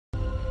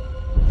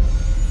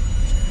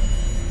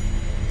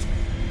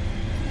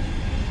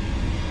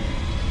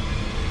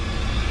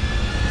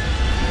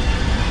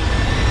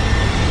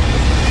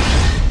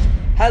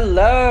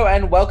Hello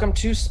and welcome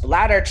to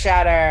Splatter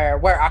Chatter,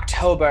 where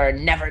October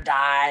never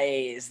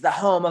dies, the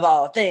home of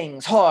all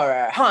things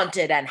horror,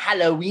 haunted, and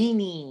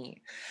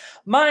Halloweeny.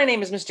 My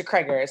name is Mr.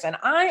 Kreggers, and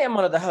I am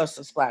one of the hosts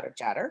of Splatter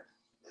Chatter.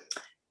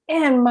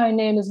 And my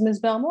name is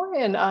Ms. Belmoy,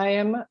 and I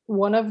am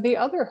one of the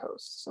other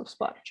hosts of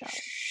Splatter Chatter.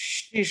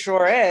 She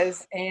sure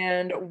is.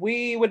 And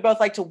we would both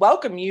like to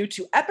welcome you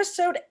to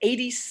episode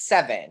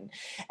 87,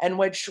 in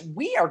which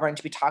we are going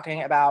to be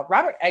talking about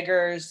Robert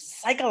Eggers'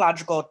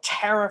 psychological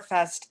terror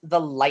fest, The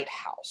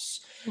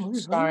Lighthouse,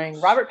 starring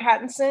Robert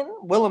Pattinson,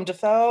 Willem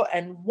Dafoe,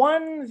 and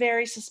one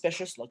very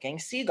suspicious-looking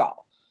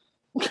seagull.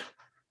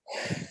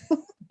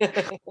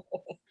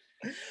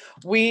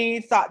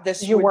 We thought this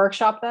Did you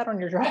workshop that on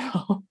your drive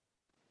home?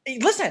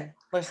 Listen.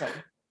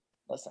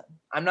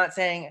 I'm not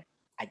saying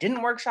I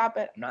didn't workshop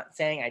it. I'm not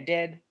saying I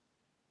did.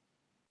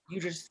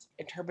 You just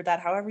interpret that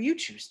however you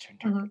choose to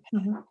interpret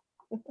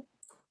it.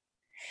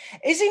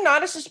 Is he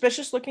not a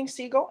suspicious-looking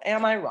seagull?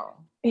 Am I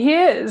wrong? He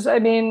is. I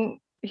mean,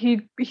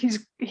 he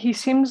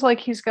seems like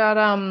he's got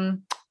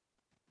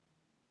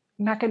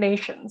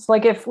machinations.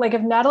 Like if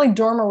Natalie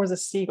Dormer was a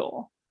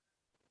seagull,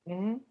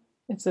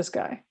 it's this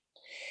guy.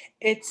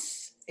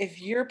 It's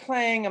if you're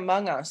playing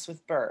Among Us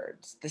with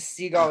birds, the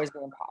seagull is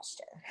the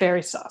imposter.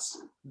 Very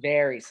sus.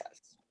 Very sus.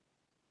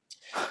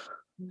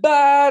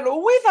 But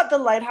we thought The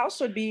Lighthouse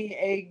would be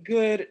a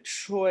good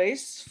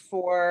choice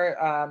for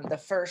the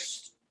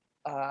first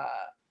of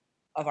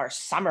our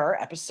summer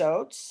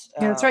episodes.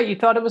 Yeah, that's right. You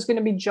thought it was going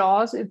to be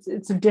Jaws.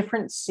 It's a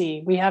different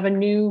sea. We have a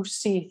new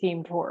sea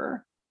themed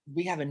horror.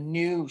 We have a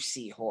new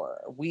sea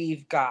horror.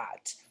 We've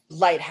got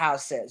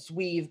lighthouses.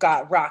 We've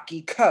got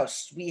rocky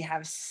coasts. We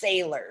have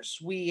sailors.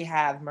 We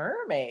have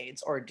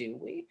mermaids, or do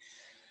we?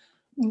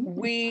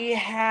 We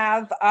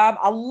have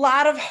a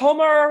lot of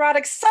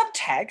homoerotic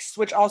subtext,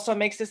 which also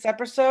makes this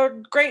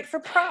episode great for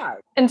Pride.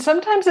 And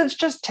sometimes it's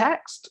just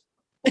text.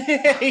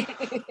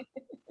 And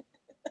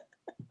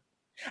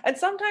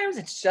sometimes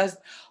it's just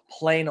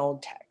plain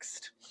old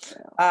text.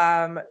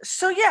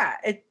 So yeah,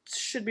 it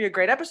should be a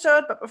great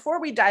episode. But before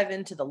we dive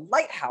into The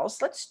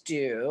Lighthouse, let's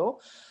do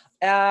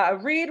a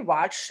read,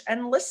 watch,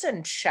 and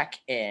listen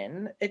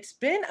check-in. It's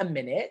been a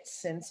minute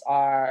since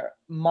our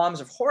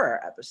Moms of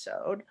Horror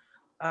episode.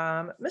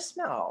 Miss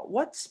Mel,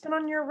 what's been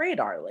on your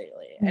radar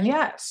lately?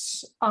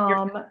 Yes.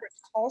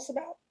 Tell us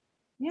about?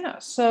 Yeah,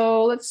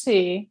 so let's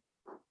see.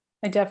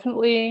 I had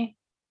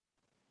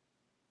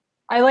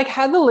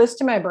the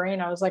list in my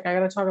brain. I was like, I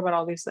gotta talk about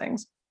all these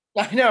things.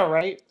 I know,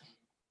 right?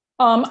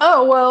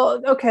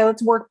 Okay,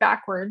 let's work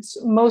backwards.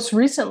 Most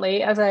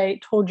recently, as I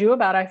told you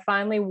about, I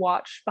finally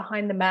watched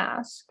Behind the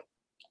Mask.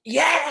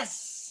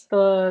 Yes!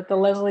 The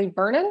Leslie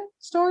Vernon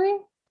story?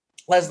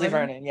 Leslie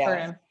Vernon,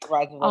 yeah.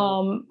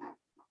 Vernon.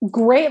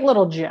 Great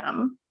little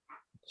gem.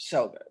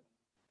 So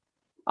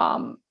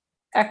good.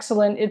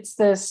 Excellent. It's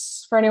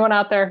this, for anyone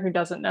out there who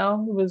doesn't know,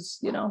 who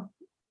was,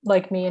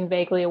 like me and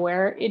vaguely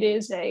aware, it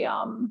is a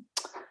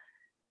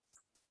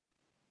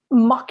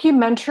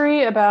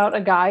mockumentary about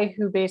a guy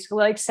who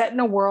basically set in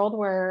a world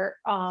where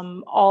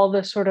all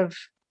the sort of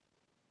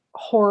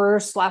horror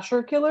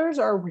slasher killers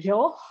are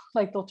real.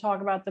 Like they'll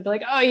talk about they'll be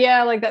like, oh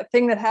yeah, like that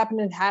thing that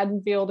happened in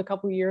Haddonfield a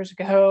couple years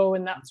ago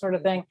and that sort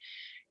of thing.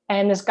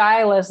 And this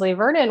guy, Leslie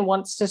Vernon,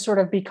 wants to sort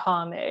of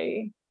become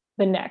the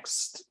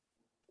next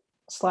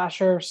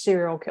slasher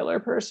serial killer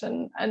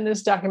person. And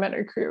this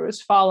documentary crew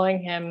is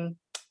following him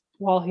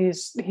while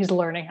he's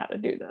learning how to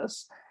do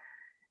this.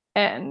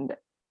 And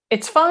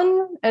it's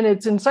fun and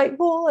it's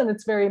insightful and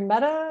it's very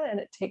meta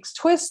and it takes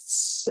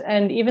twists.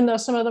 And even though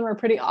some of them are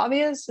pretty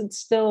obvious, it's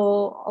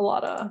still a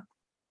lot of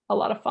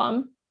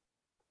fun.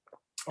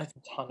 It's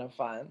a ton of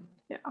fun.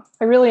 Yeah,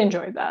 I really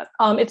enjoyed that.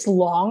 It's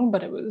long,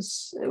 but it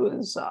was. It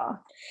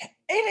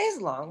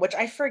is long, which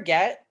I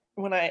forget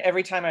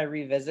every time I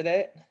revisit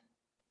it.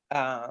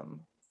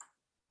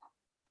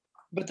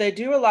 But they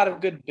do a lot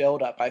of good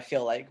build up, I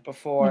feel like,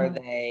 before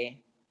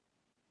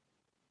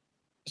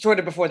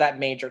before that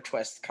major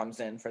twist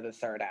comes in for the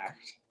third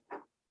act.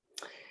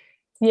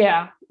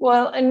 Yeah,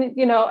 well, and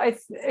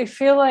I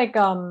feel like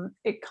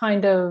it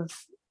kind of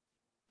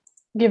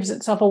gives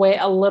itself away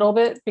a little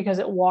bit because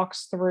it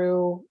walks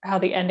through how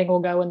the ending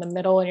will go in the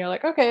middle, and you're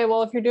like, okay,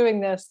 well, if you're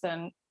doing this,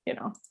 then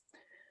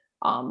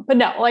but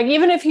no, like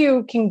even if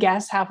you can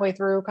guess halfway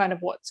through kind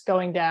of what's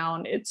going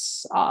down,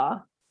 it's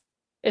a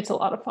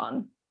lot of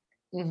fun.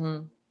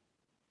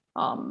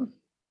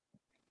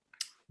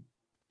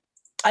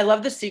 I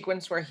love the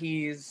sequence where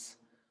he's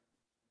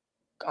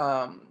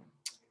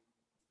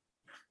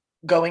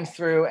going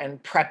through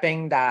and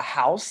prepping the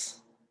house.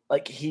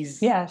 Like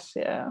he's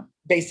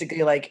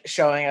basically like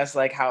showing us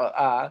like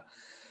how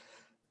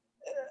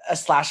a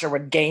slasher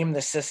would game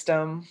the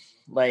system,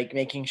 like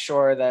making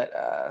sure that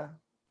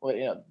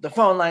the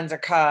phone lines are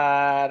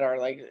cut, or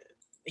like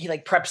he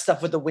like preps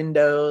stuff with the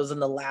windows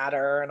and the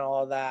ladder and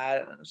all of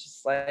that. And it's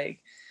just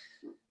like,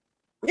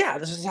 yeah,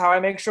 this is how I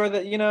make sure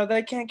that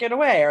they can't get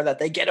away, or that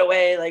they get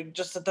away like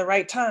just at the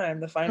right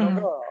time, the final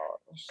girl.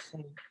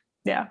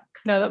 Yeah.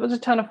 No, that was a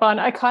ton of fun.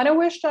 I kind of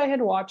wished I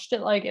had watched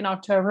it like in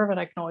October, but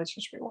I can always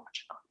just rewatch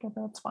it in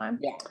October. That's fine.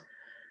 Yeah.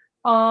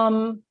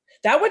 Um,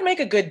 that would make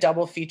a good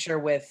double feature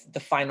with The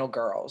Final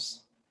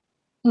Girls.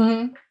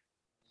 Mm-hmm.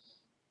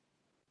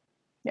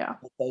 Yeah.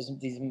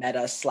 These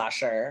meta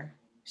slasher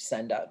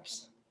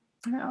send-ups.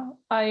 Yeah.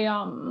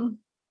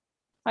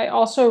 I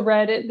also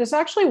read it. This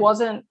actually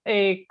wasn't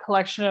a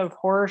collection of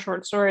horror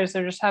short stories.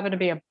 There just happened to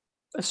be a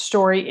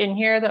story in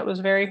here that was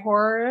very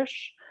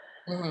horror-ish.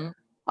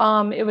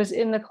 Mm-hmm. It was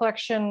in the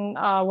collection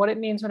What It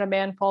Means When a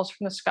Man Falls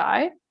from the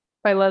Sky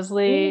by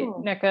Leslie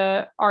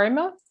Nika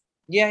Arima.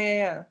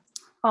 Yeah.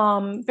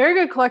 Very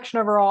good collection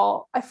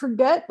overall. I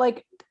forget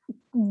like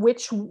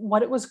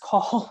what it was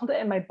called,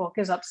 and my book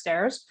is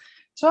upstairs.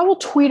 So I will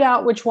tweet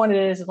out which one it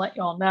is and let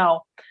y'all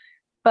know.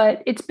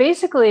 But it's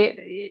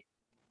basically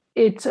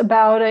it's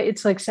about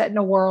it's like set in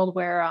a world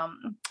where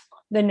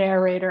the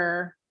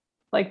narrator,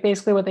 like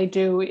basically what they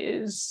do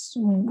is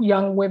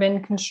young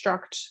women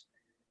construct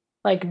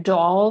like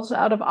dolls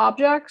out of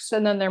objects,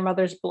 and then their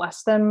mothers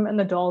bless them and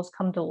the dolls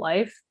come to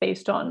life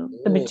based on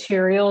the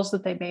materials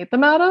that they made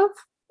them out of.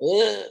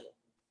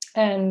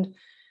 And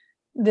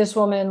this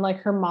woman,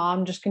 like her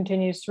mom, just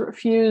continues to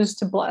refuse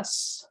to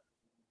bless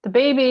the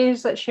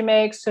babies that she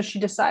makes, so she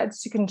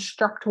decides to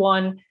construct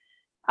one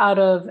out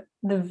of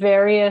the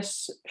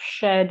various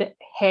shed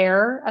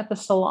hair at the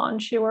salon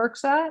she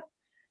works at.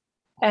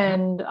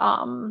 And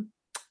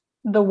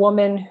the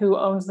woman who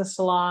owns the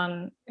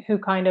salon, who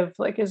kind of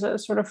like is a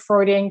sort of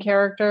Freudian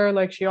character,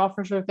 like she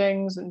offers her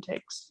things and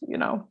takes,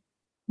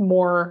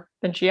 more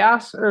than she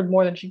asks or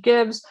more than she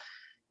gives,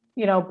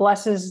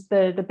 blesses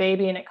the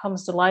baby and it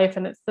comes to life.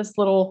 And it's this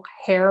little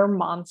hair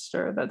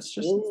monster that's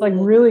just it's like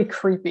really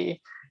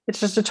creepy. It's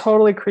just a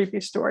totally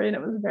creepy story, and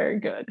it was very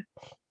good.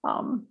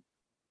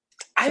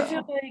 I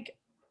feel like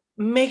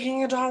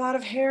making a doll out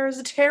of hair is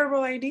a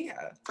terrible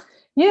idea.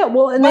 Yeah,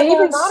 well, and they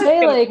even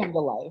say like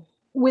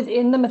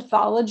within the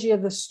mythology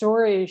of the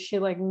story, she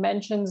like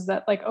mentions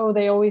that like, oh,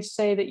 they always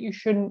say that you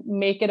shouldn't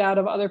make it out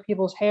of other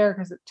people's hair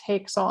because it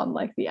takes on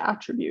like the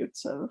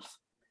attributes of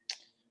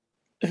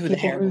who the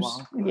hair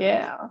belongs.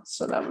 Yeah,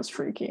 so that was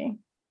freaky.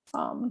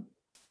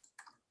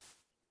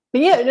 But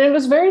yeah, it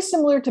was very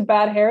similar to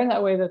Bad Hair in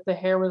that way, that the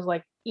hair was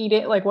like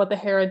eating, like what the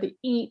hair had to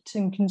eat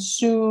and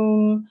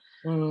consume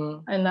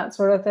and that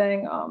sort of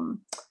thing.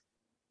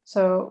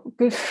 So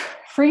good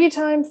freaky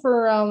time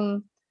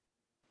for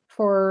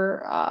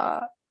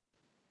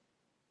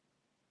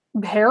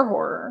hair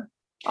horror.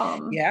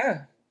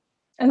 Yeah.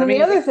 And then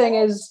the other thing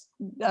is,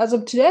 as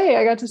of today,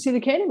 I got to see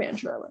the Candyman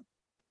trailer.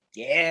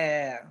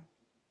 Yeah.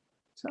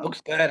 So,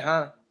 looks good,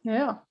 huh?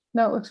 Yeah.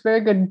 No, it looks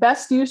very good.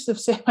 Best use of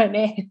Say My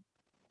Name.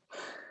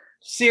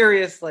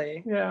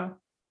 Seriously. Yeah.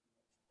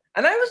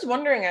 And I was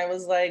wondering, I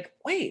was like,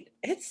 wait,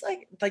 it's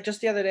like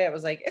just the other day, I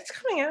was like, it's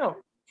coming out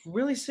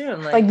really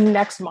soon. Like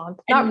next month.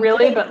 Not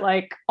really, but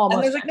like almost.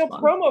 And there's like no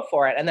promo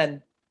for it. And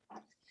then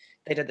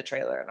they did the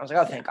trailer and I was like,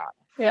 oh, thank God.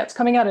 Yeah, it's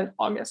coming out in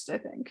August, I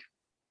think.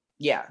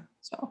 Yeah.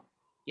 So.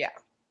 Yeah.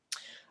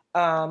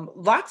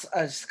 Lots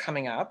is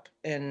coming up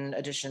in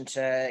addition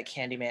to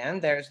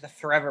Candyman. There's the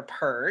Forever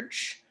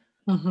Purge,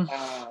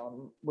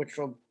 which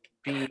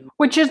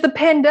is the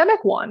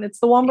pandemic one. It's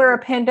the one where a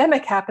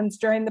pandemic happens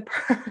during the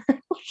purge.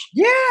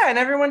 Yeah, and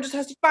everyone just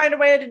has to find a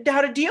way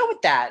how to deal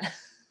with that.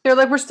 They're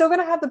like, we're still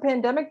going to have the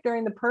pandemic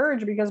during the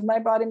purge because my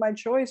body, my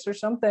choice or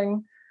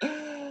something.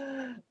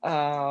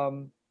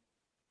 Yeah,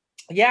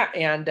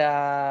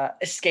 and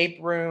Escape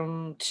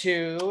Room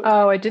 2.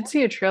 Oh, I did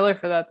see a trailer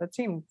for that. That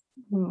seemed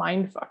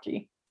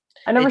mindfucky.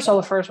 I never saw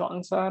the first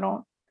one, so I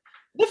don't.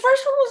 The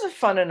first one was a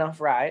fun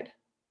enough ride.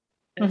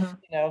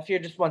 If you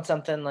just want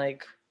something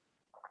like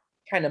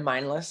kind of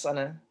mindless on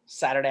a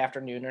Saturday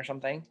afternoon or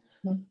something.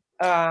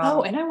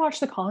 And I watched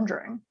The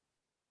Conjuring.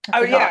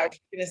 I was gonna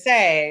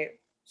say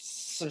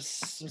some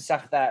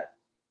stuff that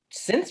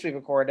since we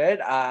recorded,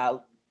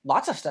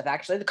 lots of stuff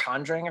actually. The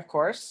Conjuring, of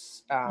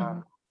course.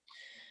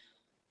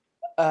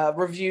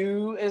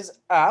 Review is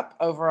up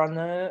over on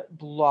the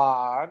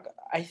blog.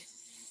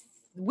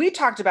 We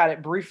talked about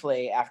it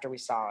briefly after we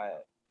saw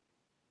it.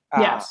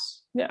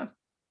 Yes. Yeah.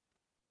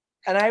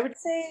 And I would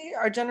say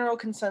our general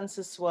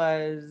consensus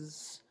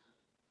was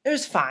it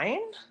was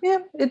fine. Yeah,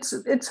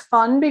 it's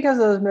fun because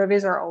those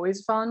movies are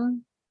always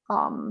fun.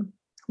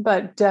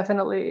 But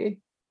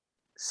definitely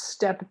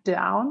step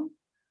down.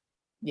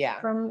 Yeah.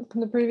 From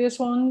the previous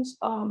ones.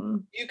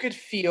 You could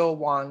feel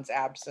Juan's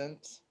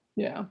absence.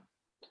 Yeah.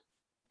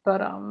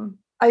 But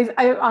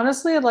I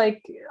honestly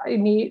I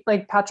need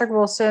like Patrick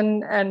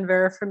Wilson and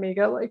Vera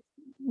Farmiga like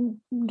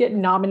get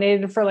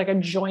nominated for like a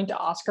joint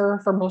Oscar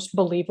for most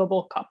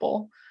believable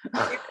couple.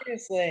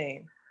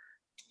 Seriously.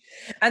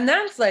 And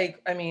that's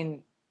like, I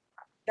mean,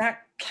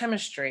 that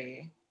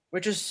chemistry,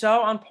 which is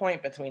so on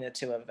point between the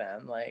two of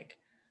them, like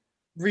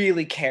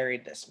really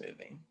carried this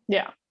movie.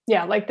 Yeah.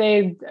 Yeah, like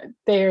they're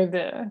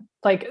the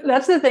like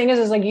that's the thing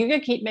is like you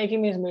could keep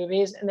making these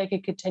movies and they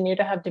could continue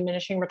to have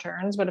diminishing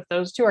returns, but if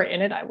those two are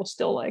in it, I will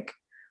still like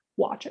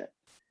watch it.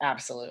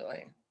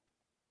 Absolutely.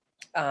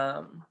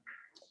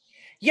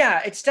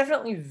 Yeah, it's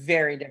definitely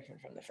very different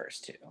from the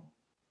first two.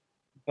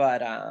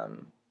 But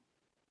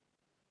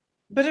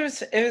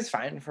it was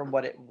fine for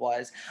what it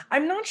was.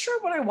 I'm not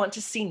sure what I want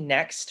to see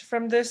next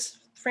from this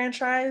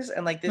franchise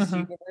and like this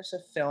universe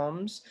of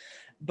films,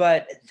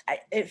 but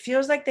it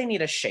feels like they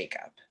need a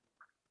shakeup.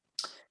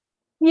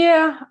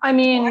 Yeah, I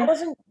mean, I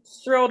wasn't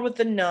thrilled with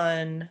The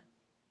Nun.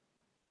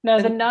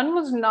 No, The Nun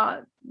was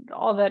not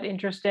all that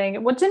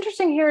interesting. What's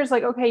interesting here is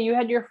like, okay, you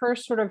had your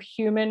first sort of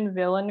human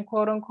villain,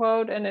 quote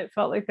unquote, and it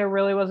felt like there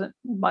really wasn't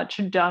much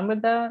done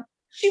with that.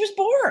 She was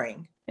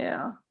boring.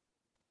 Yeah.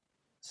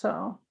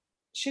 So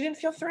she didn't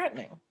feel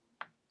threatening.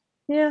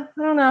 Yeah,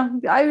 I don't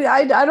know.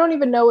 I don't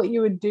even know what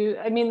you would do.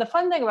 I mean, the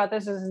fun thing about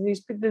this is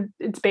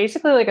it's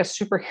basically like a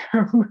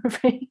superhero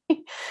movie.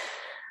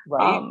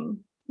 Right.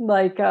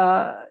 Like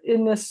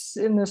in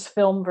this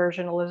film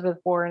version, Elizabeth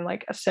Warren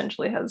like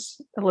essentially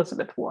has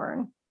Elizabeth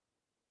Warren.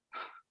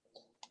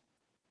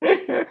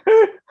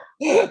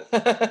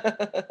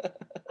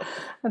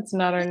 That's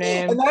not her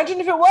name.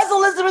 Imagine if it was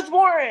Elizabeth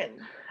Warren.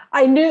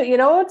 I knew, you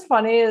know what's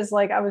funny is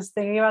like I was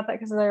thinking about that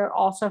because they're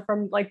also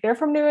from they're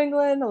from New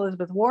England.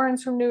 Elizabeth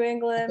Warren's from New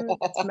England.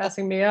 It's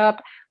messing me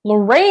up.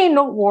 Lorraine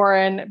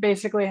Warren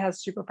basically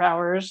has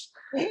superpowers.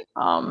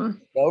 No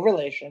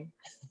relation.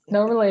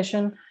 No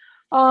relation.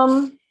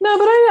 No,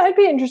 but I'd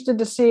be interested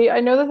to see.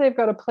 I know that they've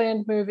got a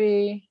planned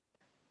movie.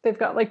 They've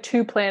got like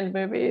 2 planned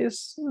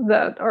movies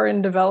that are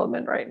in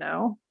development right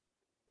now.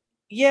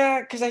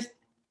 Yeah, because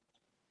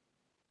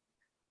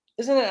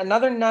isn't it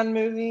another nun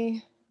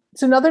movie?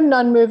 It's another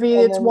nun movie.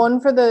 And it's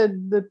one for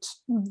the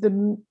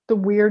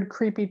weird,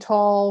 creepy,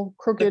 tall,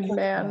 crooked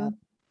man.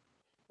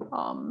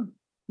 And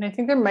I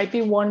think there might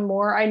be one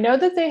more. I know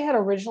that they had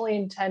originally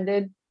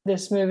intended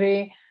this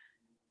movie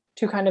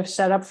to kind of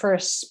set up for a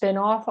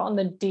spin-off on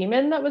the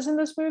demon that was in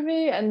this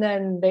movie, and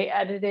then they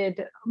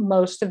edited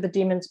most of the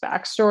demon's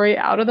backstory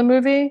out of the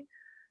movie.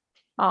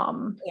 I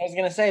was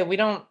gonna say we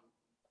don't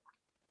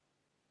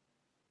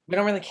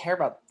really care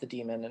about the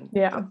demon. And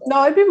yeah, no,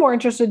 I'd be more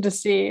interested to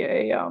see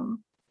a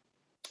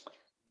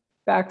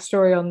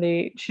backstory on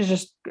she's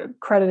just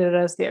credited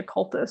as the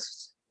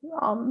occultist.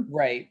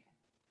 Right.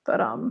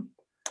 But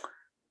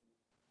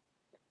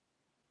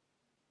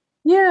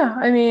yeah,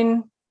 I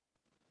mean,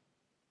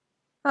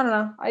 I don't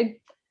know.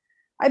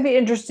 I'd be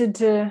interested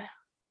to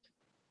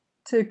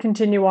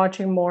continue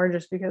watching more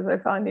just because I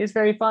find these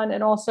very fun.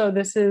 And also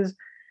this is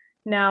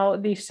now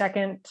the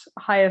second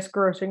highest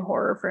grossing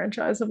horror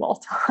franchise of all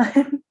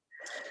time.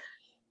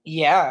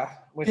 Yeah.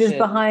 Which is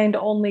behind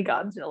only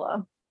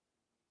Godzilla.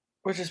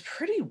 Which is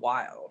pretty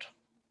wild.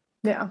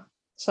 Yeah.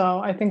 So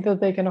I think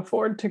that they can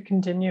afford to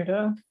continue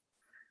to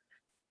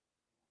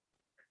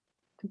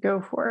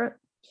go for it.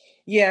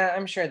 Yeah,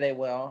 I'm sure they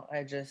will.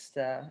 I just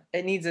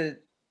it needs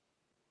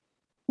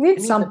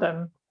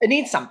something. It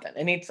needs something.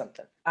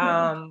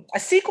 Yeah. A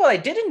sequel I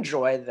did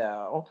enjoy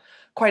though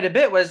quite a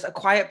bit was A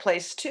Quiet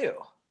Place 2.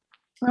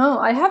 Oh,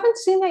 I haven't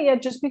seen that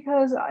yet just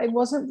because I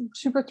wasn't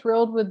super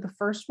thrilled with the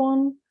first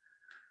one.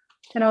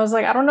 And I was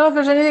like, I don't know if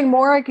there's anything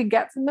more I could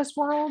get from this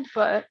world,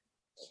 but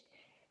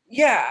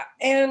yeah,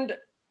 and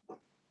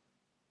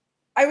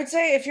I would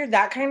say if you're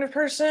that kind of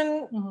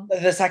person,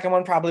 the second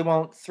one probably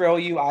won't thrill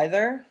you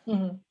either.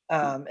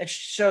 It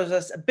shows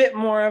us a bit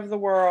more of the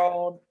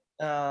world,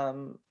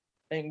 and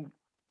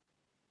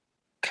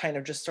kind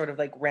of just sort of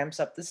like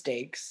ramps up the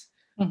stakes.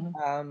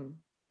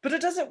 But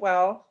it does it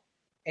well,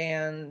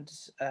 and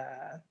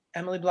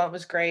Emily Blunt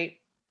was great.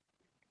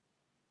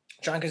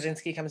 John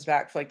Krasinski comes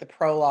back for like the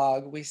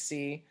prologue. We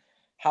see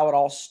how it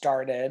all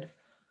started.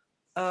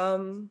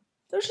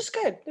 It was just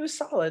good. It was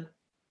solid,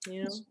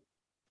 you know.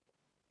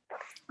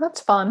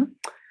 That's fun.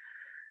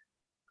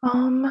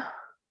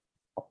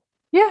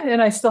 Yeah,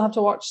 and I still have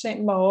to watch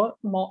Saint Maud,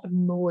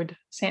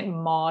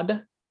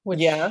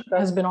 which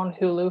has been on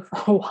Hulu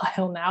for a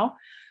while now.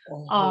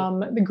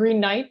 The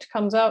Green Knight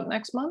comes out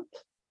next month.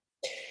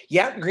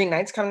 Yeah, Green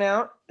Knight's coming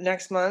out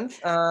next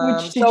month.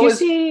 Did you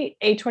see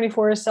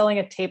A24 is selling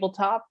a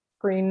tabletop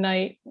Green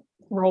Knight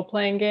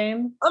role-playing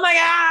game? Oh my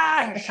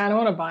gosh! I kind of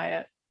want to buy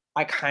it.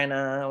 I kind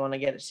of want to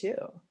get it too.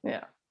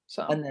 Yeah.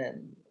 So and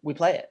then we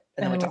play it,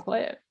 and then we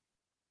play it.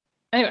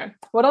 Anyway,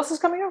 what else is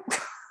coming up?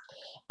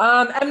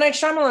 M. Night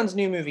Shyamalan's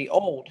new movie,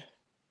 Old.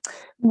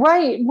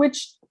 Right,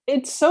 which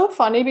it's so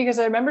funny because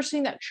I remember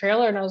seeing that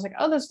trailer and I was like,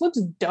 oh, this looks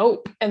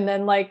dope. And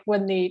then like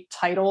when the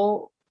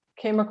title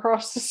came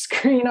across the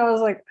screen, I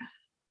was like,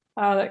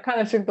 that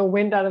kind of took the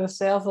wind out of the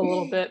sails a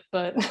little bit,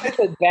 but it's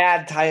a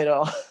bad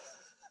title.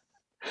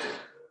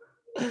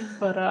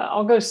 But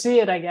I'll go see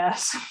it, I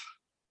guess.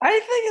 I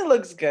think it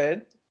looks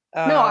good.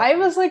 No, I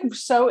was like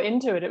so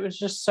into it. It was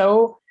just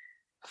so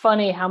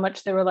funny how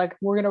much they were like,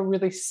 we're gonna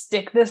really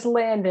stick this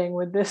landing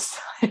with this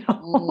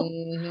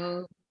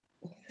title.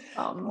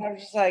 I was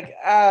just like,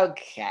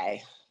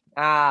 okay,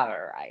 all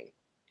right,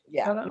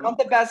 yeah, not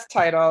the best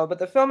title, but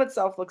the film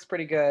itself looks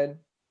pretty good.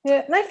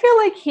 Yeah, and I feel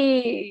like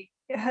he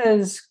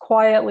has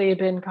quietly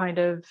been kind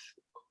of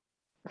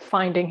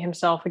finding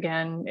himself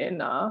again in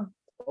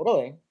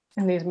totally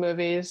in these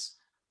movies.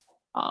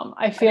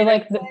 I feel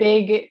like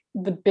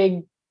the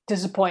big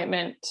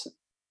disappointment.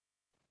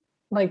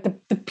 Like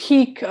the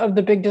peak of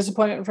the big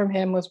disappointment from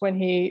him was when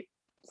he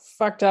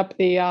fucked up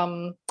the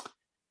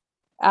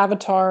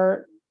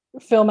Avatar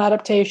film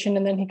adaptation,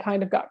 and then he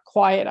kind of got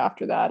quiet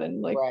after that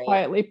and like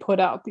quietly put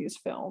out these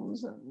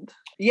films. And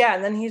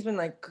and then he's been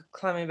like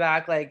climbing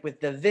back, like with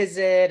The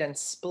Visit and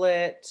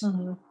Split.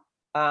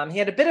 He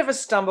had a bit of a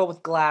stumble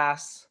with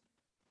Glass,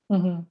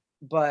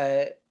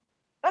 but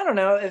I don't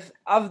know if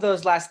of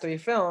those last 3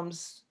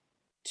 films,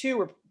 two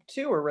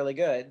were really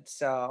good.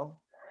 So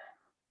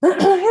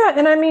yeah,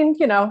 and I mean,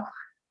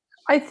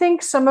 I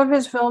think some of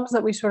his films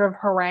that we sort of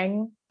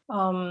harangue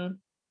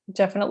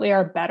definitely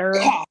are better.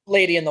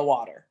 Lady in the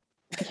Water.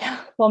 Yeah,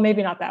 well,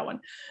 maybe not that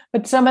one,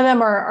 but some of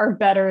them are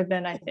better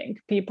than I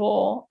think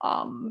people.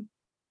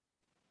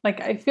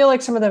 Like I feel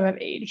like some of them have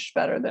aged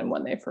better than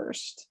when they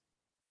first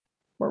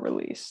were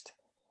released.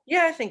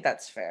 Yeah, I think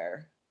that's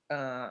fair.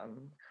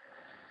 And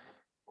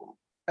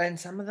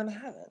some of them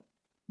haven't.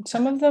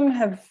 Some of them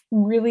have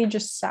really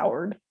just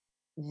soured.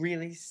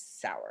 Really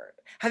soured.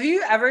 Have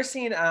you ever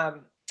seen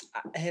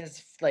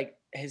his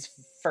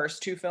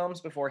first 2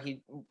 films before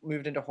he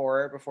moved into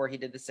horror, before he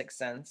did The Sixth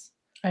Sense?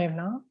 I have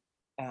not.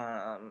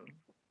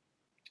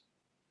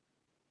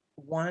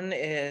 One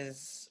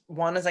is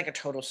like a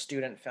total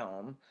student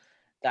film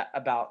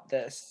about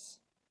this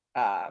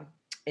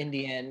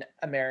Indian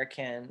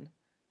American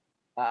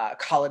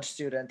college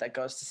student that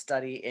goes to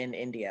study in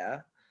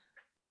India,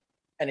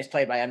 and he's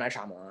played by M. Night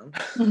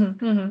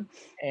Shyamalan.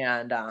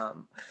 And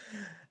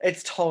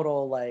it's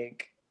total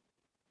like,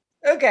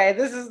 okay,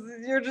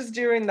 you're just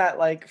doing that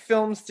like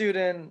film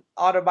student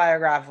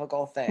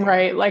autobiographical thing,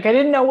 right? Like I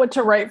didn't know what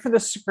to write for the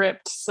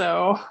script,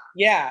 so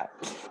yeah.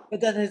 But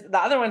then the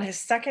other one, his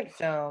second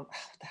film,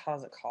 what the hell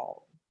is it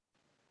called?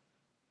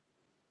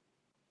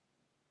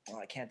 Oh,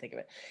 I can't think of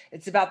it.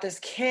 It's about this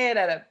kid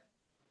at a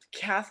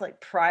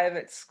Catholic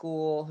private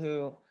school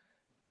who,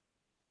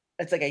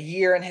 it's like a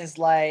year in his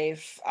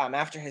life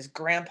after his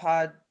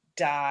grandpa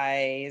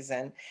dies,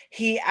 and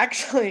he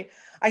actually,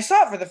 I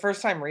saw it for the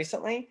first time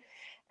recently.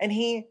 And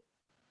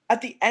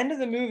at the end of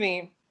the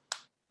movie,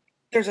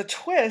 there's a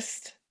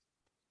twist,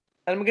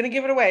 and I'm going to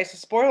give it away, so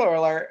spoiler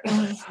alert,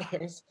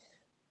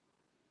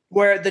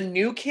 where the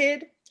new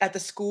kid at the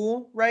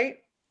school, right?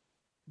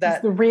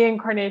 That the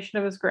reincarnation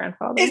of his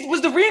grandfather. It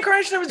was the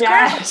reincarnation of his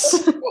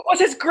grandfather. It was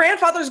his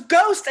grandfather's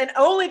ghost, and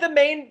only the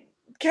main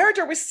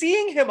character was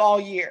seeing him all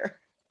year.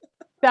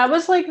 That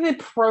was like the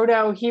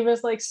proto, he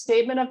was like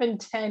statement of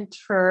intent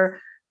for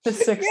The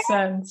Sixth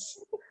Sense.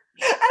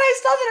 And I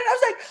saw that and I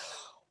was like,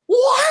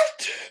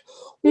 what?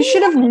 You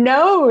should have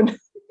known.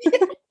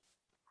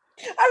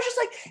 I was just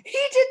like, he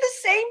did the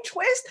same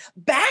twist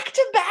back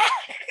to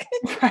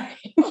back. Right.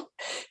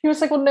 He was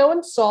like, well, no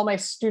one saw my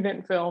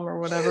student film or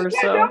whatever.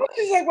 Yeah, so no one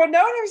was like, well,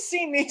 no one has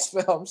seen these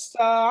films.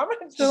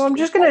 So I'm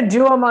just going to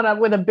do them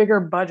with a bigger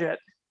budget.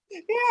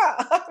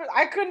 Yeah,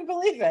 I couldn't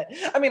believe it.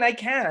 I mean, I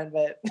can,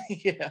 but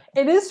yeah.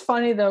 It is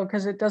funny though,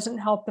 because it doesn't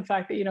help the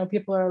fact that,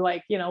 people are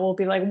like, will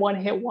be like one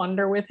hit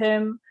wonder with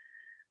him.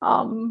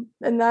 And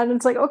then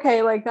it's like,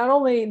 okay, like not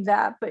only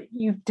that, but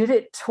you did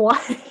it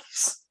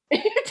twice.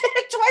 You did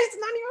it twice,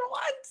 not even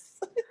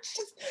once. It's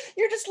just,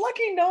 you're just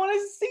lucky no one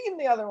has seen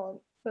the other one.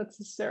 That's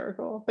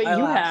hysterical. But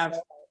you have.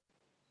 So.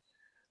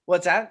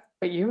 What's that?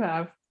 But you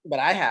have. But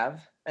I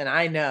have, and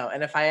I know.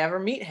 And if I ever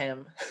meet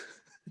him,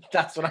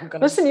 that's what I'm going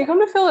to listen. You come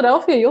to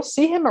Philadelphia, you'll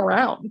see him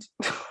around.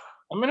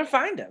 I'm going to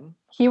find him.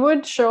 He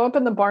would show up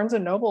in the Barnes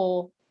and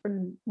Noble.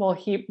 Well,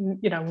 he,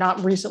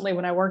 not recently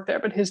when I worked there,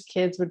 but his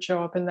kids would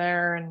show up in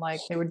there, and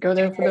like they would go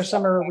there for their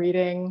summer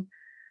reading.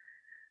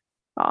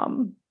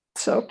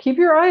 So keep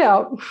your eye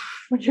out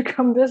when you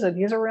come visit.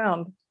 He's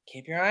around.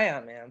 Keep your eye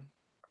out, man.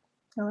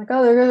 I'm like,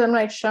 oh, there goes M.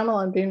 Night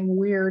Shyamalan being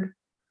weird.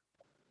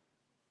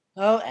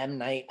 Oh, M.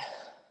 Night.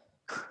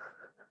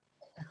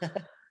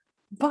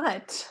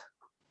 But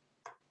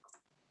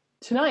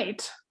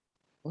tonight,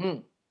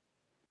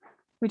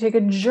 we take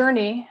a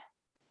journey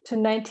to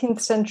 19th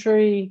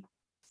century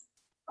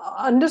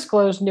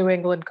undisclosed New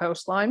England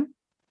coastline.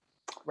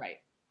 Right.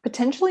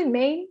 Potentially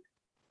Maine.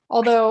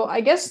 Although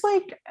I guess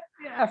like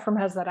Ephraim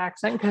has that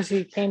accent because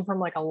he came from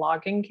like a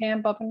logging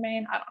camp up in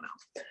Maine. I don't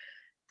know.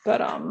 But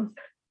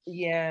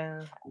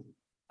yeah.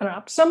 I don't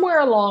know.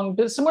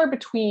 Somewhere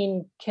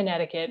between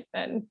Connecticut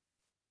and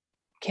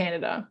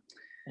Canada.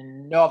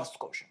 And Nova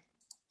Scotia.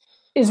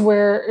 Is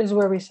where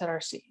we set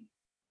our scene.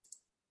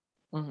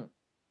 Mm-hmm.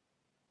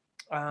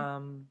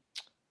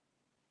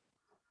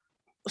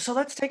 So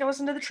let's take a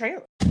listen to the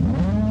trailer.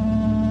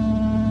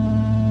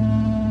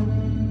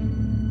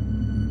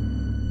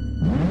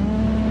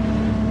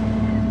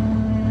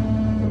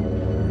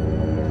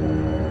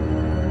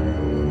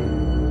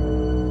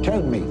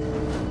 Tell me,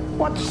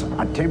 what's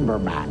a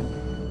timberman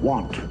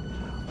want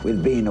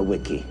with being a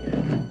wickie?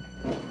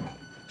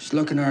 Just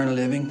looking to earn a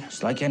living,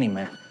 just like any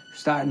man.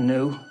 Starting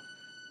new.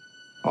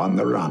 On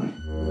the run.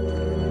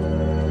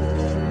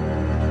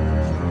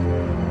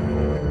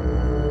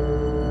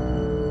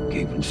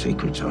 Keeping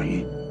secrets, are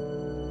you?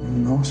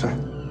 No, sir.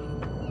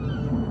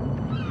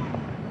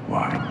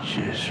 Why don't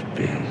you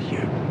spill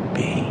your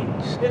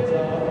beans? Just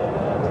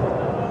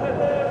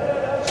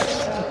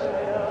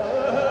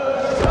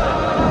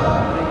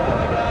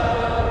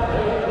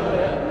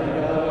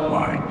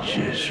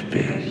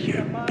spill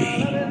your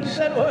beans.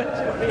 Why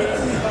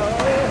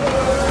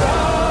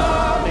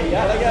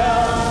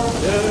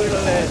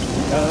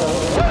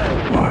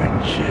just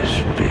spill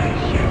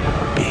your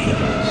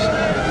beans?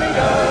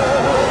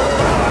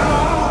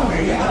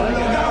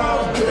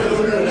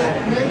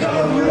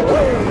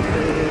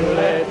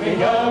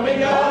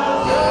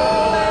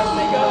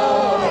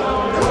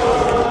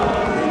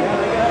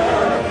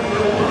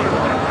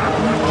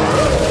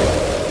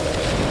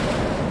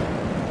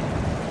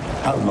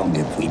 How long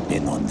have we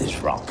been on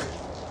this rock?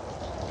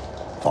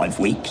 5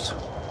 weeks?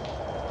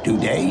 2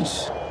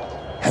 days?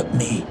 Help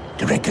me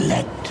to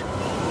recollect.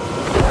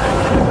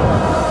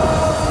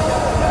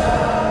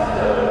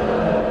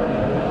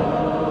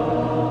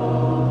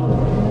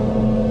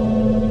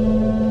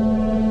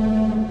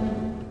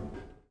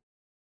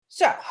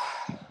 So,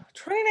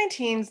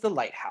 2019's The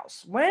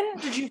Lighthouse. When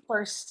did you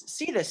first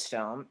see this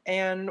film,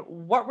 and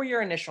what were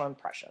your initial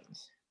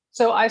impressions?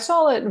 So I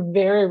saw it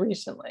very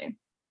recently.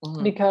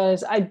 Mm-hmm.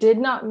 Because I did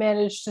not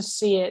manage to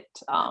see it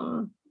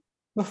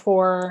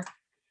before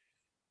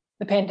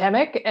the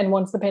pandemic. And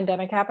once the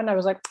pandemic happened, I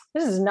was like,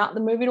 this is not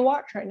the movie to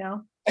watch right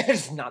now.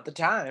 It's not the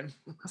time.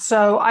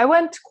 So I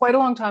went quite a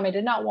long time. I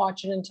did not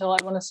watch it until I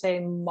want to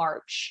say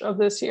March of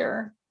this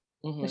year.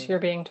 Mm-hmm. This year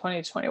being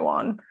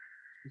 2021.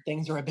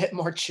 Things were a bit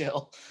more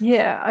chill.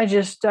 Yeah, I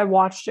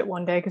watched it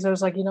one day because I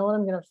was like, you know what,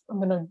 I'm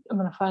gonna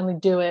finally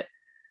do it.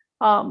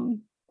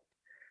 And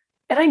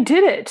I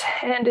did it.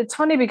 And it's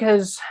funny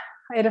because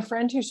I had a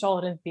friend who saw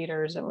it in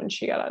theaters, and when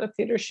she got out of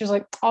theaters, she's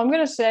like, all I'm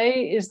going to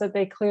say is that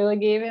they clearly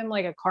gave him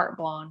like a carte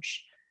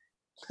blanche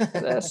for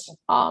this.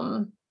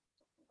 But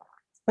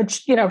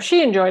you know,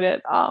 she enjoyed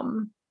it.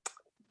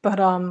 But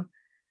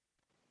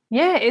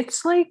yeah,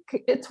 it's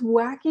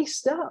wacky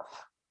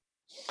stuff.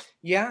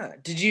 Yeah.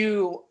 Did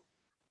you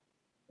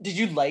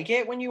like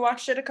it when you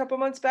watched it a couple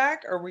months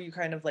back, or were you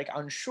kind of like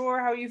unsure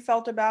how you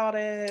felt about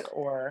it?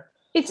 Or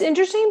it's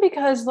interesting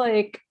because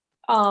like,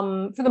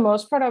 for the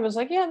most part, I was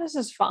like, yeah, this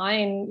is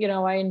fine. You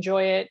know, I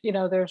enjoy it. You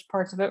know, there's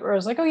parts of it where I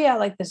was like, oh yeah,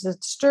 like this is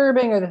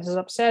disturbing or this is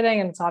upsetting,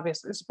 and it's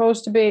obviously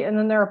supposed to be. And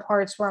then there are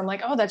parts where I'm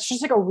like, oh, that's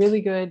just like a really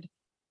good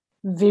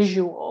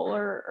visual,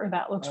 or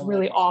that looks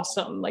really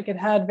awesome. Like it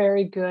had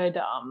very good,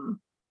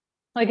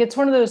 like it's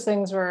one of those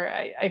things where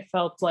I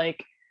felt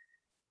like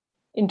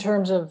in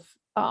terms of,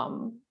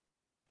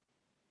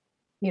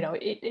 you know,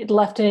 it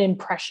left an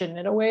impression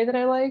in a way that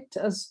I liked,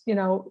 as, you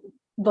know,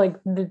 like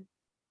the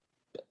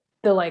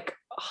like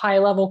high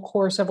level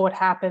course of what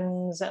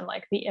happens and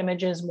like the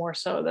images more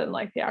so than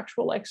like the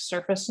actual like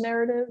surface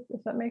narrative,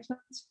 if that makes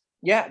sense.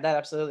 Yeah, that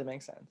absolutely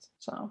makes sense.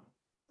 So,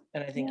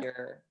 and I think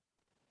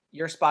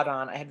you're spot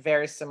on. I had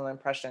very similar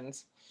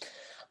impressions.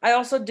 I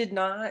also did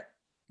not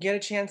get a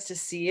chance to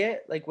see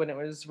it like when it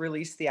was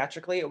released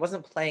theatrically. It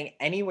wasn't playing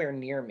anywhere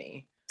near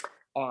me.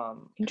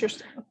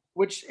 Interesting.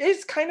 Which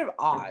is kind of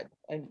odd.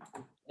 I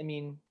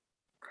mean,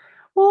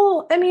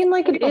 well, I mean,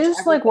 like it is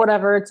like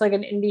whatever. It's like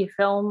an indie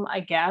film, I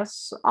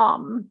guess.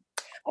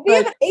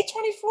 Yeah,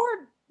 A24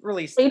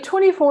 released it.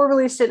 A24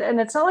 released it,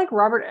 and it's not like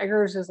Robert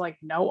Eggers is like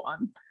no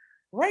one.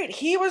 Right.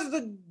 He was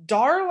the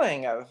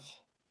darling of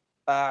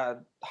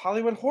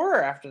Hollywood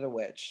horror after The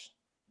Witch.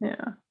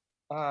 Yeah.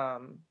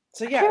 So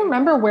yeah. I can't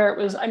remember where it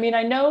was. I mean,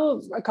 I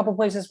know a couple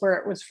places where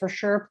it was for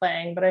sure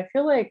playing, but I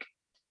feel like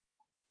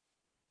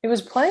it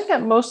was playing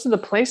at most of the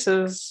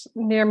places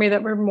near me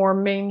that were more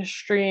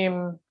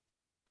mainstream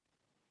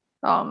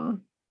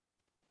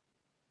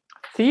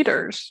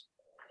theaters.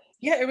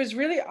 Yeah, it was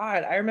really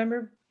odd. I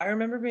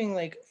remember being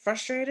like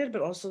frustrated,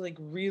 but also like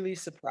really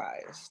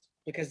surprised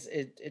because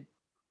it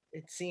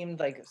seemed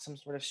like some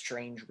sort of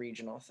strange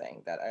regional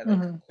thing that I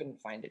like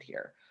couldn't find it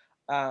here.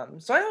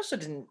 So I also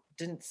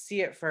didn't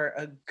see it for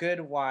a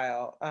good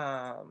while.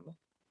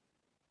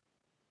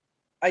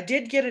 I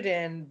did get it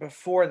in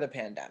before the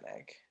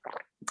pandemic.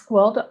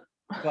 Well done.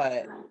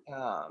 But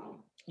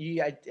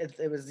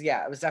it was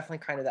definitely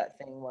kind of that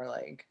thing where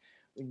like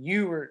when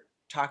you were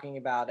talking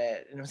about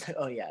it and it was like,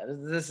 oh yeah,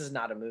 this is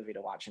not a movie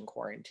to watch in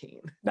quarantine.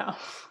 No.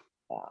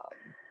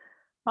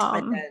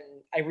 And then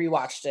I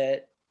rewatched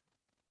it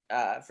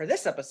for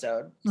this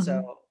episode.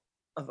 So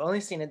I've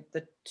only seen it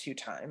the 2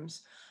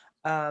 times.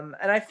 And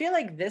I feel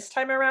like this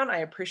time around I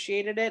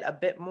appreciated it a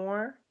bit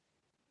more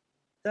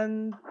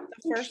than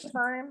the first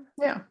time.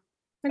 Yeah,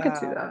 I could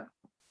see that.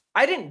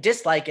 I didn't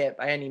dislike it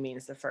by any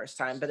means the first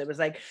time, but it was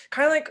like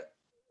kind of like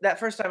that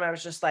first time I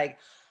was just like,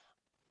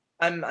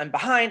 I'm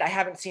behind. I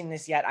haven't seen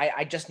this yet.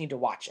 I just need to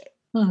watch it.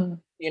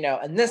 You know,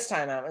 and this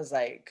time I was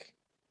like,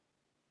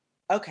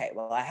 okay,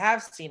 well, I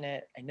have seen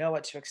it. I know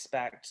what to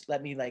expect.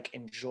 Let me like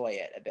enjoy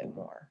it a bit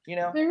more, you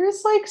know? There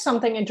is like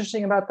something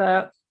interesting about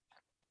that,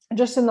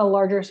 just in the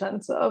larger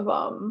sense of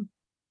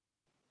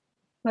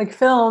like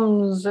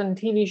films and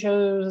TV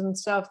shows and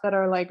stuff that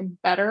are like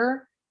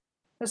better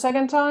the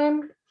second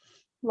time.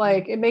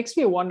 Like it makes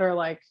me wonder,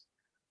 like,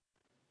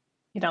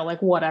 you know,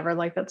 like whatever,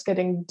 like that's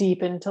getting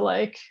deep into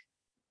like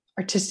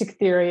artistic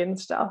theory and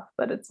stuff,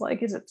 but it's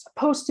like, is it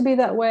supposed to be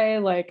that way?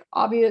 Like,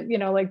 obvious,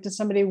 like, does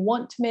somebody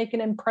want to make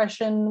an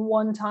impression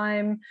one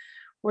time,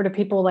 or do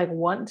people like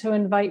want to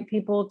invite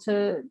people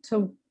to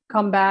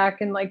come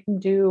back and like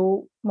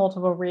do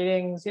multiple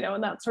readings,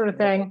 and that sort of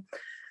thing.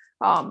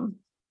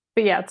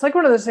 But yeah, it's like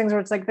one of those things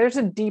where it's like there's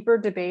a deeper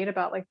debate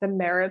about like the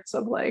merits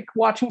of like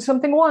watching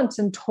something once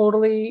and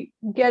totally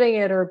getting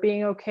it or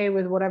being okay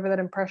with whatever that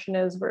impression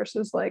is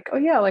versus like, oh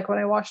yeah, like when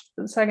I watched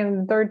the second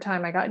and third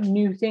time, I got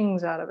new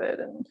things out of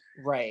it and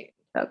right,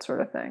 that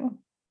sort of thing.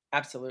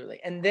 Absolutely.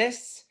 And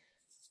this,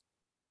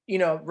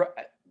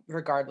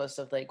 regardless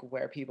of like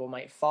where people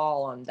might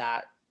fall on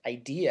that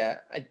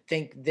idea, I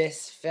think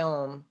this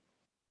film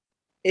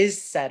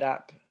is set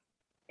up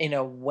in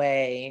a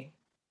way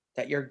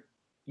that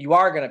you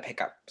are going to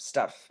pick up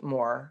stuff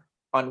more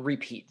on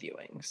repeat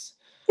viewings.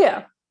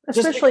 Yeah,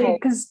 especially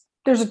because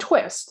there's a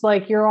twist.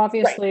 Like, you're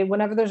obviously,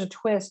 whenever there's a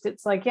twist,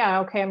 it's like, yeah,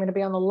 okay, I'm going to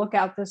be on the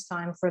lookout this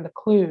time for the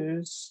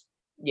clues.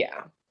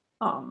 Yeah.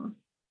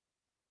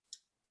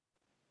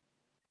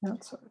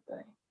 That sort of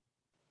thing.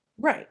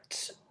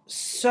 Right.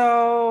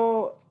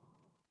 So,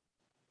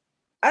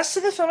 as to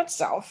the film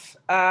itself,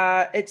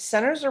 it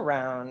centers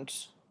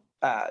around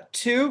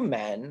two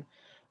men,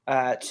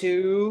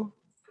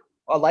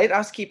 a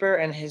lighthouse keeper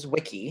and his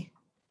wickie,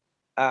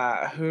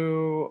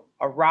 who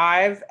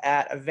arrive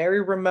at a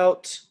very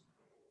remote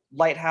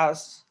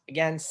lighthouse,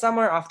 again,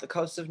 somewhere off the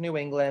coast of New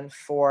England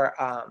for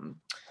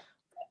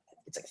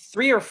it's like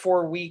 3 or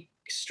 4 week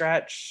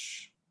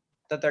stretch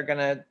that they're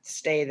gonna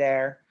stay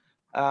there.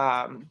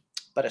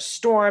 But a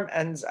storm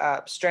ends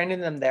up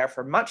stranding them there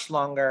for much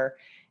longer,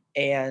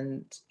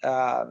 and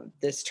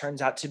this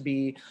turns out to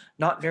be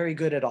not very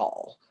good at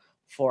all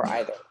for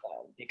either of them,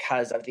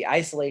 because of the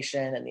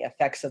isolation and the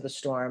effects of the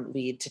storm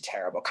lead to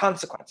terrible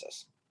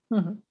consequences.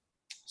 Mm-hmm.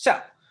 So,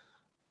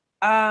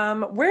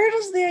 where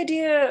does the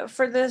idea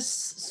for this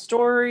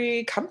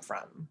story come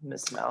from,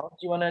 Ms. Mel?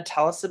 Do you want to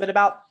tell us a bit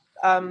about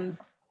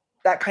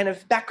that kind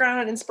of background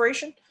and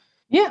inspiration?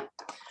 Yeah.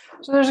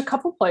 So there's a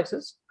couple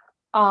places.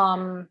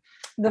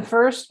 The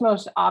first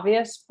most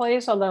obvious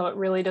place, although it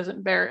really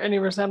doesn't bear any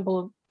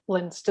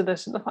resemblance to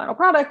this in the final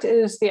product,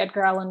 is the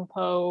Edgar Allan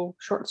Poe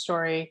short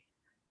story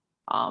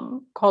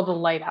called The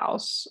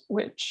Lighthouse,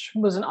 which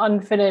was an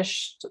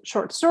unfinished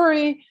short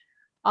story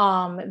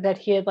that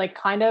he had like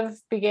kind of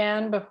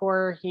began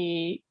before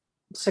he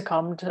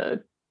succumbed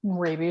to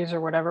rabies or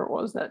whatever it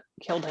was that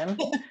killed him.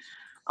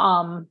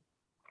 And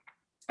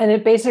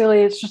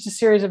it's just a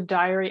series of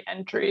diary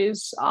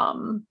entries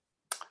from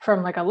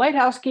like a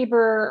lighthouse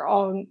keeper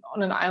on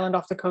an island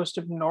off the coast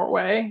of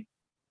Norway,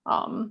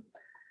 and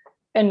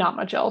not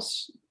much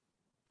else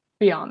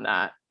beyond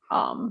that.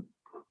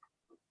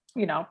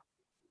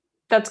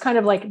 That's kind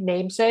of like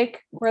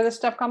namesake where this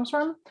stuff comes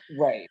from.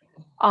 Right.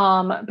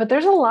 But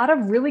there's a lot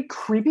of really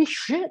creepy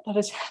shit that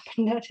has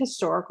happened at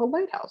historical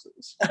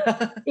lighthouses.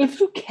 If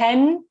you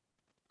can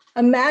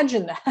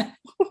imagine that.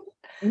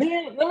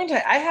 Man, let me tell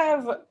you, I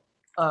have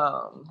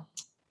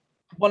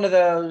one of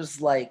those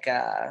like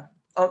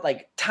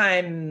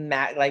Time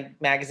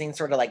magazine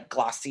sort of like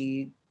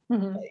glossy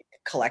like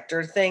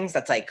collector things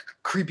that's like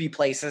creepy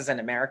places in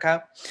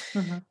America.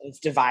 It's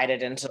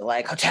divided into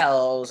like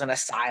hotels and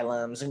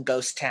asylums and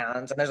ghost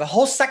towns, and there's a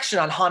whole section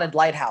on haunted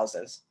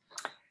lighthouses.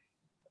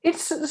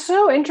 It's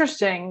so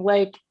interesting.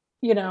 Like,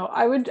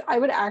 I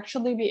would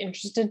actually be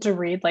interested to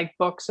read like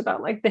books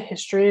about like the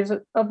histories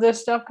of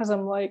this stuff, because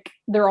I'm like,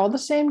 they're all the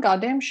same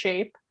goddamn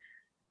shape.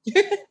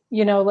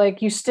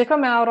 Like you stick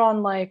them out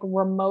on like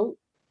remote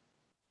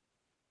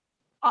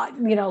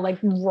like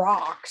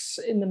rocks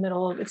in the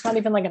middle of, it's not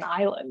even like an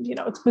island,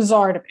 it's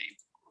bizarre to me.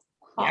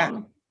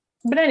 Yeah.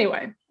 But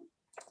anyway,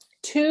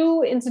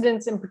 2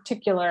 incidents in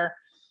particular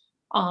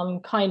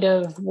kind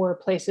of were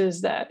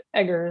places that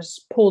Eggers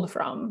pulled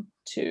from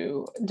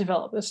to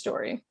develop this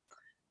story.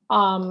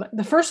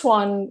 The first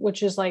one,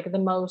 which is like the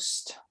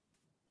most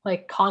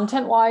like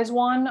content-wise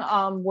one,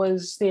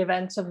 was the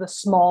events of the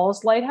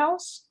Smalls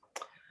Lighthouse,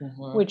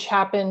 which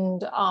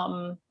happened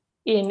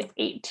in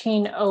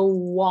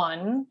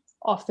 1801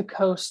 off the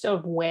coast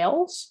of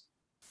Wales.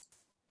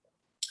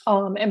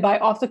 And by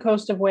off the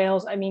coast of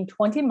Wales, I mean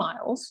 20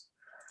 miles.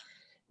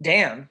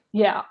 Damn.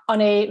 Yeah, on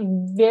a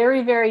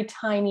very, very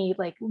tiny,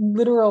 like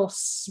literal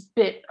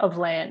spit of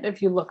land.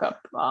 If you look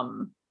up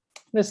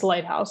this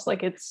lighthouse,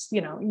 like it's,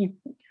 you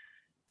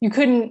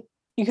couldn't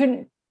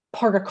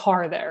park a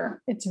car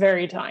there. It's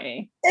very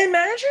tiny.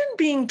 Imagine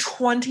being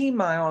 20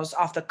 miles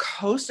off the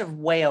coast of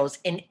Wales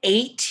in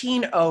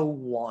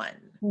 1801.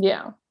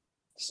 Yeah.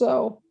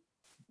 So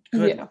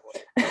good.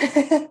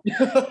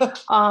 Yeah.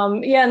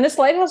 And this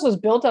lighthouse was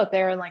built out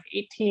there in like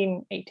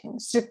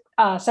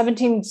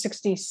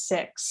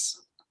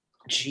 1766.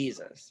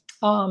 Jesus.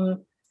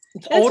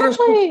 It's older.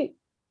 Actually,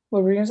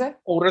 what were you gonna say?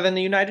 Older than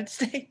the United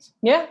States.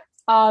 Yeah.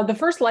 The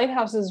first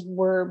lighthouses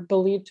were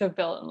believed to have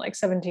built in like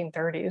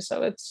 1730.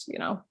 So it's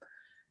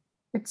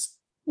it's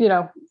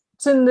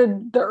in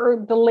the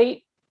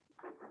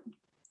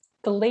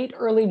late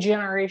early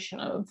generation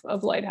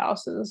of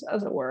lighthouses,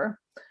 as it were.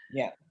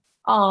 Yeah.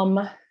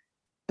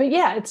 but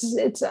yeah,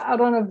 it's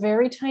out on a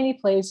very tiny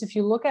place. If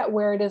you look at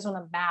where it is on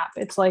a map,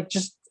 it's like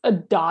just a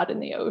dot in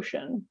the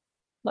ocean.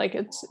 Like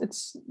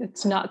it's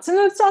nuts. And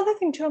that's the other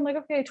thing too. I'm like,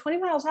 okay, 20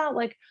 miles out,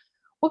 like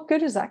what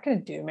good is that going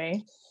to do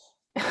me?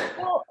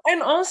 Well,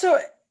 and also,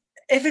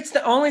 if it's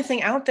the only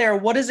thing out there,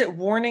 what is it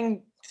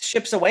warning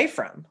ships away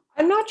from?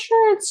 I'm not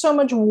sure it's so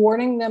much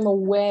warning them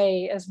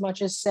away as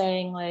much as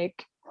saying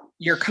like,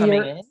 you're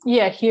coming in.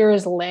 Yeah, here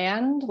is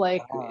land.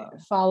 Like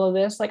follow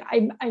this. Like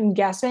I'm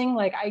guessing.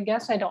 Like I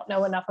guess I don't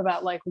know enough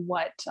about like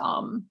what.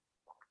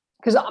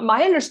 Because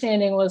my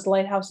understanding was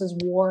lighthouses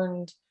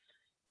warned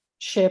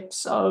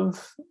ships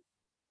of,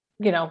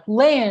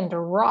 land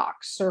or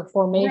rocks or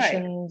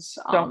formations.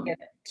 Right. Don't get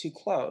too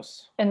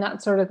close. And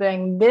that sort of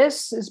thing.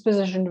 This is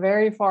positioned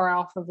very far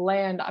off of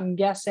land. I'm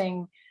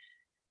guessing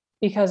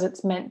because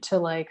it's meant to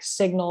like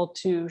signal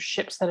to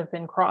ships that have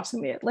been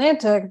crossing the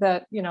Atlantic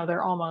that,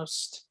 they're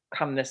almost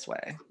come this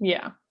way.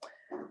 Yeah.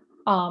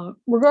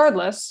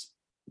 Regardless,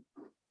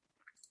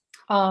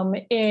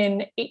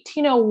 in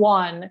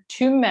 1801,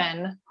 two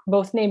men,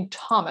 both named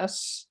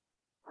Thomas,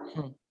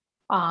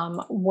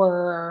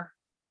 were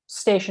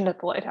stationed at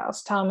the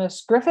lighthouse,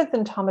 Thomas Griffith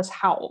and Thomas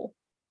Howell.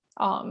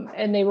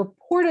 And they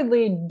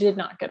reportedly did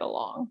not get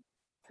along.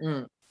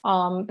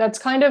 That's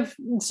kind of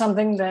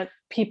something that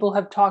people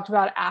have talked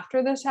about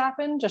after this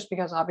happened, just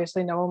because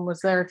obviously no one was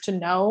there to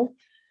know.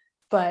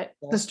 But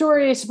the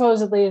story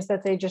supposedly is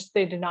that they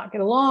did not get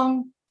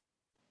along.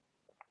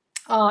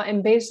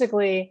 And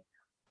basically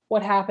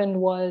what happened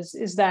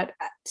is that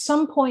at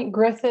some point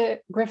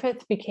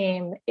Griffith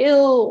became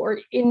ill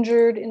or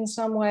injured in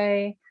some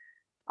way.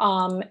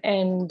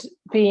 And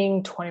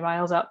being 20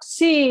 miles out to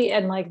sea,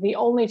 and like the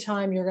only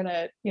time you're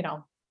gonna,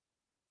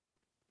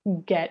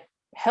 get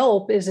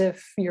help is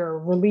if your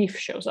relief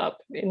shows up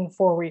in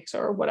 4 weeks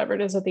or whatever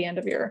it is at the end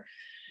of your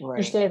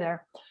stay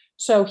there.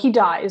 So he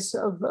dies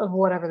of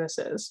whatever this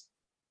is.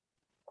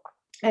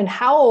 And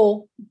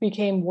Howell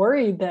became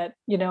worried that,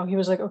 he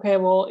was like, okay,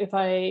 well, if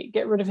I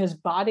get rid of his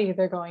body,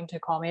 they're going to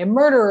call me a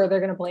murderer. They're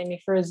going to blame me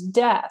for his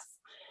death.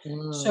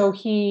 So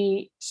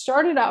he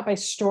started out by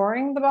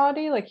storing the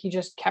body. Like he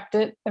just kept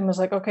it and was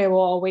like, okay,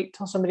 well, I'll wait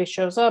till somebody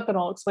shows up and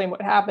I'll explain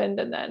what happened.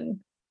 And then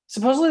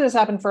supposedly this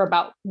happened for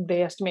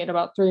they estimate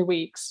about 3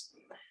 weeks.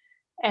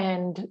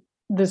 And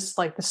this,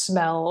 like the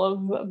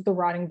smell of the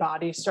rotting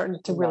body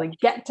started to really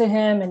get to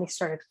him and he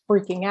started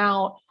freaking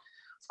out.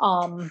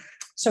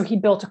 So he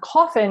built a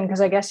coffin because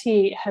I guess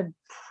he had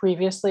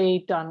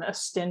previously done a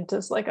stint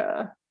as like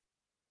a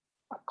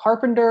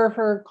carpenter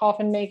for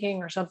coffin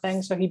making or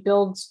something. So he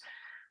builds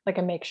like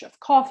a makeshift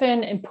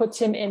coffin and puts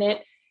him in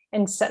it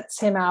and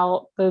sets him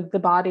out, the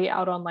body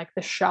out on like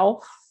the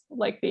shelf,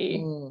 like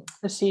the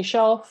sea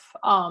shelf,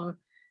 and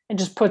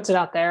just puts it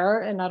out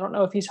there. And I don't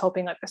know if he's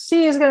hoping like the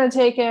sea is going to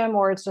take him,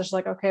 or it's just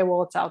like, okay,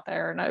 well, it's out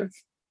there and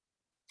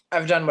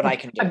I've done what I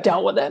can do. I've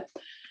dealt with it.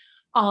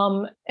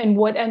 And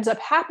what ends up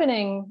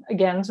happening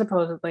again,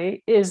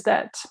 supposedly, is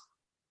that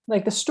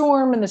like the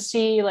storm and the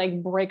sea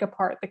like break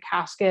apart the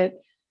casket.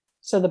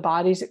 So the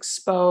body's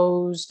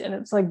exposed and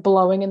it's like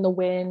blowing in the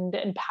wind,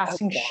 and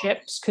passing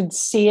ships could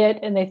see it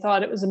and they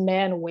thought it was a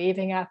man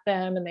waving at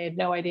them and they had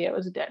no idea it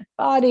was a dead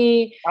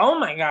body. Oh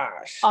my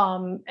gosh.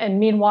 And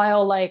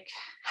meanwhile, like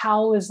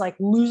Hal is like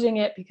losing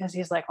it because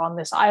he's like on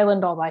this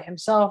island all by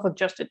himself with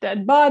just a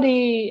dead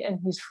body and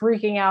he's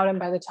freaking out. And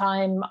by the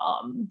time,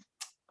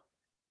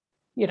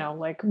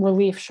 like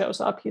relief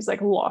shows up, he's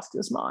like lost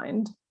his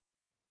mind.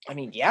 I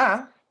mean,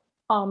 yeah.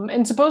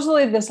 And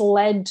supposedly this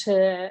led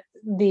to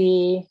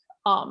the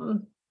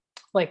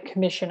like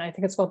commission, I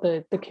think it's called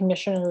the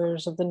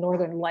Commissioners of the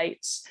Northern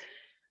Lights,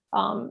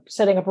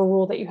 setting up a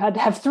rule that you had to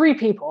have 3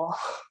 people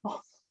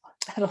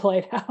at a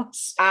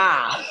lighthouse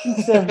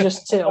instead of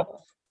just 2.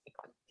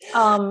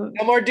 No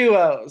more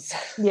duos.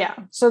 Yeah,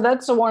 so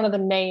that's one of the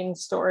main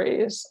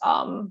stories.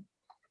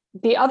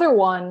 The other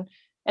one,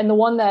 and the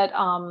one that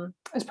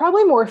is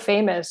probably more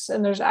famous,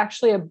 and there's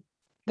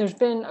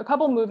been a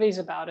couple movies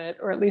about it,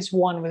 or at least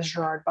one with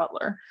Gerard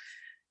Butler,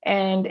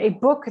 and a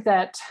book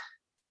that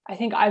I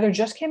think either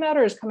just came out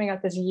or is coming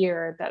out this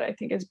year that I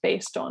think is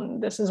based on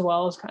this as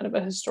well, as kind of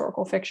a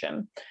historical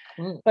fiction.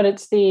 But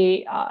it's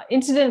the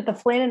incident at the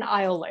Flannan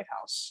Isle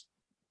Lighthouse,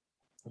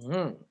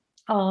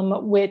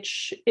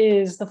 which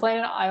is the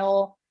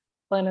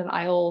Flannan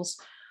Isles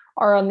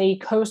are on the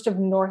coast of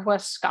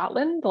northwest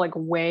Scotland, like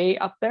way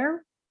up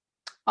there.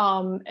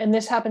 And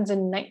this happens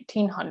in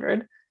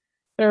 1900.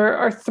 There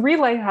are 3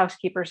 lighthouse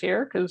keepers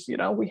here because,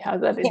 we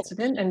had that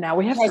incident and now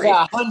we have 3.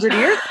 100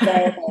 years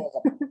ago.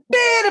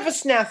 Bit of a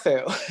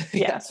snafu.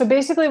 Yeah. So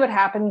basically what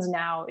happens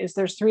now is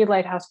there's 3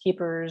 lighthouse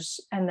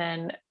keepers and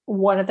then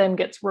one of them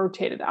gets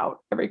rotated out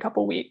every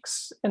couple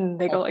weeks and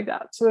they go like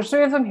that. So there's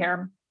 3 of them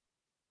here.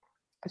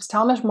 It's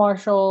Thomas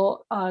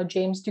Marshall,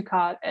 James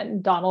Ducat,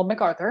 and Donald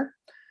MacArthur.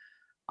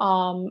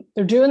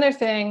 They're doing their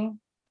thing,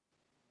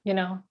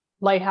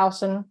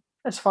 lighthousing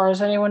as far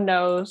as anyone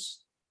knows.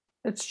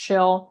 It's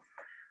chill.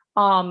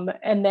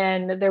 And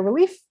then their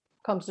relief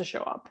comes to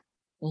show up.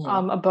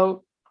 A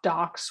boat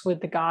docks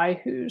with the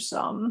guy who's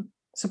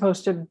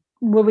supposed to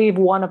relieve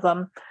one of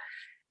them.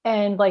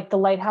 and like the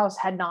lighthouse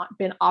had not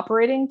been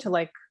operating to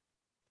like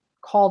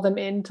call them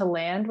in to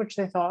land, which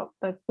they thought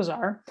that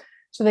bizarre.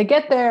 So they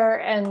get there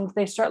and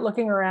they start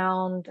looking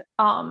around,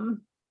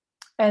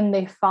 and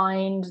they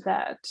find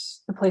that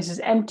the place is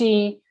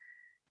empty.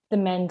 The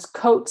men's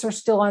coats are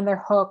still on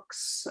their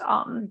hooks.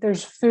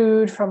 There's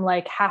food from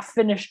like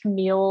half-finished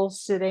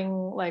meals sitting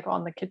like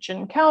on the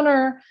kitchen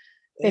counter.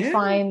 They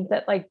find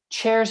that like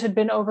chairs had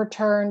been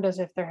overturned as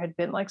if there had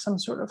been like some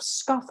sort of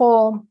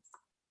scuffle.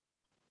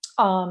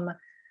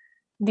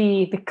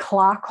 The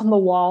clock on the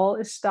wall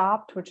is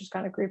stopped, which is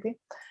kind of creepy.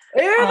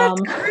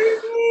 It's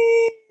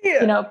creepy.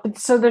 You know,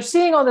 so they're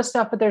seeing all this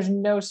stuff, but there's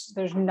nothing.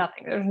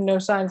 There's no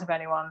signs of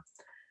anyone.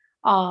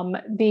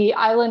 The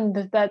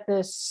island that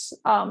this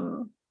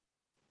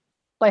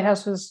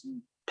lighthouse was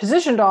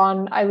positioned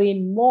on,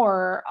 Eilean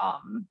Mor,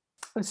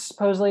 was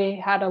supposedly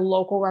had a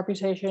local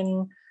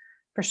reputation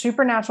for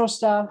supernatural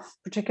stuff,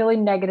 particularly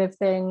negative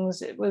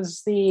things. It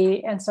was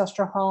the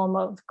ancestral home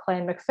of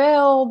Clan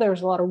MacPhail. There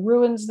was a lot of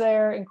ruins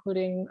there,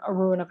 including a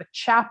ruin of a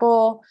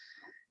chapel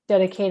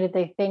dedicated,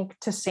 they think,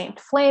 to Saint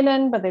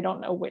Flannan, but they don't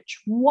know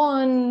which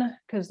one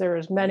because there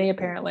is many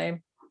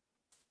apparently.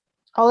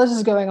 All this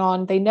is going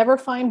on. They never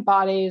find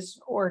bodies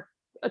or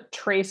a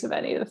trace of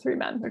any of the three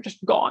men. They're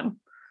just gone.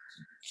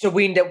 So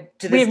we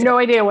have no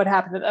idea what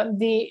happened to them.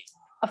 The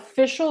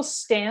official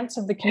stance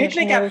of the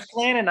commissioners. Picnic at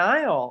Flannan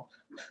Isle.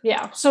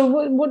 Yeah. So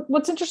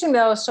what's interesting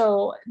though,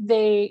 so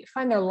they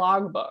find their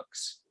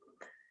logbooks,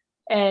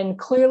 and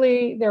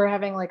clearly they're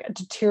having like a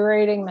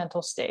deteriorating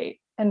mental state.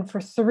 And for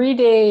 3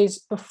 days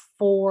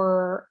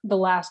before the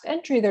last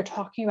entry, they're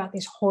talking about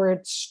these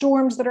horrid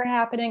storms that are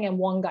happening, and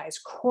one guy's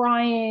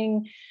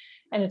crying,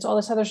 and it's all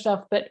this other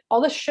stuff. But all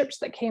the ships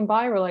that came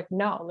by were like,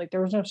 no, like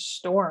there was no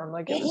storm,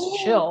 like it was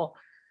chill.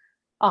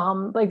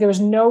 Like there was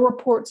no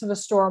reports of a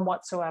storm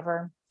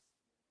whatsoever.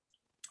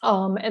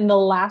 And the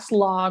last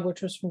log,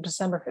 which was from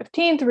December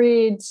 15th,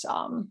 reads,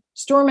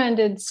 storm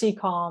ended, sea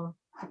calm,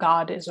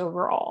 God is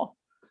over all.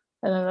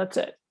 And then that's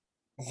it.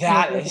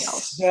 That is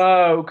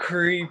so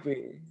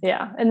creepy.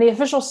 Yeah. And the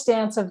official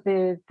stance of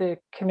the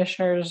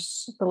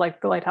commissioners, the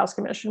Lighthouse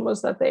Commission,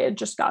 was that they had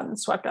just gotten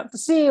swept out to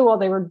sea while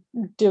they were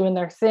doing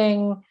their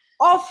thing.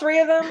 All three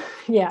of them?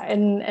 Yeah,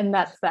 and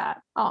that's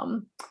that.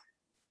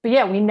 But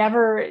yeah,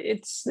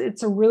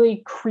 it's a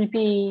really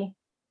creepy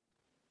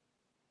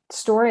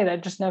story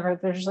that just never,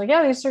 they're just like,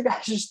 yeah, these two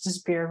guys just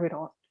disappeared.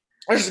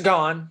 They're just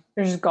gone.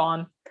 They're just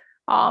gone.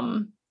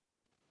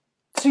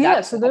 So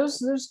yeah, so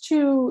those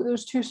two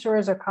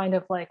stories are kind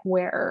of like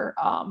where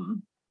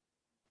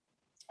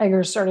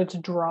Eggers started to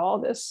draw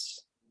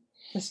this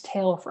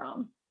tale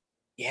from.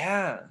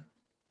 Yeah.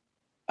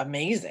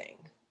 Amazing.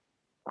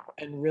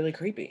 And really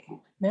creepy.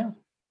 Yeah.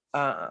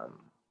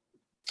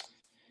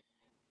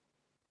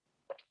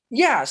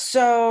 Yeah,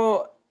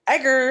 so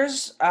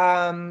Eggers,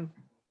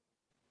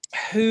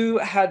 who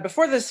had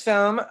before this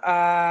film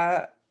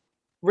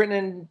written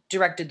and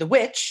directed The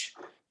Witch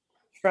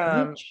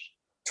from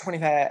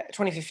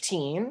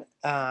 2015,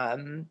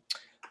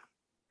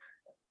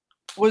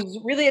 was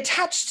really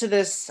attached to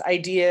this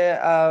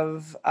idea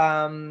of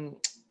the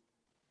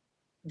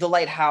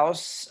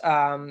lighthouse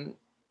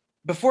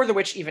before The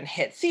Witch even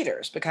hit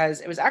theaters,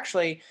 because it was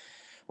actually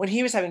when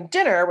he was having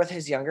dinner with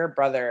his younger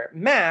brother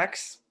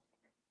Max,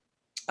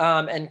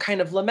 and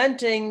kind of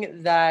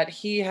lamenting that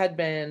he had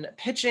been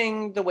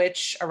pitching The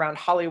Witch around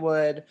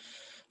Hollywood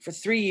for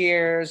 3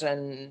 years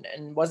and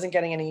wasn't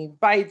getting any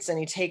bites,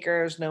 any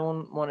takers. No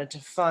one wanted to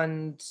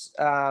fund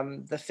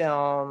the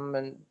film,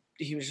 and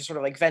he was just sort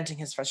of like venting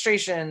his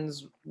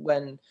frustrations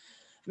when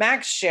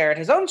Max shared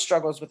his own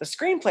struggles with the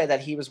screenplay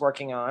that he was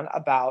working on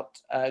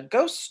about a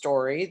ghost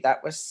story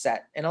that was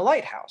set in a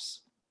lighthouse,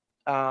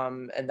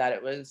 and that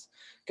it was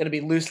going to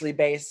be loosely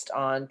based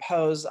on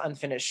Poe's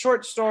unfinished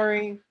short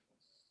story.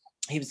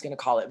 He was going to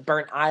call it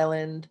Burnt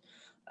Island,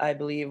 I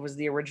believe was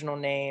the original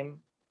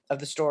name of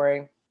the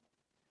story.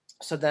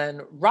 So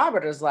then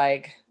Robert is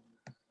like,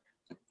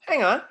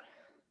 hang on,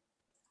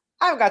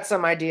 I've got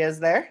some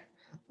ideas there.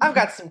 I've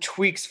got some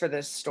tweaks for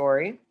this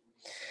story.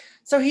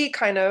 So he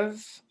kind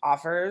of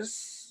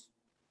offers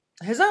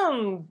his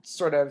own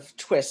sort of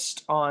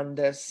twist on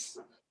this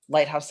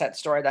lighthouse set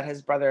story that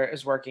his brother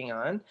is working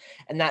on.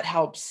 And that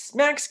helps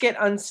Max get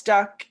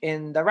unstuck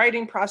in the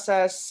writing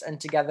process.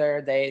 And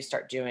together they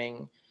start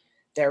doing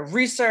their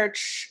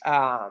research.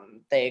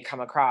 They come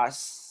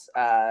across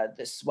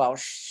this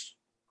Welsh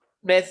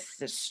myth,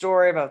 this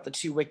story about the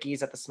two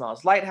wickies at the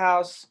Smells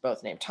Lighthouse,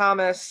 both named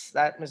Thomas,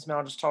 that Ms.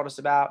 Mel just told us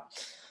about.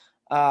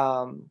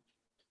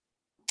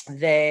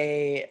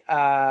 They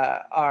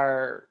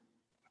are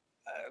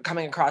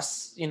coming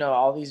across,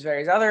 all these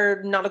various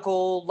other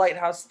nautical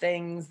lighthouse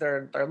things.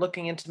 They're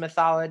looking into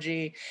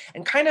mythology,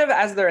 and kind of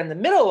as they're in the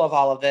middle of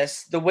all of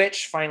this, The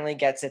Witch finally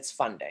gets its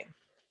funding.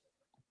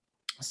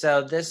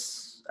 So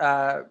this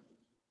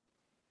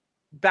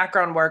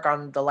background work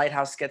on the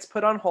lighthouse gets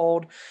put on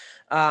hold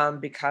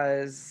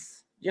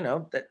because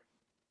that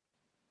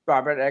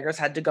Robert Eggers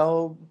had to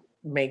go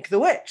make The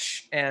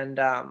Witch, and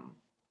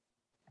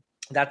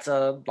that's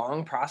a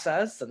long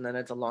process, and then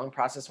it's a long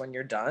process when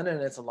you're done,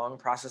 and it's a long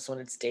process when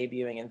it's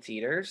debuting in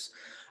theaters.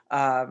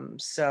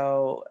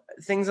 So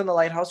things in the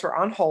Lighthouse were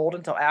on hold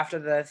until after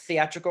the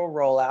theatrical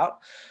rollout.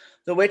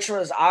 The Witch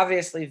was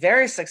obviously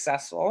very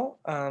successful,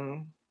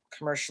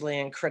 commercially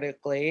and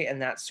critically,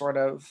 and that sort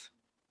of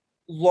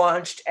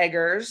launched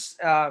Eggers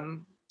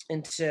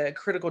into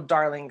critical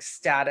darling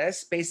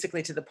status,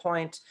 basically to the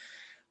point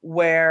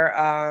where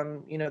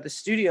the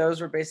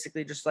studios were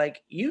basically just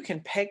like, you can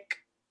pick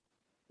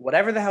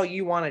whatever the hell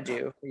you want to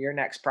do for your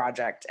next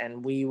project,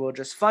 and we will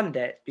just fund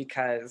it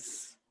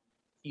because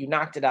you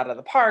knocked it out of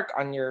the park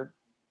on your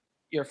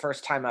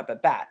first time up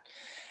at bat.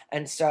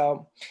 And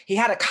so he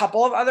had a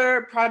couple of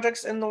other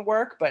projects in the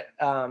work, but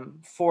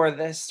for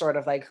this sort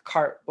of like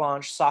carte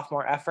blanche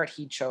sophomore effort,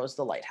 he chose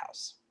The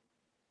Lighthouse.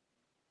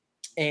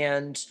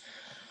 And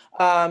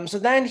so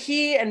then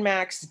he and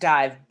Max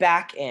dive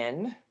back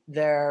in.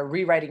 They're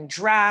rewriting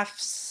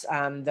drafts.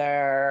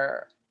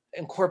 They're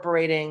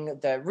incorporating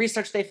the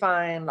research they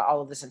find,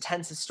 all of this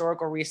intense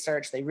historical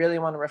research. They really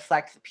want to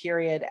reflect the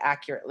period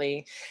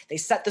accurately. They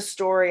set the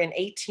story in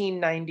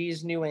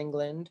 1890s New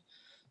England.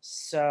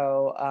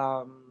 So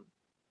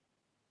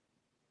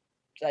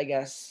I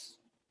guess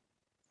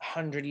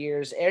 100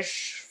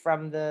 years-ish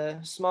from the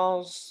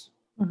Smalls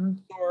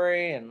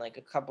story, and like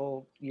a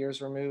couple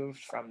years removed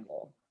from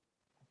the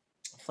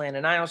Flann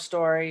and Isle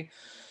story.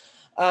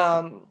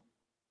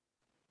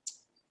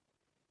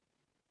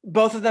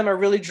 Both of them are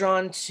really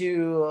drawn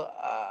to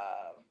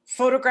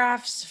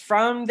photographs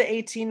from the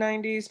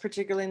 1890s,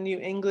 particularly in New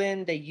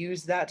England. They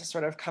use that to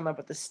sort of come up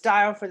with the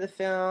style for the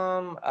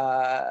film.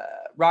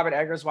 Robert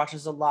Eggers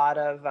watches a lot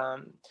of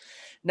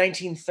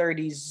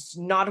 1930s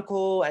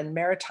nautical and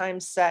maritime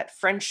set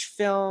French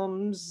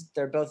films.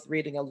 They're both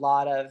reading a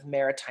lot of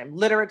maritime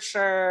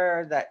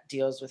literature that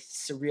deals with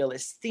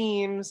surrealist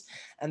themes,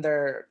 and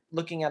they're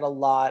looking at a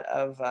lot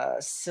of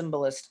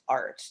symbolist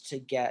art to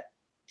get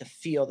the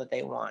feel that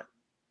they want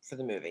for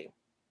the movie.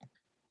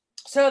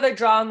 So they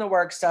draw on the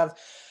works of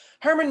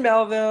Herman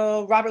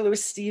Melville, Robert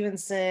Louis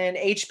Stevenson,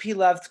 H.P.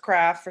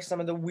 Lovecraft for some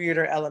of the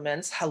weirder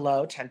elements.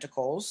 Hello,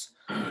 tentacles.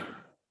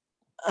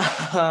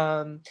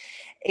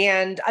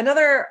 And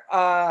another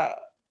author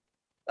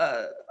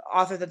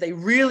that they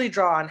really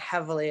draw on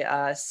heavily,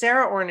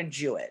 Sarah Orne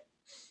Jewett.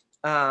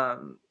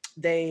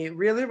 They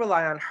really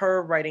rely on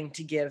her writing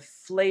to give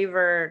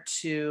flavor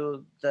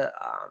to the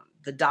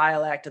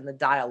dialect and the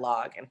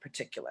dialogue in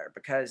particular,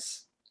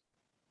 because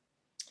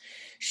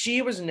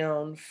she was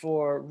known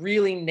for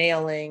really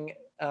nailing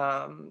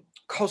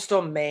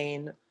coastal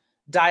Maine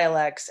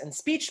dialects and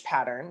speech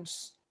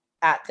patterns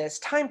at this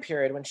time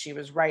period when she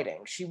was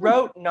writing. She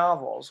wrote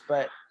novels,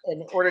 but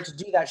in order to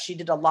do that, she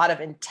did a lot of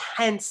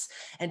intense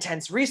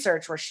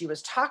research where she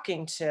was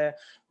talking to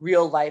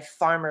real life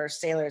farmers,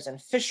 sailors,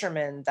 and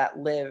fishermen that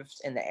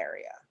lived in the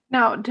area.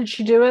 Now, did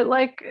she do it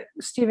like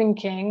Stephen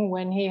King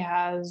when he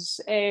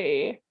has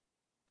a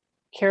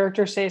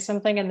character say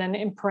something and then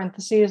in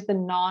parentheses the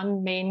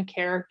non-main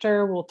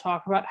character will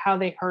talk about how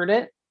they heard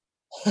it?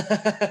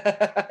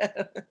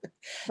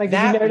 Like,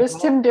 did you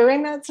notice him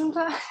doing that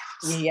sometimes?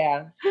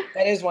 Yeah,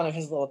 that is one of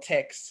his little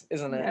ticks,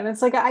 isn't it? And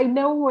it's like, I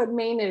know what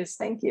Maine is,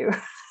 thank you.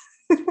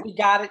 You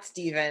got it,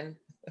 Stephen.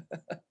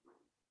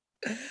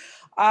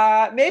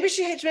 Maybe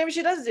she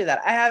does do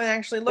that. I haven't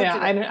actually looked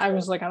at it. I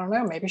was like, I don't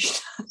know, maybe she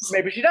does.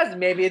 Maybe she does.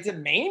 Maybe it's a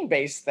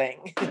Maine-based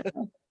thing.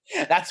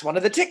 That's one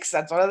of the ticks.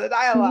 That's one of the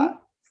dialogue.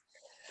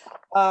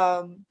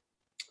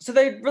 So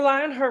they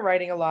rely on her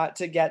writing a lot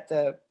to get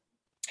the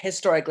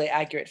historically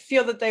accurate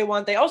feel that they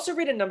want. They also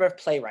read a number of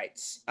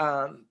playwrights,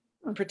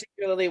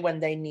 particularly when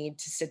they need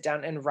to sit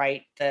down and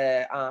write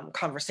the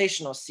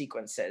conversational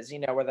sequences,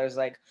 where there's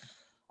like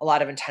a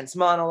lot of intense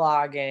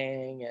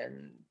monologuing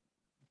and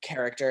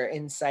character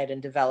insight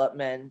and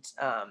development.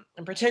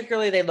 And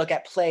particularly they look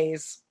at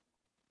plays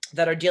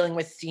that are dealing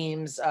with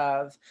themes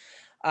of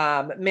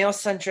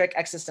male-centric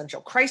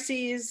existential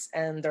crises,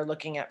 and they're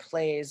looking at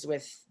plays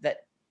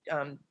that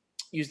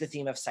use the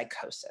theme of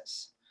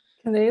psychosis.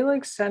 Can they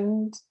like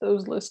send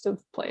those list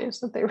of plays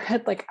that they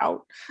read like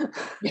out?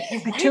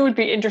 I too would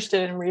be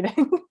interested in reading.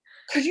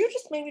 Could you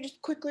maybe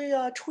quickly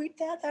tweet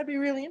that? That'd be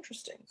really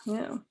interesting.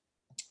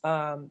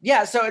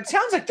 Yeah. So it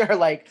sounds like they're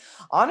like,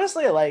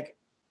 honestly, like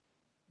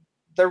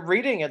they're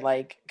reading and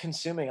like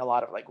consuming a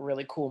lot of like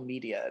really cool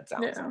media. It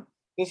sounds like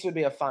this would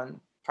be a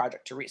fun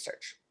project to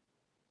research.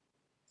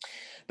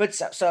 But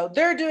so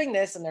they're doing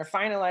this and they're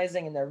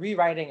finalizing and they're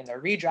rewriting and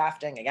they're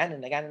redrafting again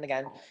and again and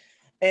again.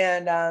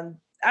 And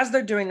as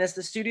they're doing this,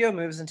 the studio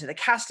moves into the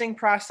casting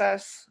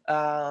process.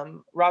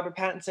 Robert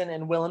Pattinson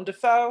and Willem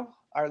Dafoe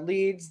are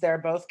leads. They're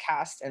both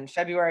cast in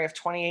February of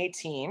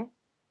 2018.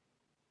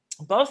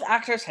 Both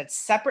actors had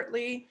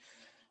separately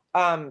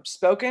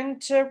spoken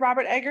to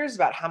Robert Eggers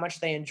about how much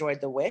they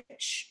enjoyed The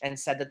Witch and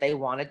said that they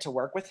wanted to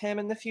work with him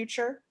in the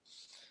future.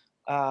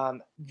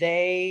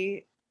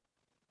 They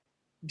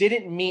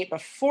didn't meet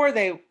before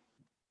they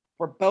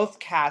were both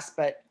cast,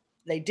 but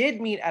they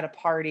did meet at a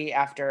party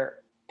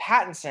after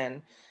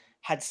Pattinson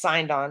had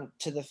signed on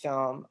to the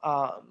film.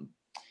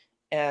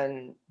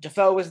 and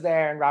Dafoe was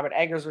there and Robert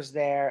Eggers was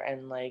there,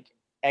 and like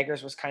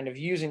Eggers was kind of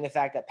using the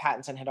fact that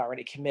Pattinson had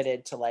already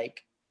committed to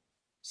like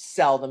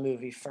sell the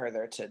movie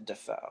further to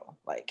Dafoe.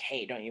 Like,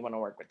 hey, don't you want to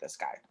work with this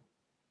guy?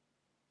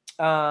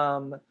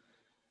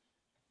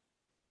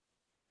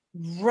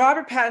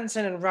 Robert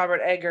Pattinson and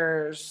Robert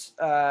Eggers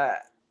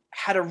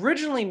had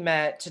originally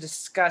met to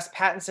discuss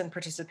Pattinson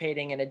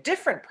participating in a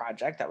different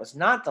project that was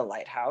not The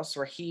Lighthouse,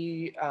 where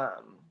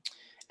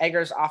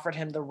Eggers offered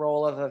him the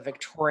role of a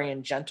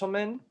Victorian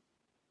gentleman,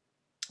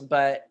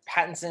 but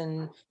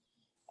Pattinson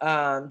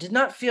did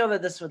not feel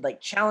that this would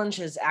like challenge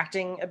his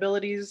acting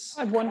abilities.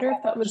 I wonder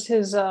if that was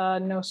his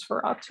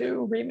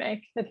Nosferatu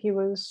remake that he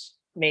was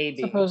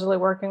supposedly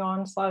working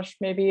on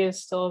 / maybe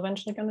is still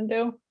eventually going to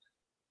do.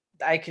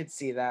 I could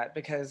see that,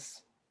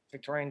 because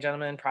Victorian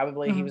gentleman,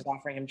 probably he was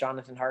offering him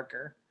Jonathan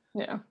Harker.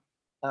 Yeah.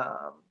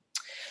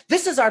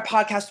 This is our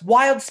podcast,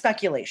 Wild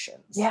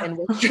Speculations. Yeah.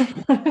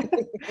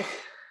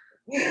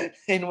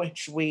 In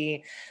which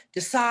we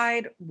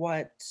decide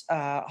what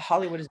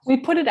Hollywood is. We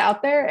put it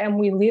out there and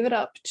we leave it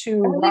up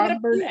to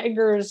Robert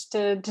Eggers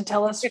to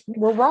tell us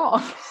we're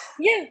wrong.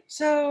 Yeah,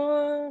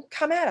 so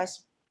come at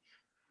us.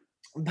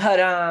 But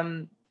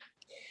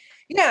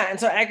yeah, and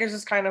so Eggers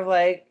is kind of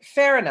like,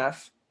 fair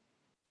enough.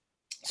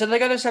 So they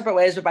go their separate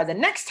ways, but by the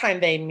next time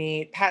they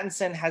meet,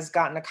 Pattinson has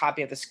gotten a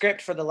copy of the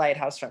script for The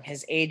Lighthouse from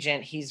his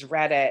agent. He's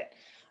read it.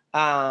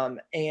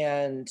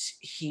 And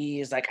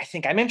he's like, I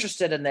think I'm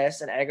interested in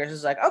this. And Eggers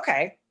is like,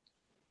 okay.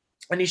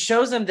 And he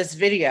shows him this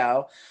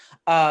video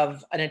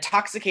of an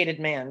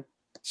intoxicated man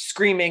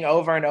screaming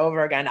over and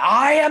over again,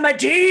 I am a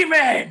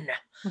demon.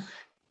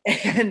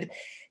 And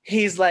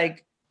he's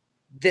like,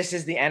 this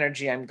is the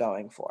energy I'm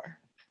going for.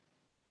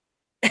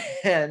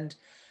 And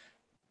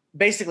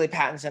basically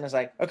Pattinson is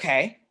like,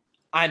 okay,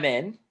 I'm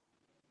in.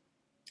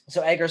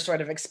 So Eggers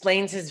sort of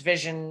explains his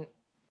vision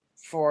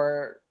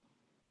for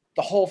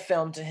the whole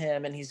film to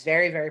him, and he's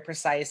very, very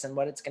precise in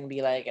what it's going to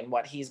be like and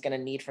what he's going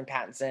to need from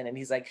Pattinson. And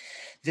he's like,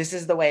 this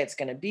is the way it's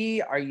going to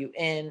be. Are you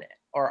in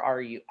or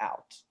are you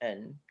out?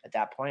 And at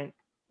that point,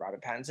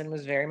 Robert Pattinson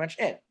was very much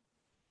in.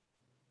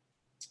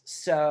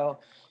 So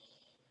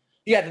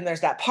yeah, then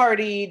there's that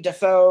party.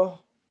 Dafoe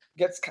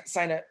gets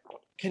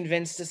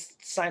convinced to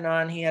sign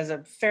on. He has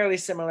a fairly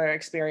similar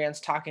experience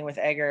talking with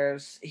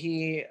Eggers.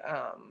 He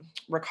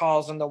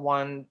recalls in the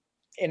one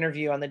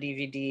interview on the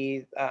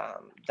DVD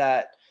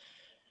that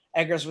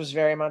Eggers was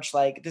very much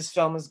like, this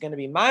film is going to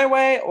be my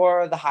way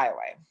or the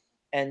highway.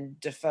 And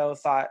Dafoe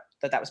thought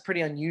that was pretty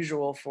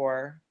unusual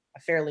for a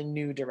fairly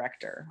new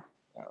director.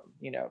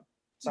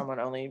 Someone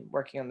only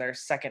working on their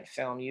second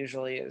film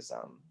usually is,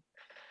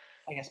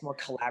 I guess, more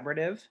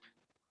collaborative,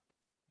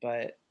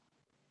 but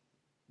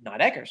not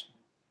Eggers.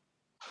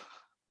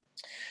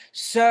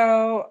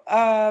 So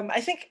I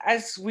think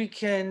as we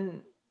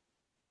can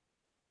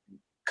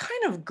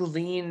kind of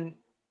glean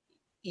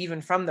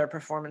even from their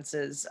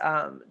performances,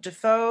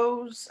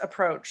 Dafoe's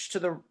approach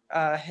to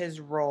his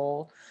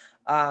role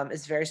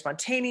is very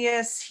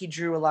spontaneous. He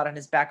drew a lot on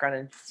his background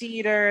in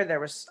theater. There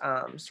was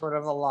sort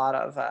of a lot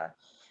of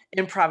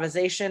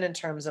improvisation in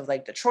terms of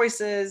like the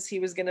choices he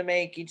was going to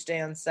make each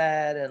day on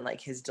set and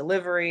like his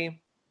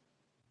delivery.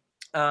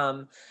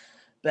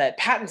 But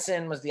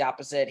Pattinson was the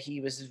opposite. He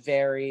was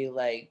very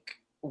like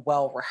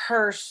well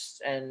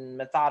rehearsed and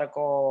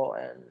methodical,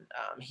 and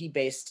he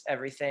based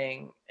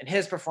everything in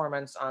his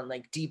performance on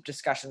like deep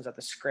discussions of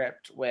the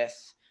script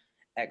with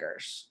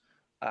Eggers,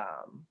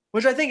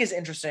 which I think is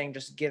interesting,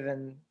 just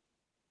given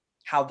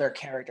how their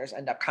characters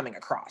end up coming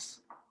across.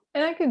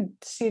 And I could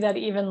see that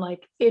even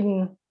like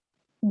in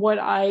what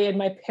I, in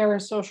my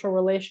parasocial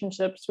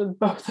relationships with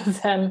both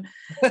of them,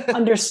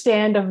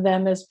 understand of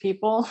them as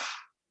people.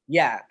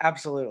 Yeah,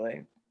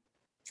 absolutely.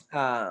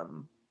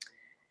 And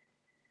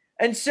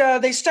so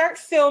they start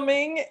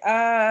filming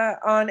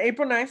on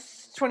April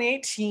 9th,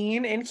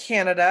 2018 in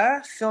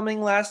Canada.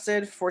 Filming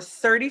lasted for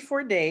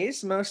 34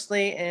 days,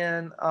 mostly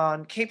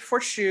on Cape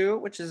Fortune,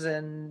 which is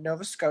in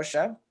Nova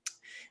Scotia,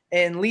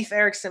 in Leif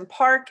Erikson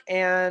Park,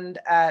 and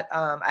at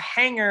a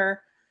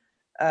hangar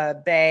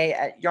bay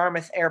at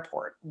Yarmouth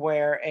Airport,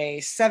 where a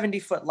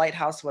 70-foot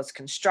lighthouse was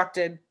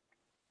constructed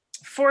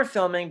for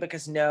filming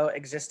because no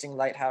existing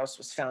lighthouse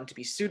was found to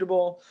be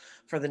suitable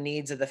for the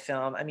needs of the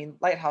film. I mean,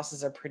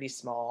 lighthouses are pretty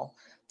small.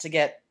 To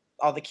get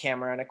all the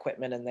camera and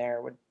equipment in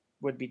there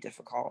would be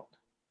difficult.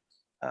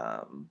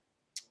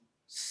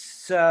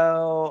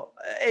 So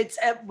it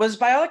was,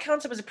 by all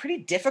accounts, it was a pretty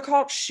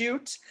difficult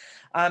shoot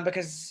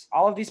because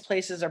all of these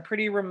places are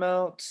pretty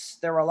remote.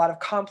 There were a lot of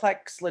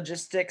complex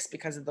logistics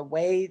because of the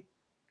way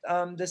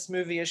this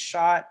movie is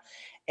shot.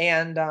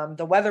 And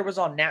the weather was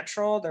all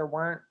natural. There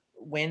weren't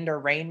wind or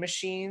rain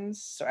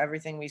machines, so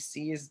everything we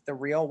see is the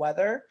real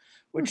weather,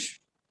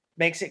 which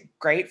makes it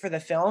great for the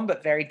film,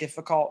 but very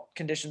difficult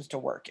conditions to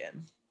work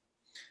in.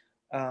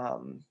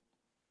 And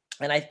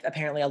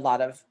apparently a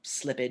lot of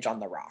slippage on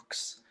the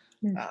rocks.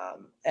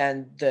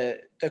 And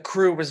the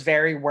crew was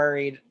very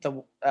worried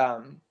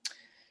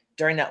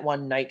during that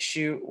one night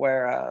shoot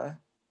where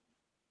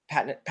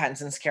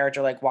Pattinson's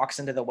character like walks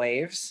into the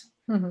waves.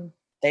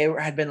 they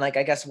had been like,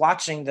 I guess,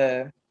 watching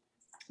the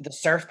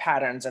surf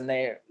patterns, and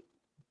they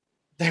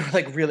were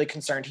like really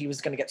concerned he was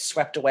going to get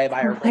swept away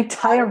by a like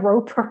tie a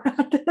rope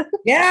around it.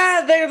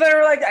 Yeah, they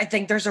were like, I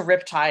think there's a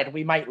riptide.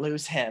 We might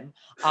lose him.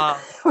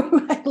 We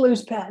might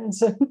lose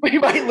Pattinson.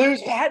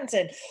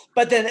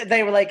 But then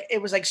they were like,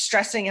 it was like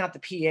stressing out the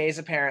PAs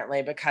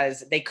apparently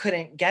because they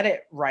couldn't get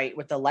it right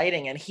with the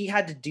lighting, and he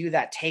had to do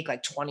that take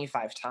like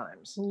 25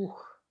 times. Ooh.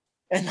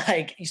 And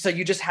like, so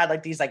you just had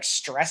like these like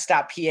stressed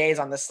out PAs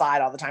on the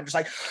side all the time, just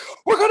like,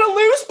 we're gonna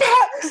lose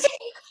Pattinson.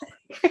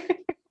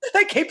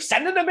 They keep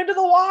sending him into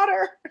the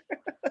water.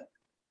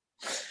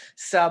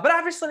 So, but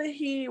obviously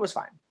he was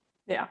fine.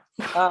 Yeah.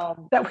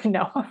 That we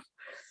know of.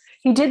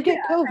 He did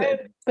get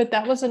COVID, but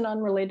that was an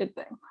unrelated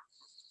thing.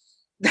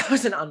 That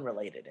was an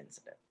unrelated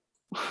incident.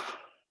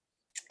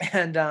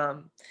 And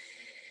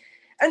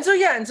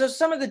so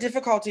some of the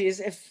difficulties,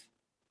 if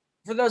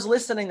for those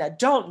listening that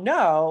don't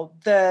know,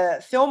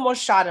 the film was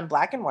shot in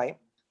black and white.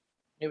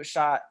 It was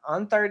shot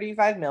on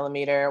 35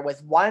 millimeter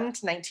with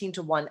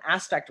 1:19:1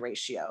 aspect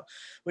ratio,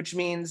 which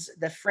means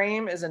the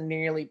frame is a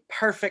nearly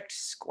perfect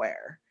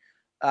square.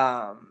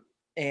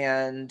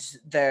 And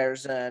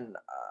there's an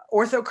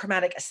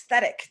orthochromatic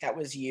aesthetic that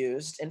was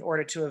used in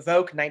order to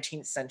evoke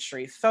 19th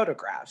century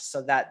photographs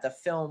so that the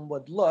film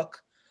would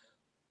look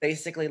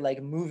basically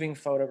like moving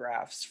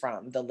photographs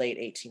from the late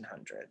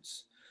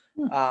 1800s,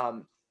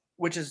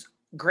 which is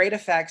great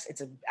effects. It's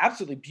an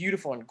absolutely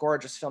beautiful and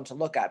gorgeous film to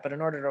look at. But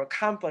in order to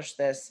accomplish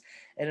this,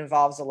 it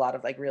involves a lot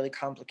of like really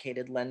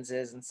complicated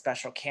lenses and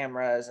special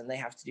cameras, and they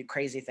have to do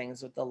crazy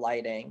things with the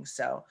lighting.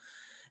 So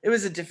it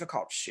was a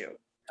difficult shoot,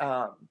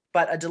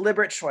 but a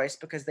deliberate choice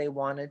because they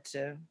wanted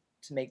to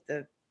make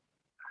the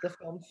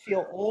film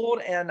feel old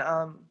and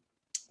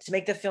to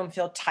make the film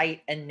feel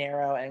tight and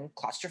narrow and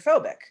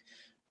claustrophobic,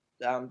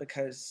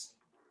 because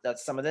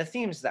that's some of the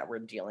themes that we're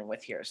dealing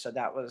with here. So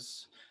that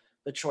was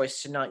the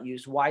choice to not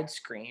use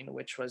widescreen,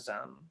 which was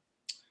a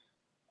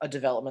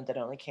development that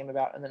only came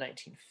about in the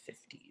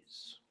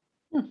 1950s.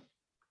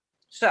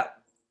 So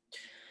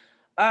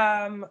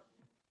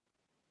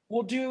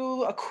we'll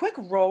do a quick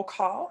roll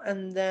call,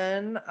 and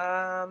then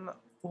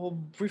we'll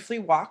briefly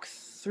walk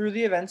through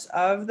the events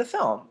of the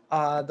film.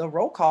 The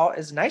roll call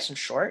is nice and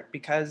short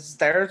because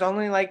there's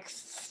only like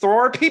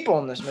 4 people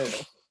in this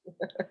movie.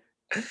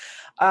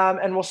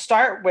 And we'll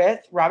start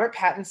with Robert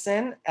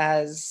Pattinson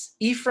as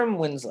Ephraim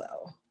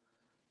Winslow.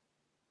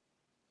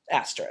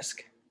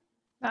 Asterisk.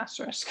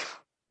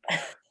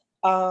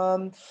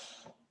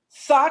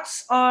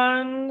 Thoughts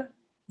on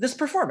this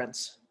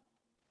performance?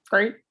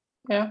 Great.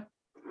 Yeah.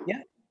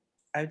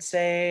 I would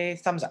say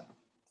thumbs up.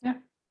 Yeah.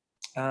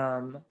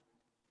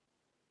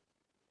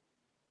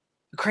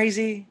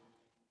 Crazy,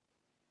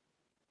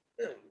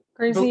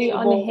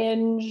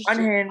 unhinged,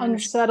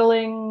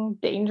 unsettling,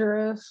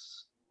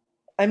 dangerous.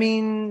 I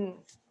mean,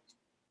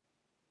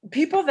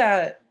 people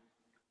that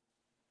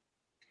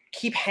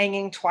keep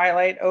hanging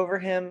Twilight over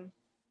him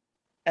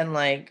and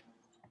like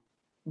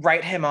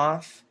write him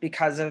off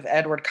because of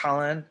Edward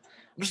Cullen. I'm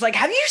just like,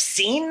 have you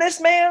seen this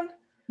man?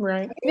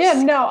 Right.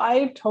 Yeah, no,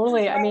 I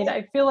mean,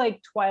 I feel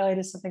like Twilight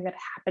is something that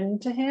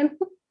happened to him.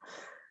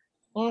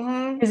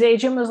 Mm-hmm. His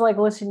agent was like,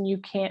 listen, you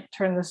can't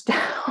turn this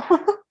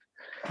down.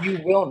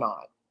 You will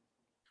not.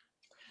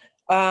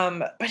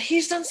 But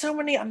he's done so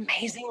many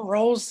amazing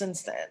roles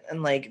since then.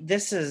 And like,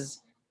 this is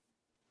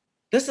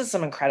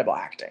some incredible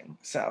acting.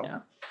 So yeah.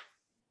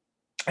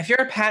 If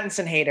you're a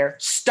Pattinson hater,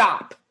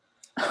 stop.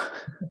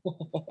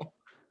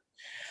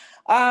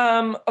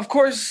 Of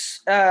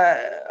course,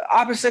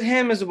 opposite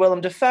him is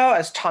Willem Dafoe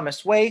as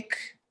Thomas Wake.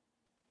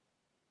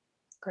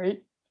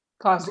 Great.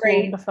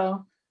 Willem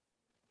Dafoe.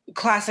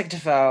 Classic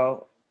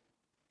Dafoe.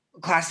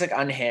 Classic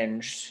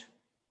unhinged.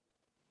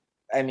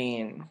 I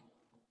mean,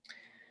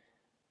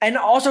 and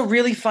also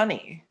really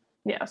funny.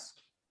 Yes.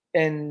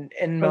 In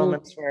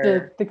moments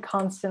where the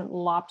constant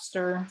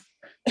lobster.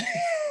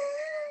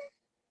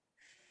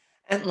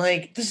 And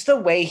like, this is the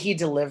way he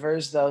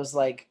delivers those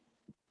like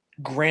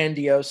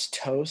grandiose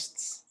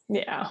toasts.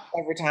 Yeah.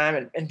 Every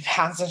time. And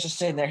Pattinson's just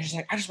sitting there. He's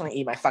like, I just want to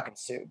eat my fucking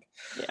soup.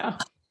 Yeah.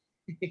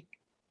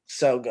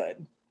 So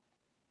good.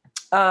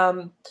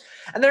 And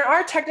there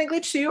are there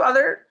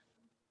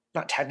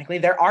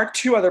are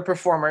 2 other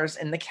performers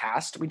in the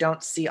cast. We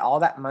don't see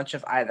all that much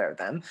of either of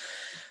them.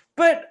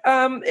 But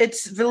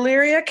it's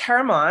Valeria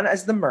Karaman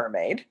as the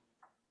mermaid.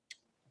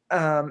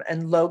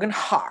 And Logan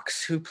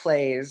Hawkes, who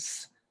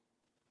plays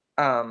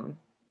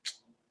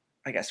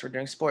I guess we're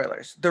doing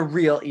spoilers. The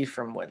real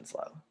Ephraim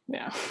Winslow.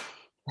 Yeah.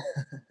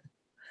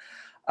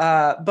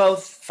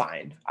 Both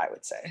fine, I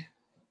would say.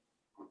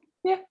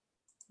 Yeah.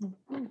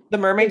 The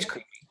mermaid's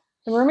creepy.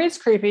 The mermaid's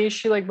creepy.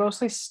 She like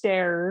mostly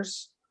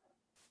stares.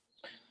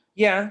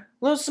 Yeah,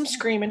 some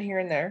screaming here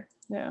and there.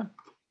 Yeah.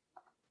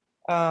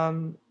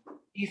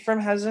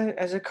 Ephraim has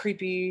a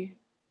creepy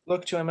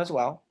look to him as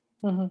well.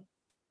 Mm-hmm.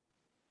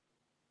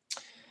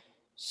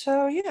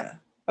 So yeah,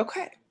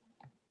 okay.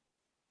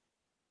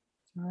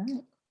 All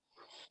right.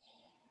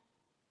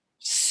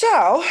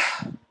 So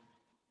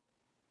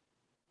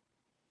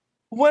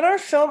when our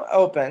film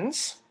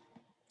opens,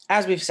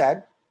 as we've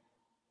said,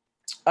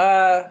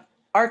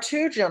 our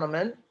two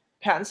gentlemen,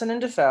 Pattinson and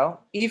Dafoe,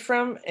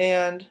 Ephraim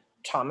and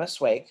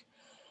Thomas Wake,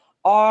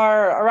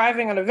 are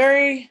arriving on a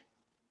very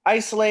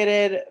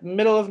isolated,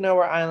 middle of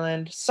nowhere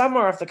island,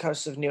 somewhere off the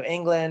coast of New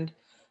England.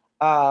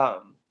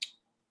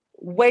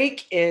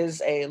 Wake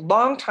is a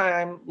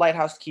longtime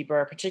lighthouse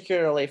keeper,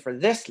 particularly for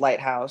this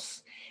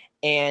lighthouse.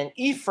 And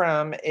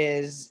Ephraim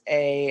is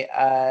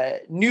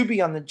a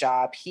newbie on the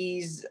job.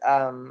 He's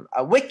a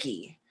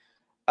wickie,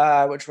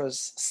 which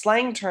was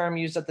slang term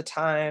used at the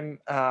time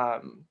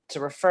to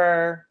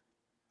refer,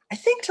 I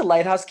think, to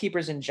lighthouse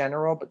keepers in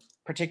general, but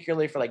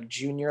particularly for like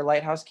junior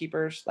lighthouse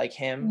keepers like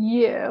him.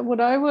 Yeah,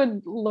 when I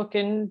would look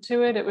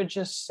into it, it would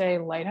just say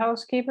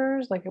lighthouse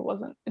keepers. Like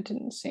it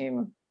didn't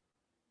seem.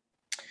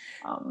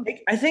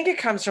 I think it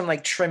comes from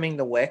like trimming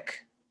the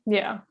wick.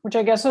 Yeah, which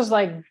I guess was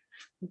like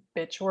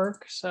bitch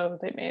work. So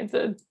they made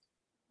the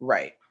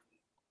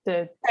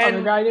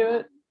other guy do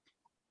it.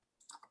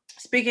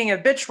 Speaking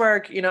of bitch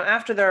work,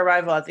 after their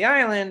arrival at the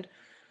island,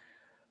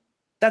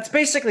 that's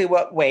basically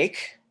what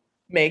Wake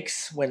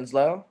makes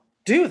Winslow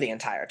do the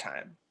entire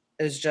time.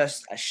 Is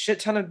just a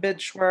shit ton of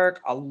bitch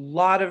work, a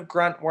lot of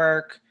grunt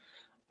work.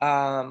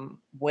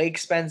 Wake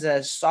spends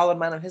a solid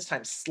amount of his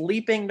time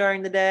sleeping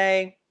during the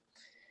day.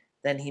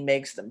 Then he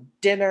makes them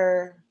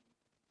dinner,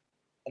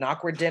 an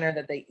awkward dinner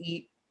that they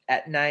eat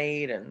at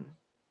night, and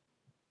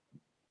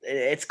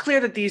it's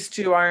clear that these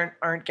two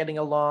aren't getting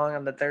along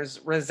and that there's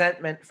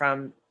resentment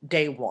from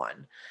day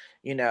one.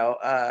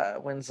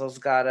 Winslow's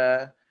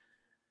gotta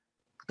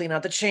clean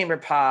out the chamber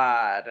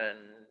pot, and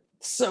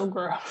so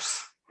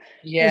gross.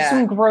 Yeah, there's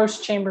some gross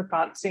chamber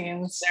pot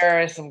scenes.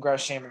 There is some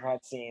gross chamber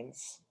pot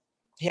scenes.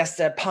 He has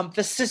to pump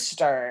the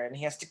cistern.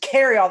 He has to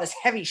carry all this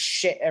heavy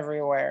shit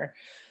everywhere.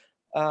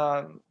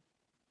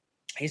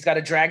 He's got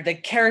to drag the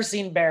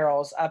kerosene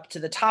barrels up to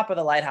the top of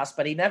the lighthouse,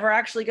 but he never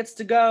actually gets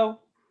to go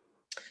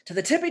to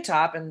the tippy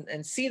top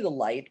and see the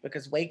light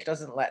because Wake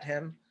doesn't let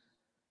him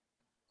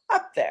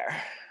up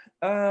there.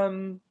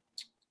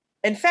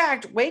 In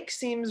fact, Wake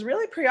seems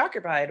really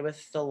preoccupied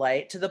with the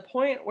light to the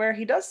point where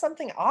he does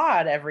something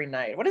odd every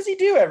night. What does he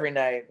do every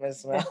night,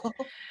 Ms. Mel?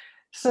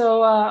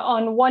 So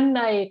on one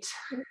night,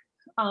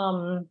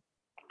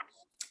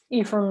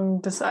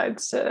 Ephraim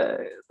decides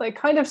to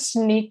kind of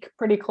sneak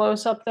pretty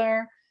close up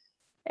there,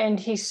 and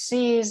he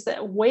sees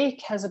that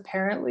Wake has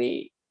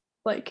apparently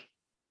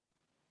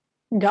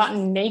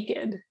gotten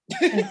naked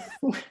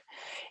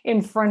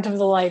in front of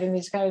the light, and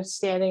he's kind of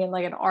standing in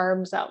an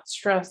arms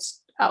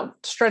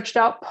stretched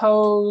out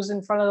pose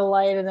in front of the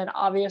light, and then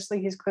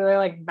obviously he's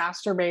clearly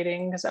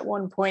masturbating because at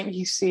one point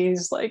he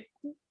sees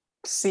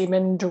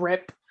semen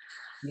drip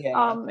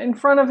in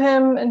front of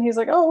him, and he's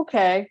like, oh,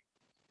 okay.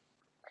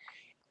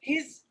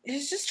 He's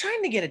just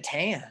trying to get a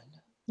tan.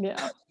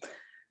 Yeah.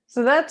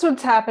 So that's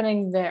what's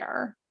happening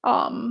there.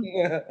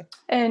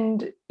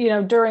 And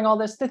during all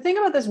this, the thing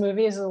about this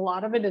movie is a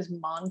lot of it is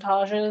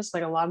montages.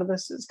 A lot of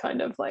this is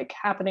kind of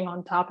happening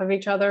on top of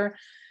each other.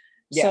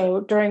 Yeah.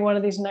 So during one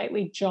of these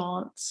nightly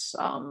jaunts,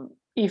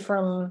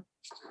 Ephraim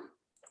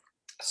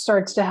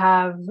starts to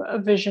have a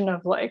vision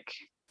of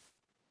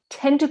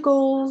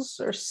tentacles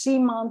or sea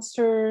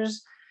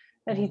monsters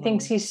that he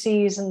thinks he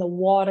sees in the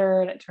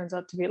water, and it turns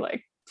out to be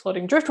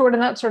floating driftwood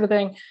and that sort of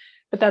thing.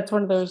 But that's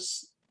one of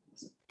those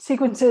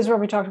sequences where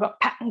we talked about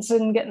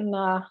Pattinson getting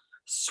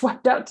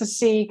swept out to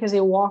sea because he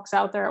walks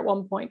out there at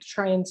one point to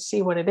try and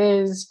see what it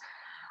is.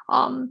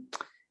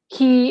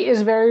 He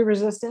is very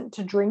resistant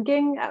to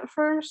drinking at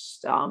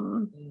first.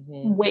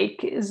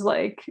 Wake is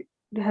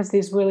has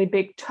these really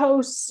big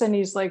toasts, and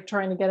he's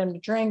trying to get him to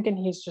drink, and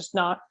he's just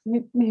not,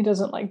 he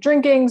doesn't like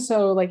drinking.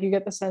 So you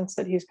get the sense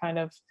that he's kind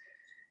of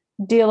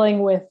dealing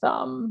with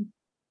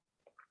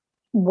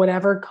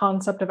whatever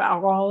concept of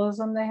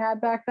alcoholism they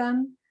had back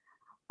then.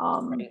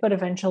 But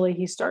eventually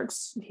he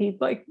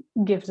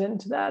gives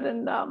into that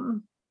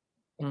and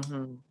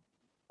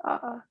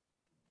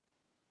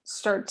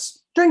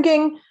starts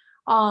drinking.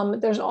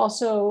 There's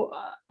also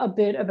a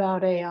bit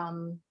about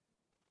a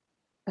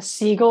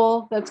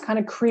seagull that's kind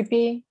of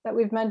creepy that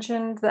we've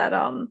mentioned, that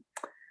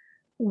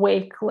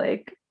Wake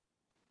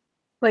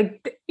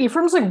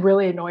Ephraim's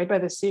really annoyed by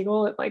the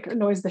seagull. It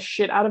annoys the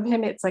shit out of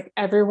him. It's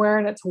everywhere,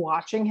 and it's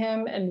watching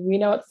him, and we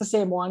know it's the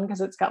same one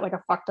because it's got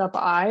a fucked up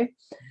eye.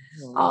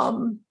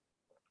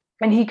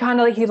 And he kind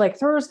of he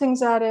throws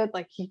things at it,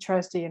 he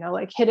tries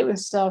to hit it with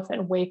stuff,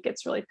 and Wake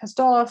gets really pissed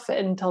off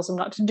and tells him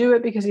not to do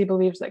it because he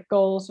believes that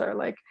gulls are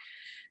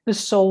the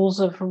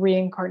souls of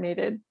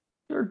reincarnated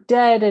or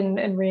dead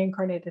and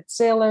reincarnated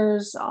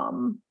sailors,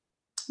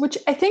 which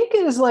I think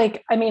is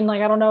I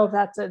don't know if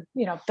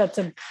that's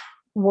a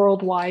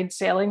worldwide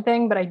sailing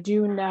thing, but I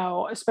do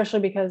know,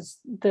 especially because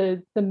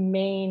the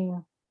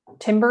main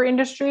timber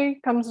industry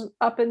comes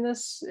up in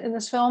this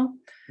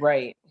film,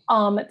 right?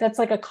 That's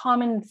a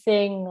common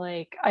thing,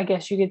 I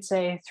guess you could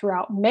say,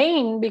 throughout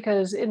Maine,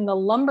 because in the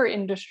lumber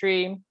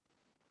industry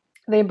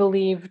they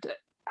believed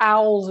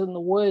owls in the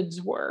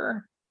woods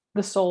were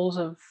the souls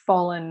of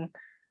fallen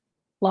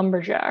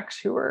lumberjacks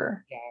who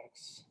were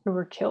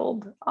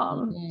killed.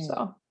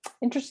 So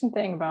interesting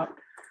thing about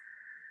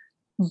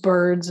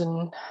birds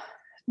and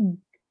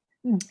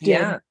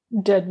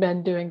dead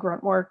men doing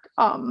grunt work.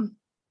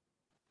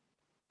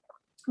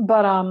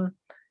 But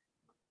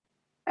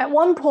at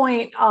one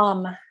point,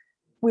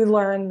 we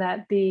learned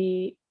that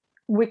the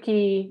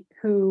Wiki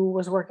who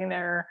was working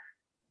there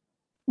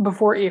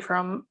before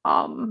Ephraim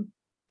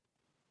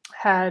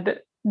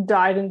had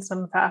died in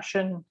some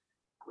fashion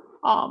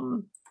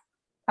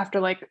after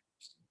like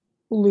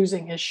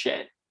losing his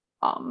shit.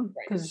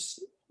 Because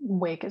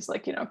Wake is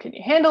like, can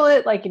you handle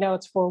it? Like,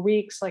 it's 4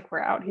 weeks, like we're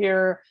out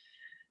here.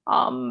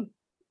 And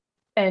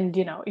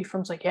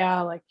Ephraim's like,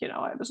 yeah, like,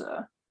 I was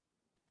a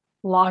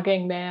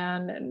logging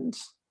man and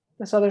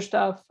this other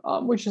stuff,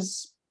 which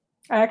is,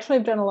 I actually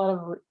have done a lot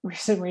of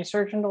recent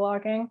research into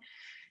logging.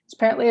 It's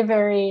apparently a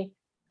very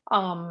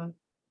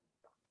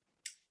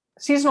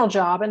seasonal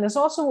job, and this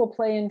also will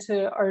play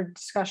into our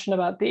discussion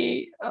about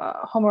the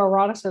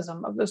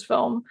homoeroticism of this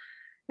film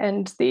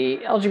and the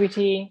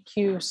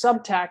LGBTQ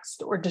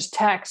subtext or just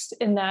text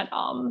in that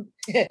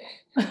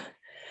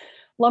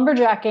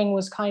lumberjacking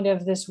was kind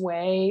of this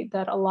way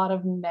that a lot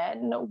of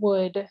men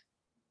would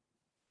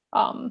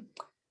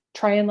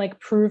try and like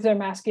prove their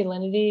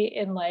masculinity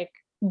in like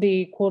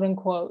the quote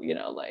unquote,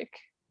 like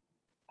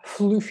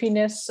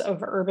floofiness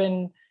of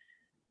urban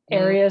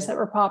areas that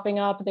were popping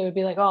up. They would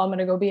be like, oh, I'm going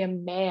to go be a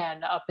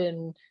man up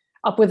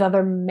with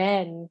other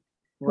men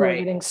who are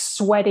getting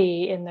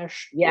sweaty in their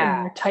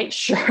tight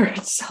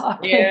shirts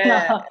up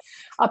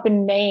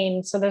in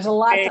Maine. So there's a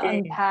lot to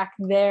unpack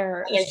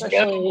there,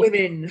 especially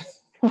women.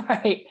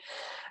 Right.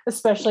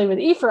 Especially with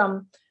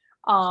Ephraim.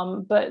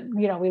 But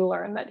we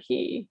learned that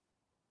he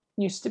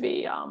used to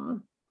be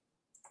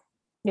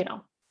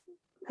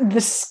the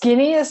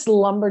skinniest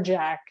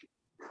lumberjack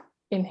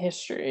in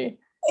history.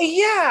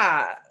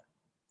 Yeah.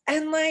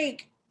 And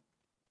like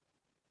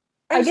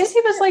I guess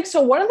he was like,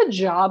 so one of the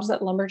jobs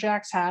that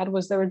lumberjacks had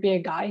was there would be a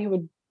guy who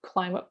would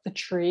climb up the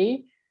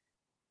tree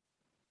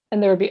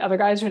and there would be other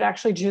guys who would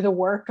actually do the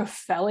work of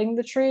felling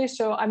the tree.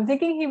 So I'm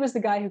thinking he was the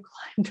guy who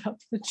climbed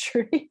up the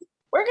tree.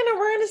 We're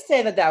gonna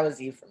say that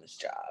was Ephraim's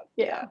job.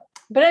 Yeah.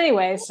 But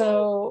anyway,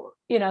 so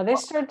they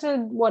start to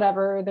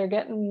whatever, they're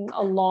getting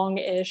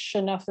along-ish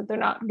enough that they're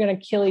not gonna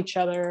kill each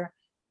other.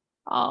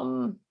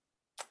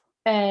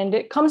 And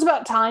it comes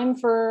about time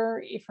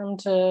for Ephraim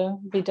to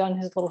be done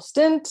his little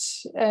stint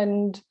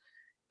and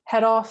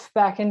head off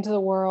back into the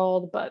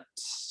world, but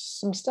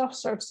some stuff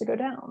starts to go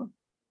down.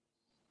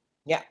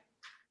 Yeah.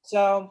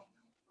 So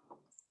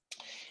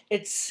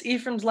it's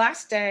Ephraim's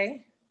last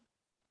day,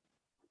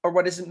 or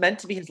what is meant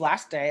to be his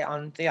last day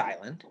on the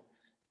island.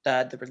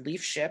 The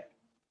relief ship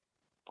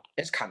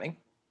is coming.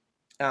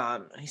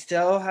 He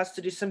still has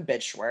to do some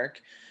bitch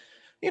work.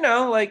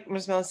 Like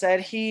Ms. Mel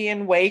said, he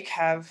and Wake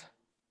have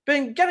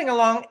been getting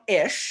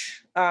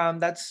along-ish.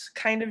 That's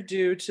kind of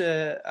due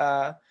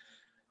to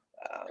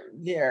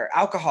their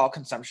alcohol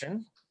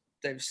consumption.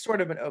 They've sort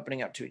of been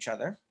opening up to each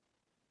other.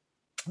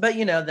 But,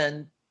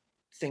 then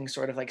things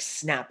sort of like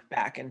snap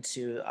back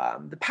into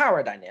the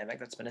power dynamic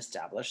that's been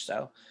established.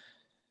 So,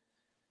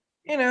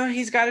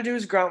 he's got to do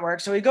his grunt work.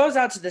 So he goes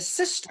out to the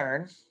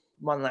cistern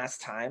one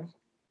last time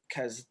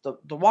because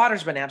the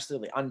water's been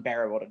absolutely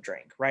unbearable to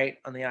drink, right,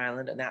 on the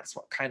island. And that's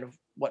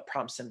what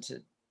prompts him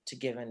to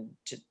give in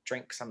to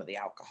drink some of the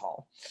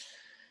alcohol.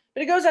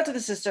 But he goes out to the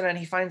cistern and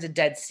he finds a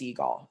dead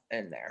seagull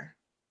in there.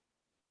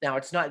 Now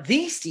it's not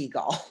the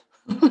seagull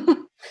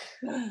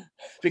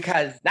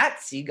because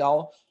that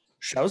seagull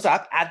shows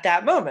up at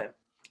that moment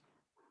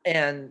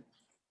and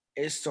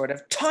is sort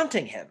of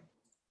taunting him.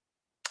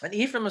 And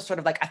Ephraim was sort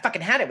of like, I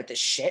fucking had it with this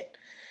shit.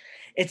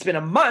 It's been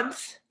a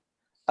month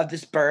of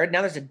this bird.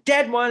 Now there's a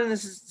dead one in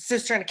this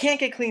cistern. I can't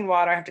get clean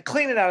water. I have to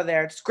clean it out of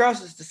there. It's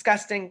gross. It's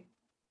disgusting.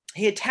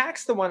 He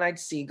attacks the one-eyed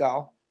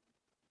seagull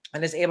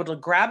and is able to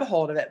grab a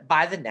hold of it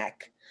by the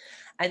neck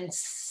and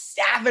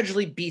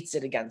savagely beats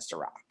it against a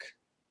rock.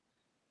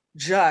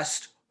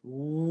 Just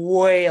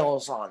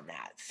wails on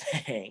that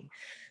thing.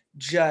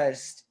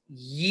 Just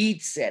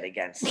yeets it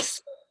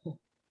against it.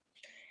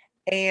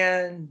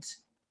 And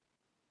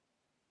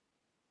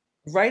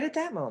right at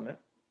that moment,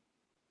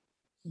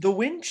 the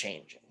wind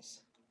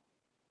changes.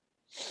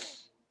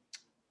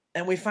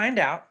 And we find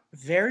out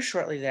very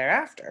shortly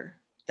thereafter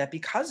that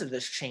because of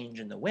this change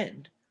in the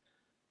wind,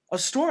 a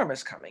storm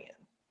is coming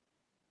in.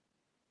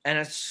 And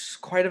it's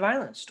quite a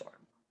violent storm.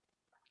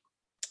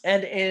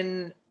 And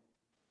in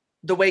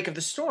the wake of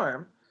the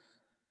storm,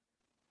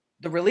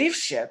 the relief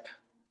ship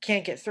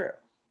can't get through.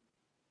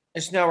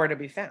 It's nowhere to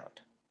be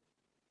found.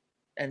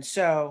 And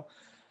so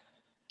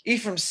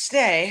Ephraim's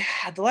stay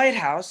at the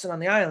lighthouse and on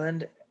the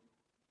island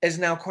is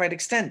now quite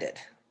extended.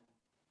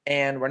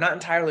 And we're not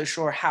entirely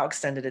sure how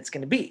extended it's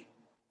going to be.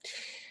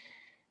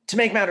 To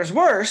make matters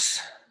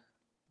worse,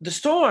 the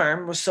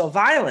storm was so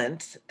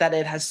violent that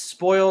it has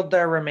spoiled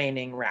their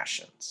remaining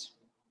rations.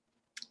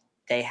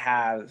 They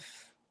have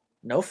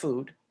no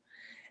food,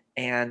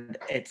 and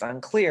it's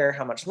unclear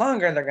how much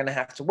longer they're going to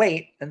have to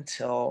wait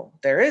until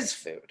there is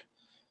food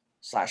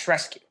 /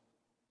 rescue.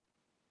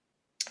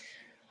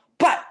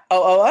 But,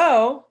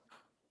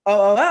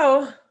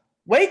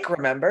 Wake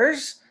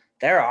remembers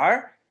there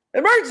are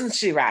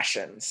emergency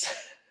rations.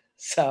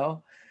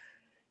 So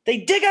they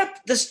dig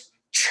up this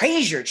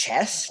treasure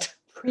chest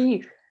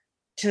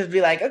to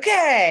be like,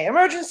 okay,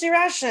 emergency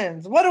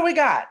rations. What do we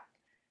got?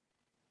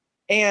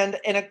 And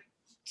in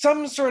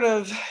some sort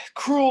of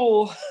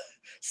cruel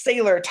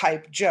sailor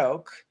type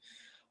joke,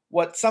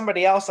 what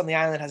somebody else on the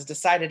island has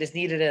decided is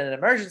needed in an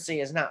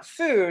emergency is not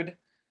food,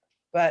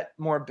 but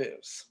more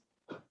booze.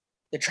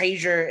 The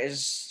treasure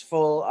is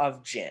full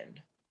of gin.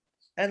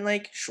 And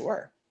like,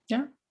 sure.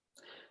 Yeah.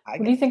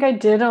 What do you think I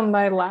did on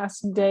my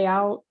last day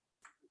out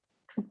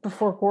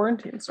before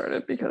quarantine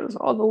started? Because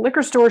all the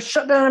liquor stores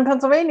shut down in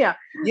Pennsylvania.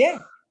 Yeah,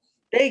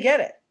 they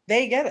get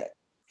it.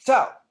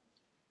 So,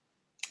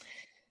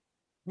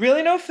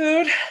 really no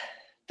food.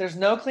 There's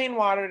no clean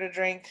water to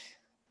drink.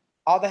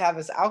 All they have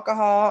is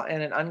alcohol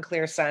and an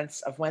unclear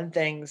sense of when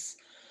things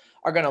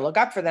are going to look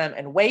up for them.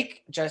 And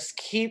Wake just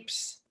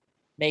keeps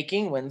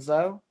making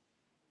Winslow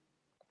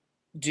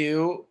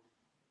do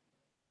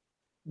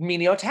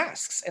menial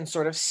tasks and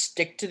sort of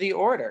stick to the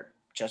order.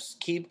 Just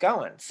keep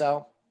going.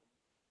 So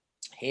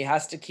he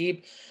has to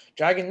keep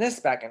dragging this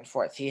back and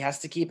forth. He has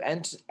to keep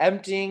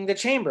emptying the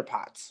chamber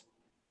pots.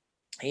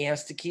 He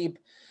has to keep,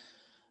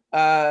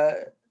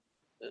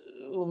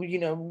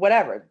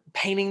 whatever,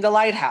 painting the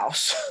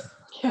lighthouse.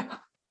 Yeah.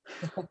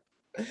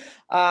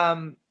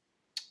 And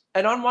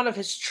on one of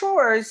his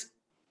chores,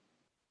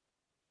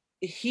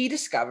 he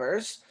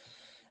discovers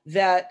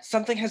that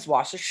something has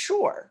washed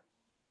ashore.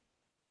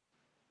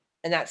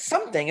 And that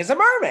something is a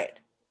mermaid.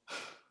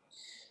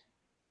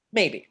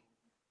 Maybe.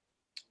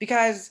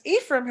 Because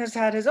Ephraim has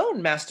had his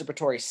own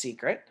masturbatory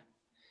secret.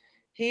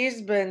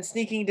 He's been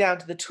sneaking down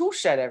to the tool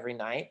shed every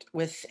night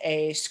with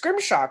a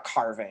scrimshaw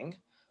carving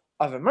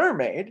of a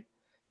mermaid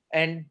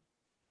and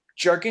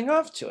jerking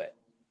off to it.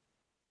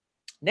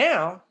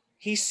 Now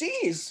he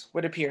sees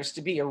what appears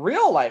to be a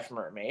real-life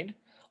mermaid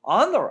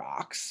on the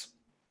rocks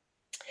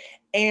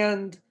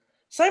and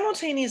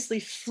simultaneously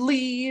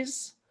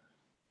flees,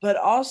 but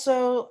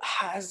also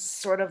has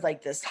sort of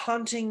like this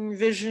haunting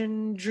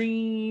vision,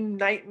 dream,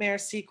 nightmare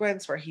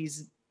sequence where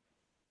he's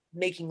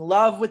making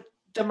love with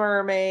the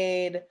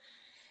mermaid,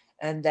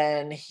 and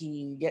then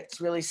he gets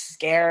really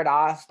scared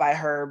off by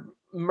her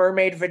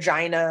mermaid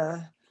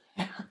vagina.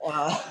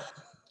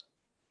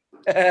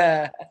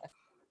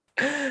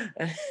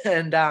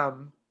 And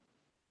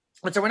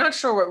so we're not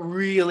sure what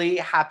really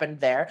happened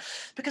there,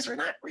 because we're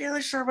not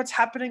really sure what's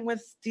happening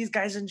with these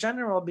guys in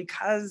general,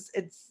 because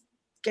it's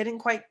getting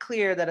quite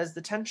clear that as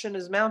the tension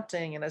is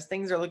mounting and as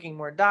things are looking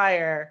more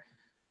dire,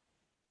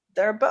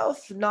 they're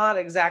both not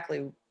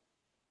exactly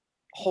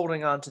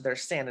holding on to their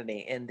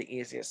sanity in the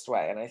easiest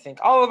way. And I think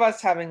all of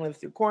us, having lived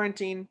through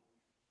quarantine,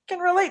 can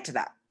relate to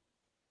that.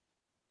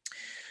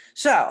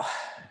 So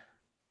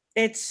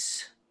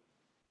it's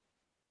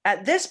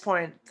at this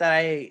point that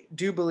I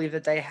do believe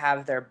that they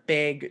have their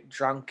big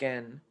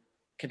drunken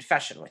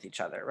confession with each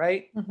other,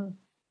 right? Mm-hmm.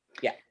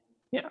 Yeah.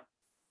 Yeah.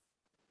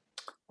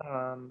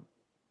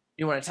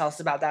 You want to tell us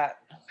about that?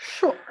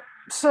 Sure.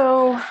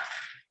 So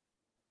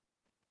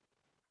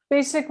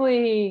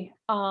basically,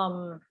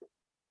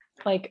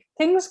 like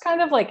things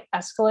kind of like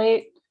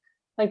escalate.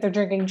 Like they're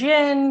drinking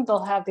gin,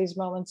 they'll have these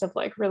moments of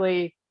like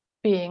really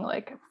being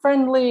like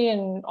friendly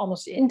and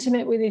almost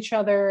intimate with each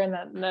other, and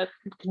that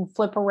can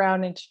flip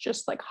around into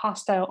just like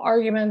hostile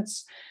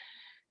arguments.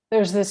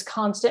 There's this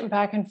constant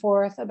back and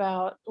forth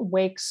about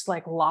Wake's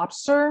like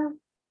lobster,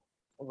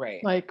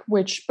 right? Like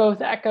which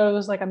both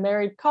echoes like a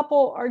married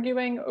couple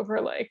arguing over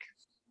like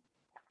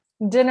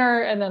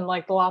dinner, and then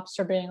like the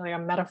lobster being like a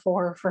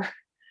metaphor for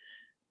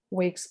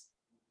Wake's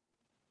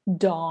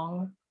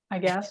dong, I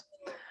guess.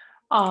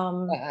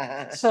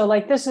 So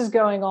like this is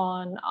going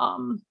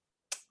on.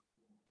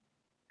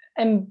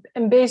 And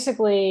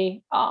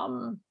basically,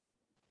 one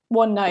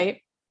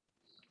night,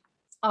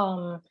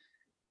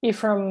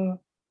 Ephraim,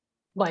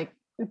 like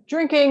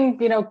drinking,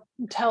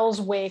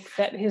 tells Wake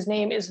that his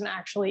name isn't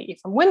actually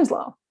Ephraim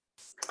Winslow.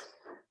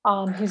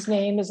 His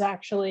name is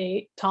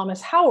actually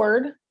Thomas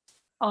Howard.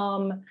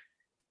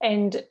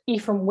 And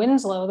Ephraim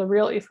Winslow, the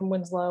real Ephraim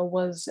Winslow,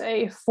 was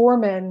a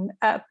foreman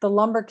at the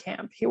lumber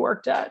camp he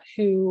worked at,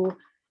 who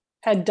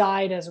had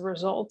died as a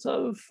result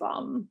of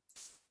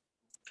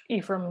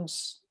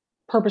Ephraim's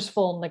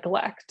purposeful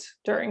neglect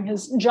during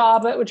his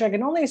job, which I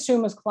can only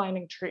assume was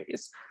climbing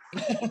trees.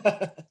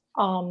 That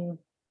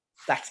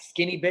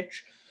skinny bitch.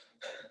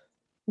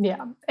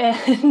 Yeah.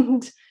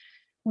 And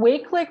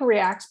Wake like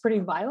reacts pretty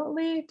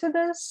violently to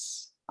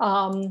this.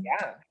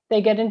 Yeah.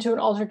 They get into an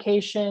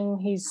altercation.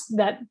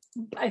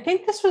 I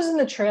think this was in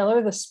the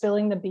trailer, the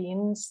spilling the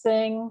beans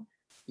thing.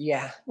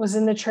 Yeah. Was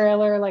in the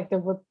trailer, like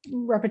the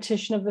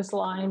repetition of this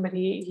line, but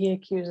he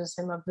accuses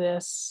him of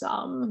this.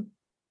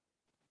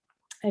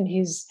 And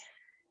he's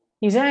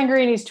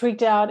angry and he's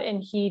tweaked out,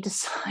 and he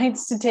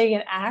decides to take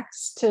an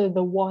axe to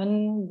the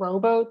one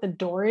rowboat, the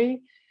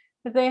dory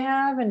that they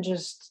have, and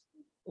just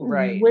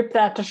rip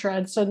that to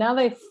shreds. So now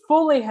they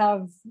fully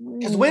have,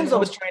 because Winslow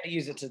was trying to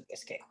use it to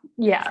escape.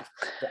 Yeah.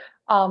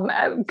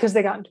 Because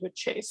they got into a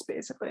chase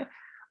basically.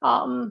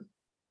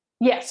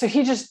 Yeah, so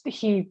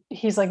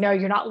he's like, no,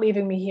 you're not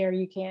leaving me here.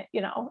 You can't,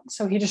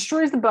 So he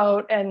destroys the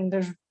boat, and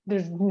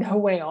there's no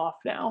way off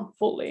now,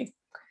 fully.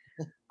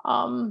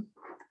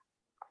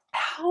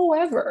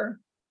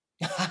 However,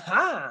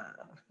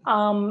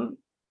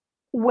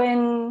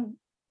 when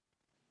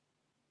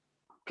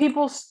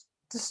people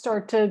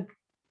start to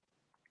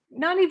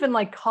not even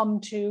like come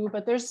to,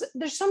 but there's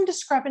some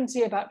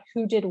discrepancy about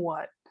who did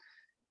what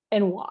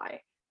and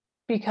why,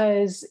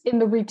 because in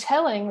the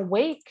retelling,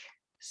 Wake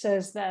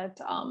says that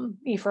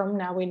Ephraim,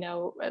 now we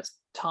know as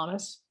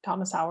Thomas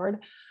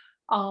Howard,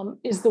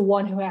 is the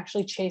one who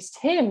actually chased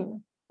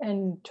him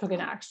and took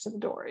an axe to the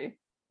dory.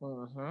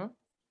 Mm-hmm.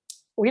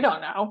 We don't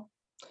know.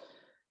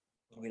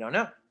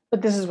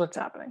 But this is what's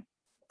happening.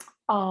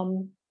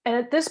 And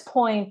at this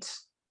point,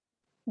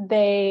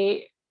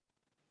 they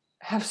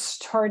have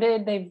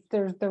started,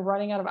 they're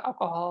running out of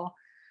alcohol.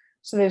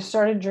 So they've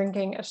started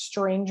drinking a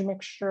strange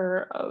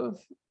mixture of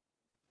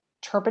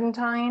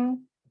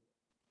turpentine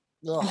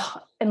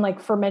and like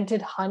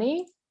fermented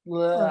honey,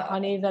 or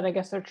honey that I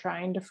guess they're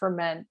trying to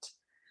ferment.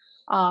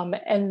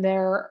 And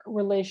their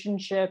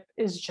relationship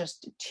is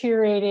just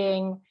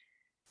deteriorating.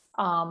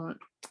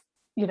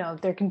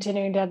 They're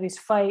continuing to have these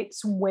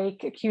fights.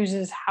 Wake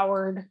accuses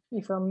Howard,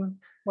 Ephraim,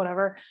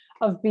 whatever,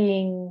 of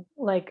being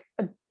like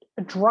a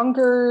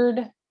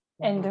drunkard.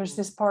 And there's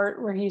this part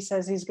where he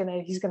says he's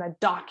gonna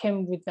dock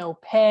him with no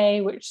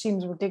pay, which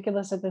seems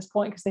ridiculous at this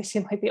point because they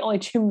seem like the only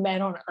two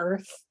men on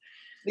Earth.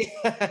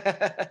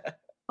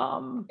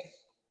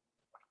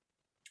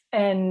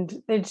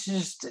 And it's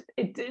just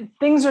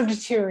things are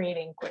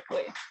deteriorating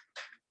quickly,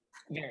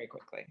 very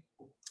quickly.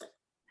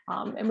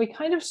 And we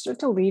kind of start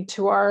to lead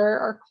to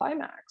our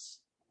climax.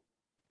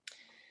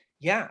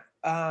 Yeah,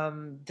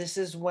 this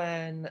is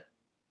when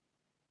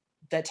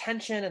the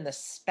tension and the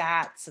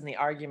spats and the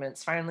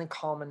arguments finally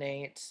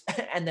culminate,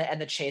 and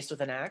the chase with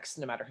an axe,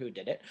 no matter who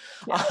did it,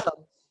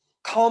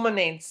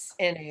 culminates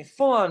in a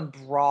full-on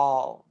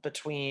brawl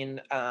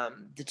between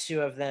the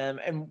two of them.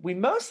 And we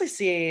mostly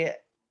see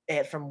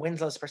it from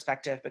Winslow's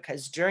perspective,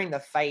 because during the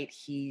fight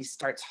he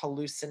starts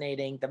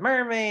hallucinating the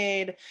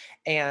mermaid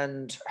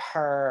and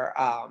her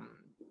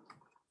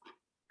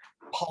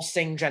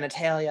pulsing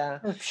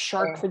genitalia, or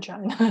shark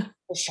vagina.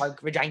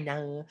 Shark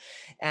vagina,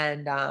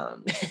 and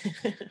her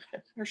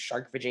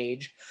shark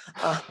vajage,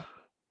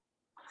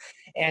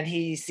 and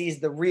he sees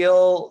the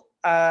real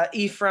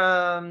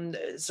Ephraim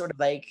sort of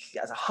like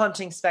as a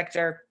haunting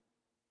specter.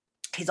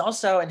 He's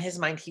also, in his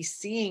mind, he's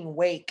seeing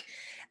Wake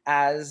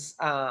as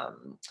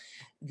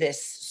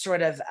this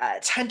sort of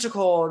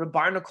tentacled,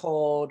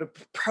 barnacled,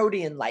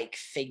 protean-like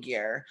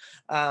figure.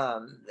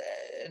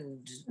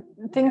 And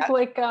think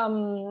like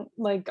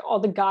all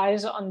the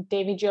guys on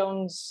Davy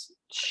Jones'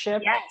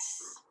 ship.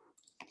 Yes.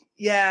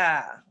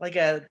 Yeah, like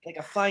a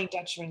Flying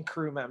Dutchman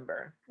crew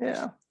member.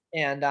 Yeah.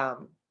 And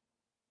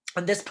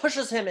this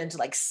pushes him into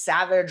like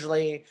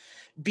savagely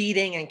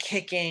beating and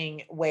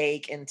kicking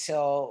Wake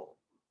until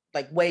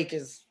like Wake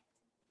is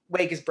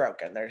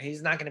broken. There,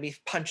 he's not going to be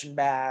punching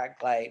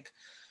back. Like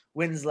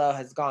Winslow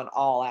has gone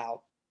all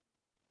out,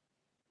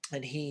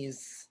 and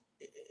there's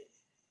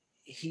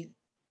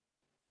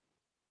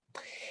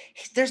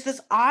this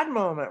odd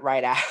moment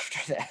right after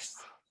this,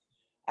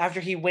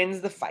 after he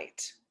wins the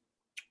fight,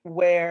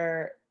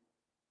 where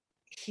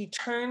he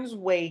turns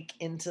Wake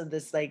into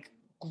this like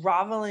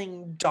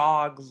groveling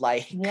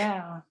dog-like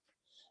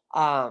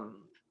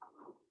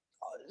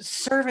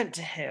servant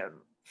to him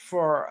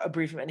for a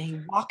brief moment.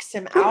 He walks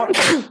him out of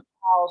the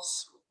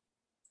house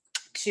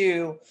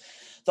to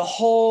the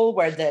hole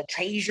where the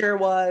treasure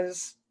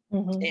was,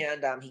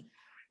 and he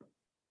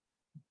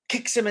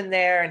kicks him in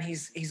there, and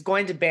he's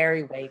going to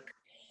bury Wake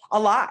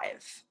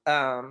alive,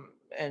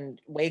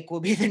 and Wake will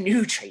be the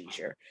new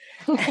treasure.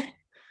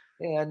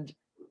 And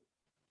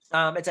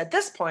it's at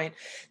this point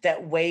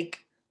that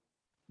Wake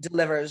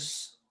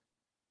delivers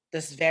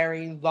this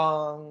very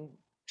long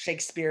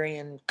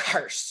Shakespearean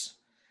curse.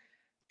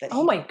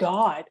 Oh my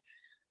God.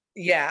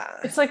 Yeah.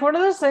 It's like one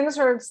of those things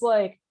where it's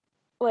like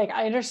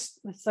I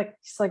understand. It's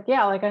like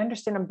yeah, like I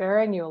understand I'm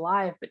burying you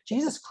alive, but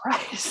Jesus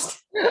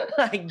Christ.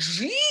 Like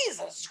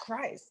Jesus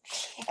Christ.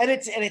 And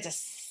it's a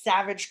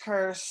savage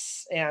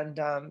curse, and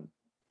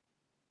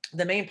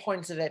the main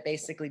points of it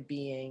basically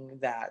being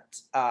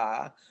that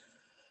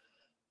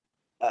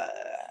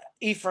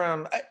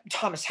Ephraim,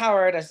 Thomas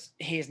Howard, as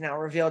he is now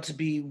revealed to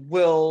be,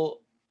 will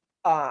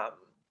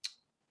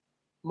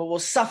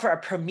suffer a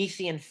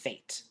Promethean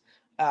fate,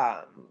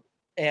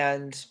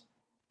 and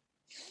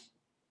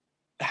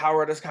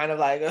Howard is kind of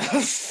like,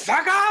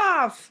 fuck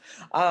off,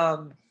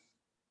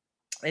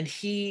 and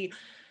he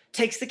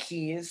takes the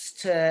keys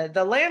to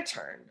the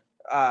lantern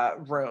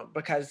room,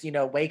 because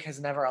Wake has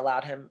never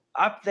allowed him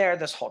up there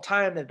this whole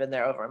time. They've been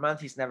there over a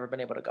month. He's never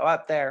been able to go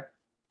up there.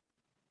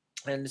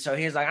 And so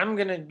he's like,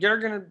 you're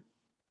gonna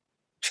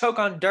choke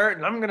on dirt,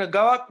 and I'm gonna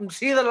go up and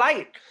see the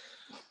light.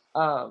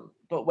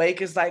 But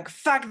Wake is like,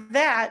 fuck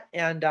that.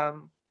 And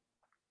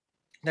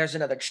there's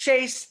another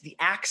chase. The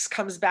axe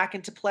comes back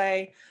into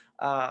play.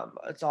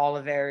 It's all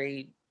a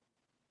very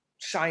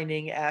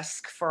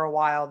Shining-esque for a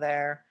while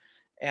there.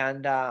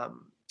 and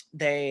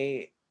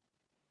they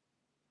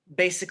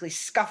basically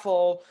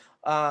scuffle,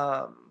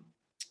 not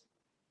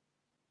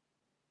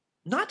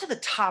to the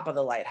top of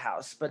the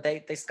lighthouse, but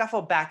they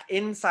scuffle back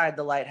inside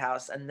the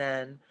lighthouse, and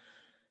then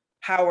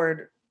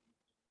Howard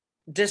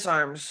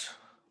disarms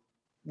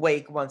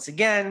Wake once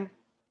again,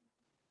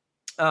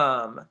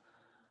 and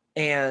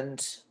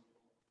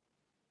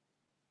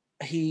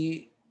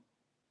he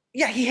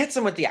hits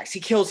him with the axe. He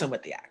kills him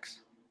with the axe.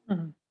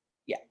 Mm-hmm.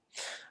 Yeah.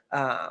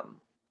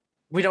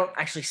 We don't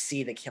actually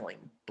see the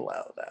killing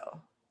blow,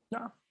 though.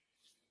 No.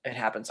 It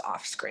happens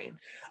off screen.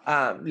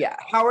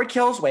 Howard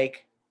kills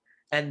Wake,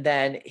 and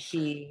then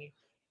he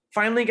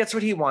finally gets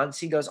what he wants.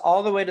 He goes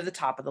all the way to the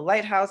top of the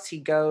lighthouse. He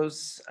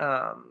goes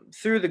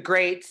through the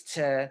grate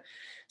to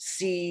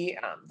see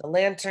the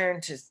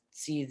lantern, to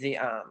see the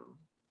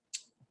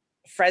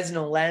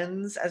Fresnel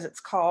lens, as it's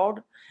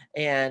called,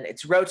 and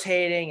it's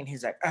rotating, and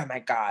he's like, oh my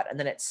God. And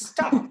then it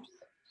stops.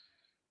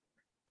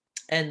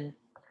 And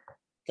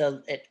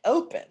it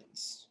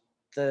opens.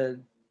 The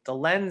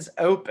lens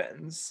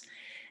opens,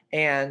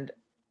 and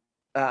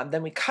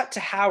then we cut to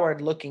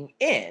Howard looking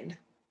in.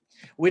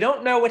 We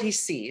don't know what he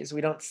sees.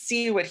 We don't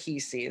see what he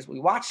sees. We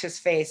watch his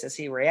face as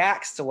he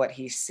reacts to what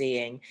he's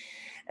seeing.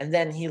 And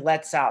then he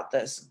lets out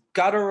this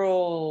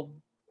guttural,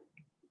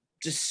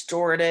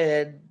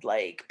 distorted,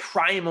 like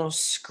primal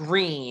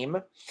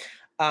scream,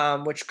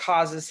 which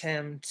causes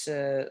him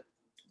to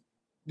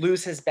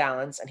lose his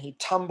balance, and he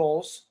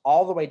tumbles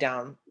all the way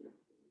down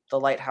the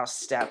lighthouse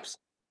steps.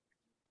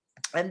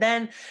 And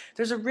then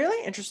there's a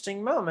really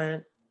interesting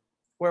moment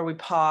where we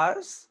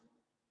pause,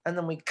 and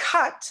then we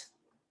cut,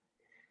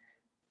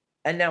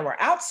 and now we're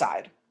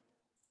outside,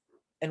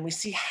 and we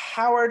see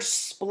Howard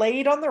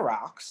splayed on the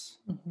rocks,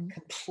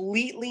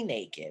 completely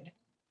naked.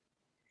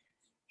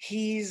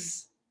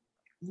 He's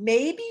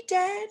maybe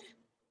dead,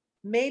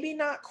 maybe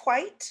not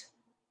quite.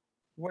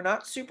 We're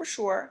not super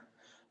sure,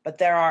 but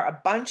there are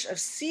a bunch of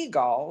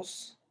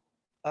seagulls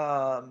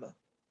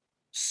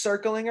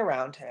circling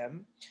around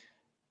him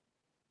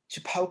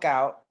to poke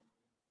out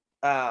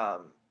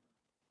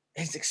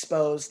his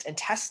exposed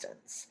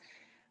intestines.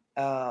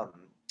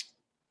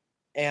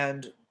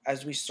 And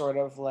as we sort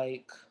of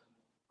like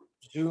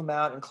zoom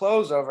out and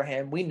close over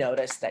him, we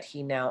notice that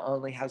he now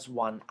only has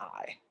one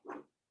eye.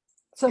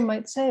 Some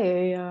might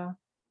say a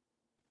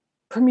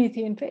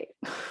Promethean fate.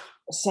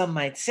 Some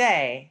might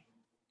say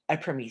a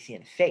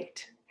Promethean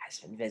fate has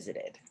been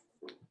visited.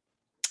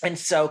 And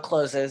so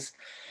closes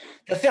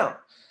the film.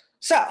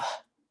 So,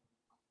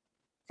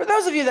 for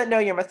those of you that know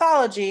your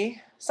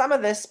mythology, some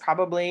of this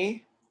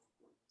probably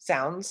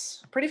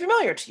sounds pretty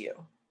familiar to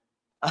you.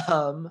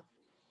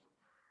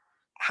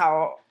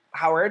 How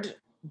Howard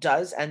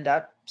does end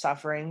up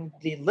suffering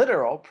the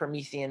literal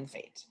Promethean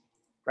fate,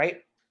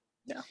 right?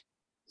 Yeah.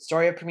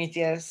 Story of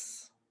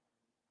Prometheus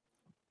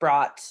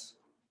brought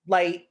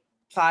light,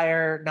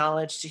 fire,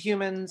 knowledge to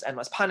humans, and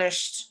was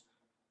punished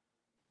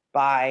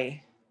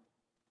by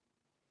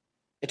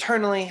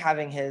eternally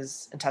having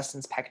his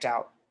intestines pecked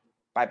out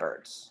by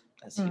birds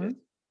as he was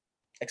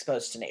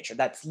exposed to nature.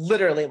 That's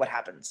literally what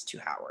happens to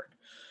Howard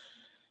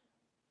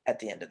at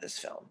the end of this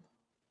film.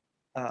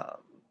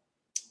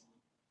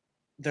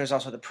 There's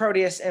also the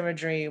Proteus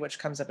imagery, which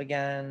comes up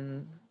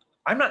again.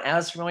 I'm not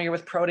as familiar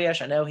with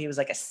Proteus. I know he was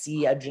like a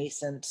sea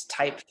adjacent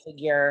type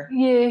figure.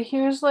 Yeah,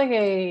 he was like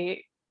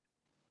a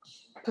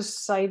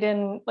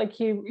Poseidon, like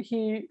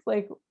he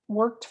like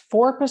worked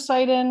for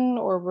Poseidon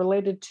or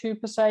related to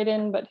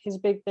Poseidon, but his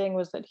big thing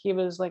was that he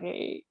was like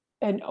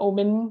an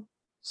omen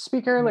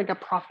speaker, like a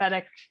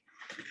prophetic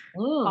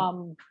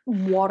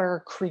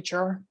water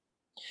creature.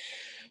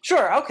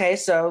 Sure. Okay.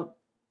 So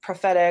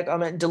prophetic,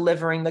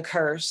 delivering the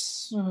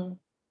curse,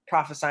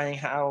 prophesying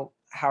how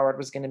Howard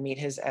was going to meet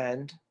his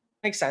end.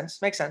 Makes sense.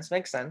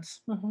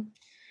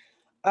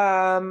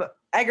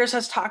 Eggers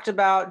has talked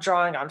about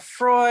drawing on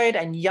Freud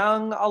and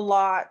Jung a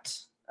lot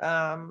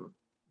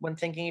when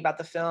thinking about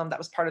the film. That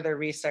was part of their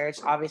research.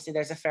 Obviously,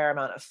 there's a fair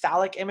amount of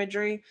phallic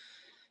imagery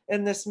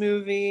in this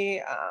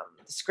movie.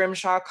 The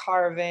scrimshaw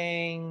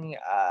carving,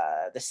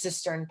 the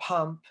cistern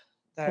pump.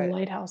 The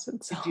lighthouse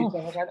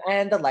itself.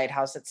 And the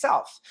lighthouse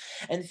itself.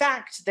 In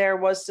fact, there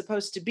was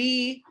supposed to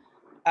be,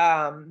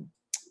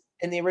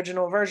 in the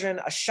original version,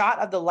 a shot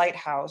of the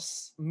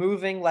lighthouse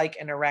moving like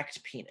an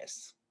erect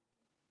penis.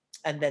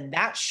 And then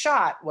that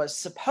shot was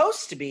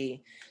supposed to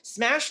be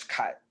smashed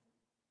cut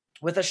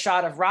with a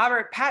shot of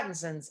Robert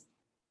Pattinson's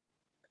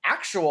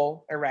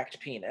actual erect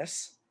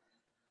penis.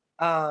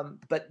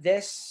 But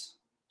this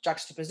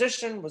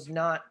juxtaposition was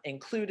not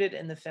included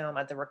in the film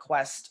at the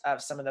request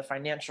of some of the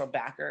financial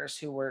backers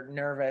who were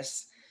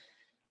nervous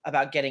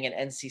about getting an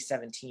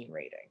NC-17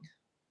 rating.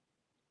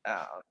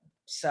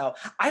 So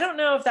I don't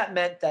know if that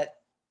meant that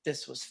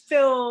this was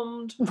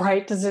filmed.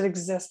 Right. Does it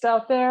exist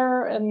out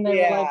there? And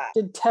they were like,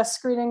 did test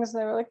screenings,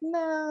 and they were like,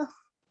 no.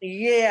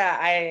 Yeah,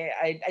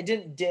 I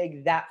didn't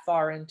dig that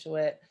far into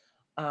it.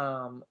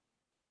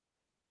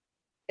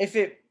 If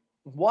it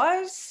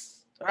was,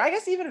 or I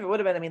guess even if it would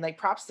have been, I mean, like,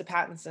 props to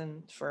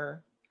Pattinson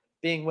for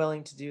being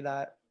willing to do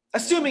that.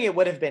 Assuming it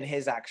would have been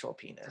his actual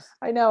penis.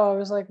 I know. I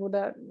was like, would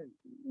that?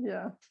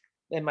 Yeah.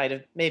 It might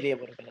have. Maybe it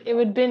would have been. It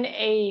would have been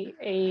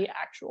a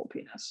actual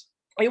penis.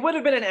 It would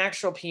have been an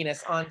actual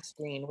penis on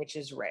screen, which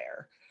is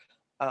rare.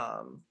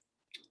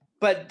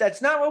 But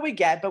that's not what we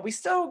get. But we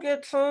still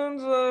get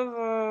tons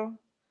of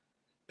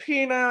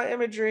penile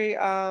imagery.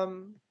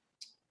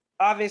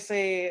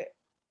 Obviously,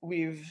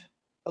 we've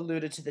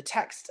alluded to the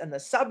text and the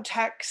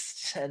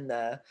subtext and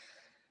the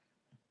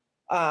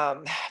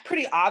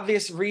pretty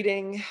obvious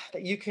reading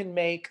that you can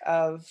make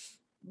of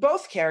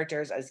both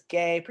characters as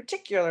gay,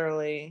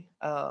 particularly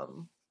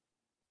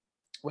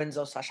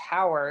Winslow /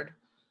 Howard,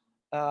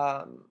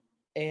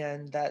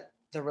 and that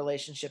the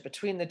relationship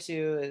between the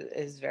two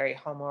is very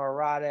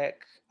homoerotic,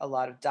 a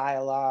lot of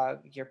dialogue.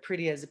 You're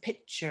pretty as a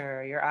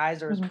picture, your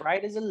eyes are as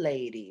bright as a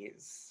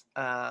lady's.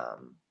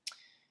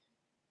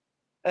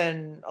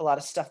 And a lot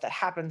of stuff that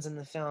happens in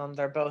the film.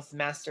 They're both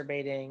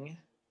masturbating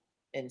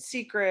in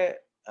secret.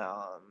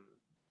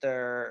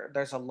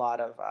 There's a lot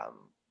of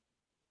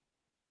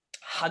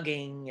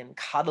hugging and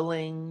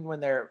cuddling when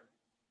they're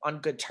on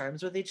good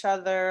terms with each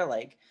other.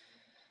 Like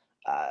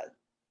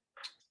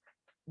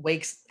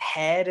Wake's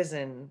head is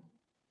in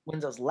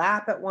Winslow's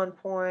lap at one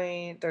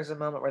point. There's a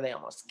moment where they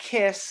almost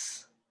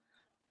kiss.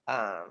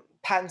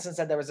 Pattinson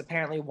said there was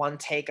apparently one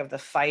take of the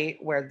fight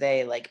where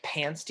they like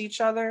pantsed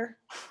each other.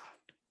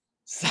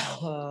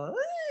 So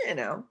you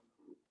know.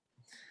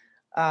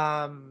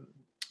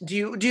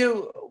 Do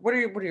you what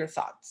are your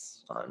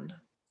thoughts on?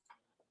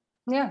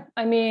 Yeah,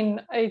 I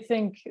mean, I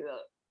think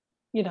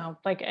you know,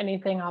 like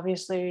anything,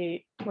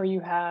 obviously, where you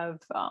have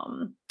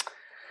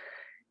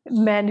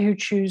men who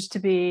choose to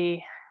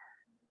be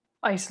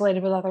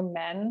isolated with other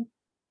men,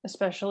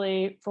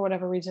 especially for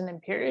whatever reason in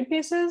period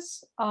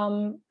pieces.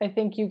 I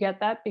think you get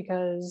that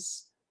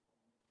because,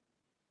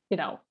 you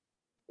know,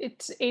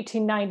 it's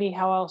 1890.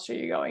 How else are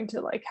you going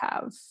to like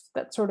have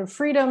that sort of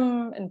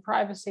freedom and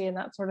privacy and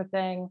that sort of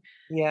thing?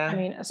 Yeah. I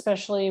mean,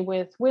 especially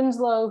with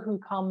Winslow, who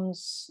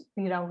comes,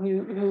 you know,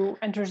 who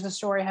enters the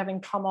story having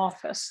come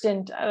off a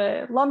stint at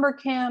a lumber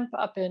camp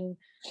up in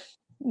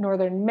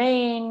northern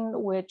Maine,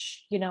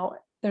 which, you know,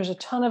 there's a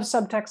ton of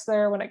subtext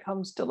there when it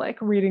comes to like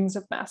readings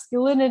of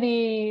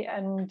masculinity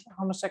and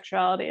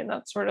homosexuality and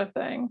that sort of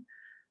thing.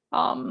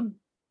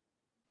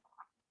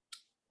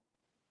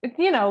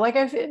 You know, like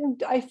I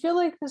feel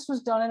like this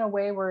was done in a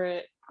way where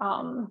it,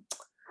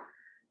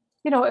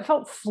 you know, it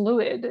felt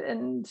fluid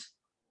and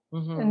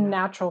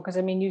natural. Because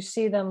I mean, you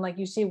see them, like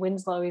you see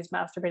Winslow, he's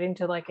masturbating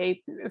to like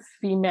a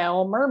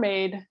female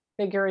mermaid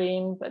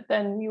figurine, but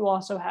then you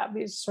also have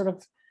these sort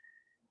of,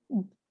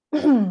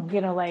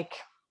 you know, like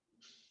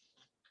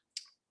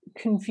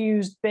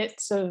confused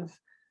bits of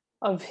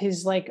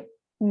his like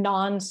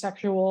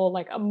non-sexual,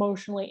 like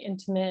emotionally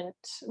intimate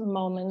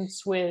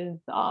moments with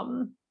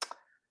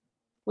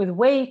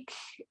Wake,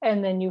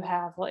 and then you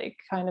have like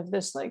kind of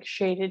this like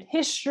shaded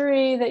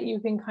history that you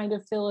can kind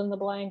of fill in the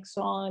blanks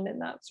on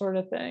and that sort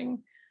of thing.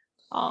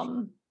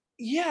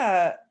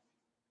 Yeah,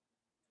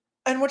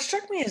 and what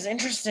struck me as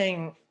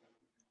interesting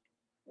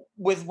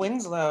with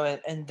Winslow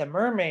and the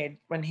mermaid,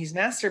 when he's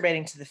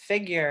masturbating to the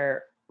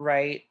figure,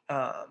 right?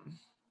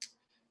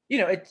 You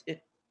know,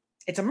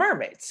 it's a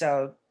mermaid,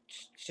 so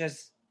she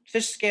has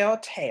fish scale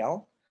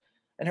tail,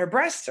 and her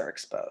breasts are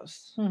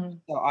exposed. So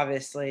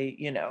obviously,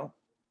 you know,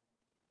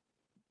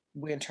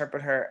 we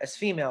interpret her as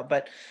female,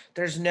 but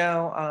there's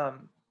no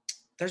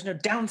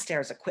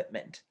downstairs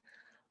equipment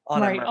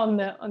on right on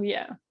the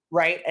yeah,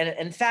 right. And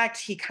in fact,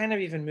 he kind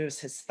of even moves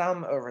his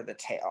thumb over the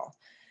tail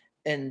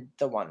in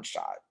the one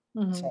shot.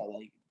 So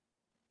like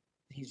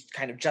he's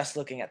kind of just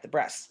looking at the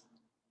breasts.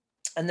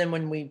 And then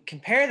when we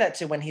compare that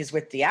to when he's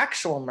with the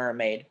actual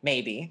mermaid,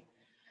 maybe,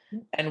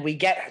 and we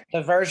get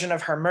the version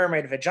of her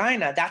mermaid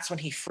vagina, that's when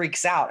he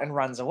freaks out and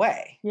runs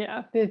away.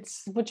 Yeah,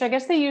 which I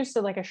guess they used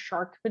to like a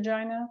shark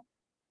vagina.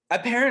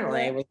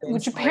 Apparently,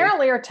 which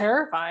apparently are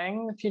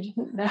terrifying if you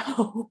didn't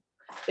know.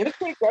 It was a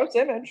pretty gross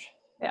image.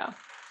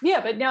 Yeah,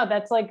 but no,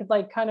 that's like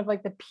kind of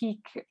like the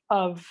peak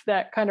of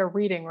that kind of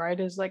reading, right?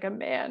 Is like a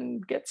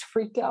man gets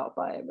freaked out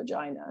by a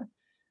vagina.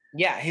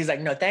 Yeah, he's like,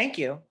 no, thank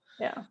you.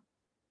 Yeah.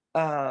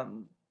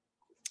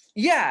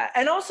 Yeah,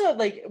 and also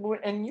like,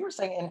 and you were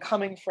saying, and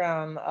coming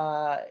from,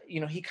 you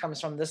know, he comes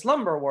from this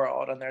lumber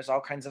world, and there's all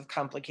kinds of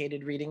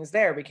complicated readings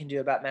there we can do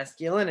about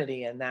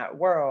masculinity in that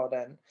world,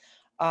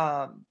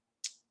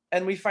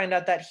 and we find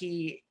out that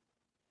he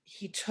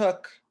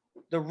took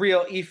the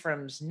real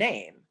Ephraim's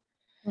name.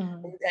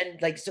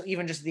 And like, so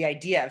even just the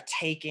idea of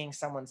taking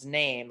someone's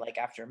name like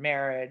after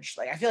marriage,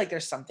 like I feel like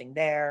there's something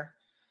there,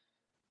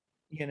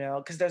 you know,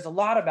 because there's a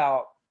lot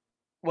about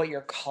what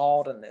you're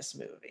called in this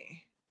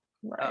movie,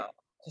 right?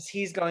 Because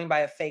he's going by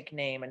a fake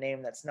name, a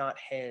name that's not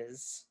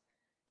his.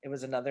 It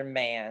was another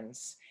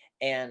man's,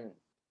 and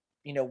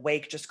you know,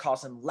 Wake just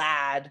calls him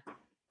Lad,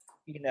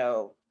 you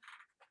know,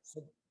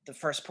 for the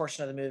first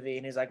portion of the movie,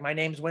 and he's like, my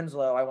name's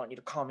Winslow, I want you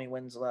to call me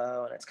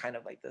Winslow, and it's kind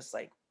of like this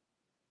like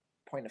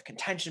point of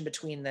contention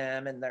between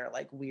them, and they're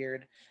like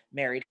weird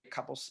married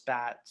couple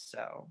spat.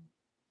 So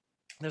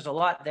there's a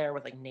lot there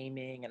with like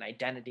naming and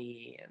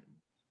identity, and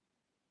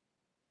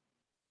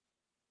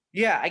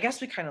Yeah, I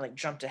guess we kind of like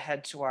jumped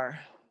ahead to our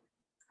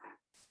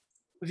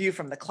view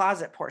from the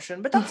closet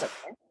portion, but that's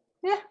okay.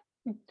 Yeah.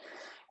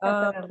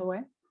 Got that out of the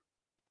way.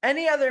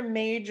 Any other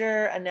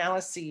major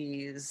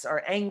analyses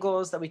or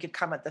angles that we could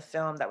come at the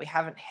film that we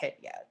haven't hit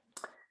yet?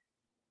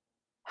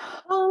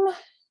 No,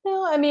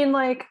 I mean,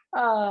 like,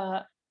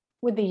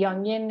 with the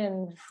Jungian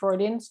and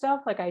Freudian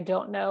stuff, like, I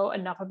don't know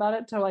enough about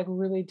it to like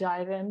really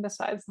dive in,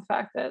 besides the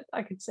fact that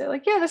I could say,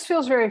 like, yeah, this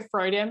feels very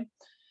Freudian.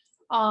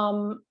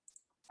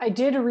 I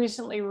did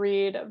recently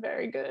read a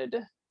very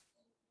good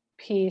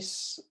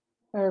piece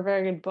or a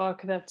very good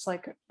book that's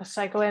like a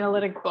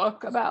psychoanalytic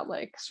book about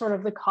like sort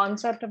of the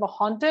concept of a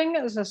haunting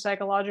as a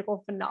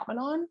psychological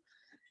phenomenon.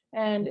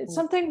 And it's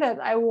something that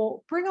I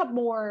will bring up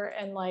more,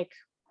 and like,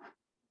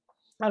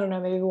 I don't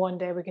know, maybe one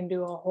day we can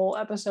do a whole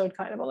episode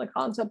kind of on the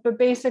concept. But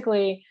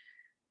basically,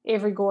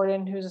 Avery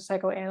Gordon, who's a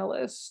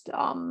psychoanalyst,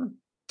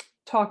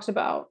 talks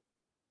about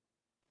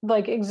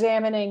like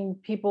examining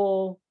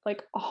people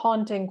like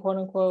haunting, quote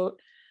unquote,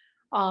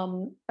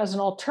 as an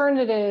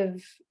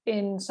alternative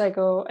in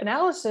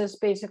psychoanalysis,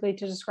 basically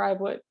to describe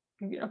what,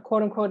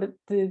 quote unquote,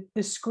 the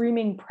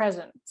screaming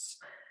presence,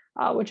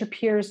 which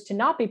appears to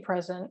not be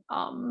present,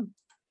 that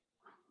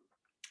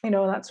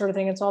sort of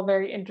thing. It's all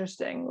very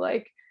interesting.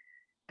 Like,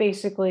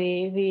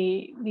 basically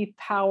the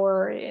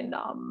power in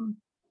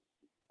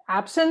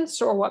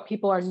absence, or what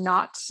people are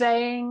not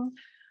saying,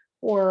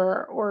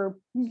 or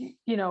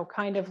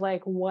kind of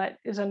like what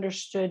is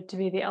understood to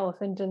be the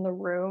elephant in the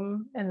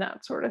room, and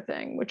that sort of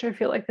thing, which I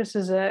feel like this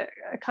is a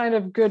kind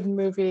of good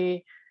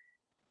movie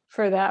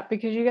for that,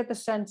 because you get the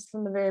sense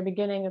from the very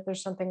beginning that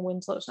there's something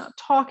Winslow's not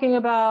talking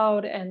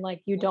about, and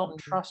like you don't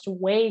trust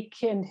Wake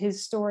and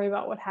his story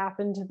about what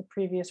happened to the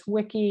previous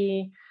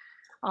Wiki.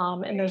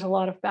 And there's a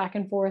lot of back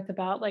and forth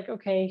about like,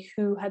 okay,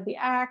 who had the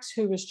axe,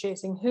 who was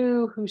chasing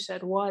who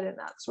said what, and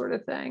that sort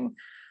of thing.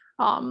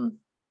 And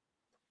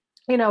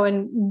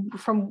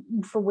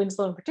for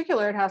Winslow in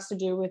particular, it has to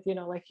do with,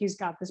 like he's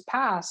got this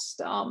past,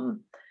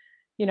 and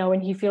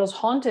he feels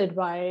haunted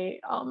by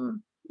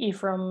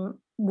Ephraim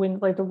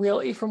like the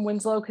real Ephraim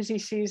Winslow, because he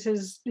sees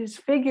his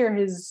figure,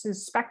 his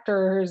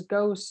specter, his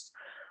ghost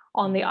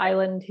on the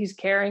island. He's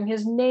carrying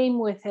his name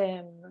with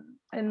him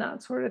and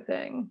that sort of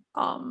thing.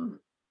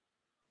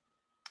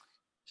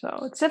 So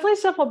it's definitely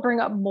stuff I'll bring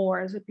up more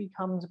as it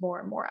becomes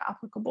more and more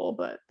applicable.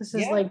 But this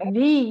is like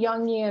the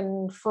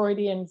Jungian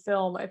Freudian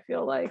film, I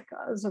feel like,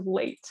 as of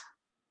late.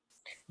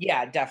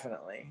 Yeah,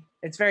 definitely.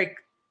 It's very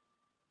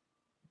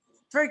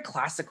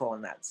classical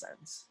in that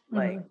sense.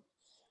 Like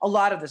a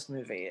lot of this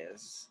movie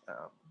is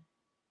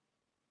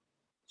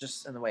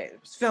just in the way it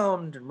was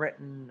filmed and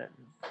written and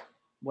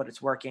what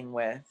it's working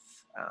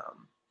with.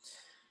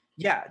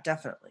 Yeah,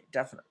 definitely.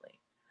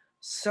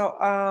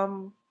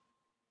 So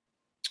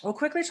we'll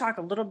quickly talk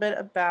a little bit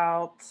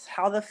about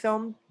how the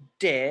film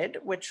did,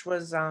 which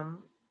was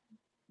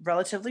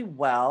relatively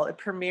well. It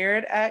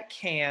premiered at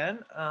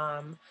Cannes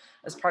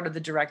as part of the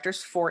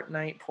Director's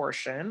Fortnight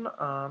portion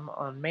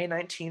on May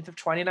 19th of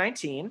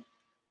 2019.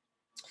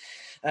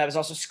 It was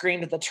also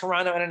screened at the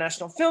Toronto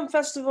International Film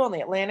Festival and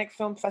the Atlantic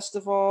Film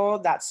Festival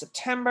that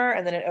September,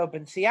 and then it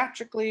opened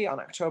theatrically on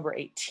October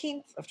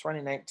 18th of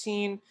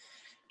 2019,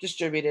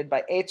 distributed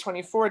by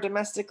A24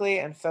 domestically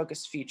and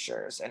Focus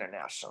Features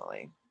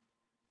internationally.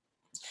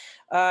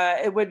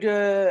 It would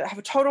have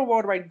a total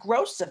worldwide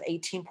gross of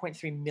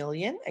 $18.3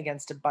 million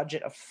against a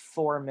budget of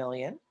 $4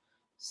 million.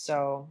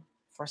 So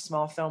for a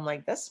small film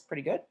like this,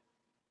 pretty good.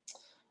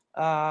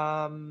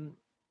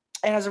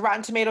 It has a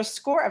Rotten Tomatoes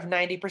score of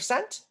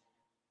 90%,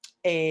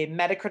 a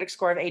Metacritic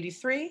score of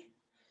 83,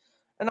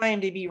 an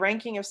IMDb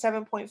ranking of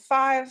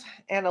 7.5,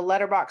 and a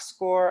Letterboxd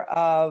score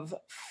of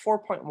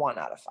 4.1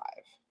 out of 5.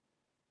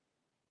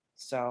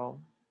 So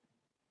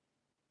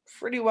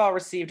pretty well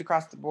received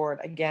across the board.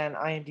 Again,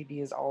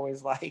 IMDb is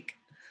always like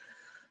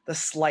the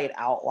slight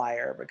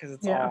outlier because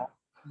it's all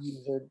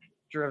user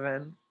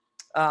driven.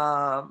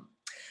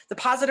 The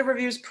positive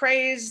reviews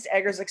praised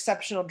Eggers'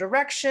 exceptional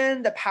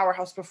direction, the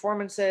powerhouse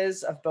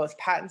performances of both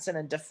Pattinson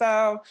and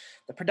Dafoe,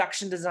 the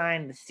production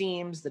design, the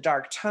themes, the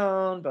dark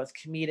tone, both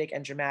comedic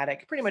and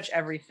dramatic, pretty much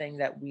everything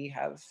that we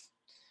have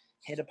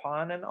hit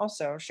upon and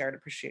also shared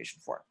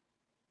appreciation for.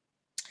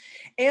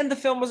 And the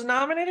film was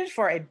nominated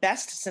for a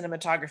Best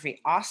Cinematography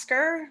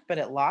Oscar, but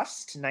it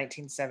lost in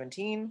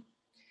 1917.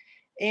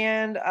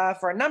 And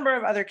for a number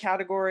of other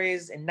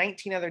categories in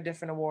 19 other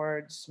different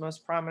awards.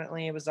 Most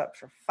prominently, it was up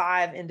for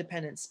 5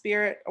 Independent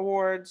Spirit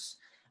Awards.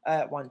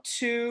 It won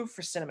 2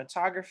 for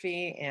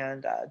cinematography,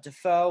 and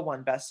Dafoe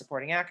won Best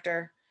Supporting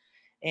Actor.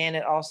 And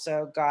it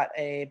also got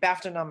a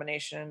BAFTA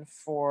nomination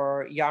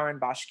for Yaron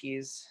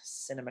Bashki's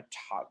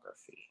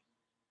cinematography.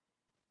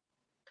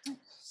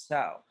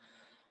 So,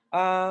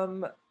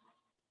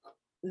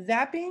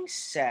 that being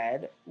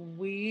said,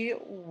 we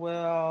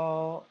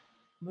will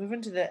move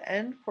into the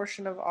end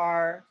portion of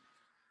our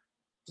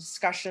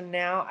discussion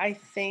now. I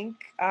think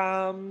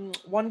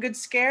one good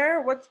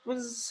scare. What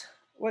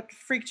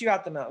freaked you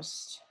out the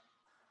most?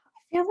 I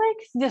feel like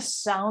the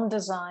sound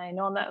design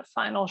on that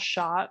final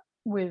shot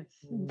with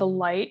the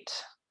light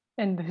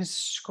and his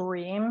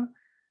scream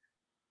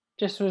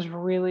just was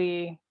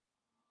really,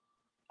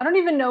 I don't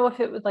even know if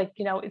it was like,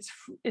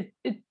 it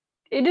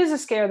is a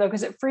scare though,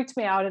 because it freaks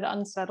me out. It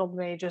unsettled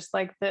me, just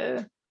like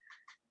the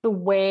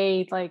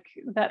way like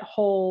that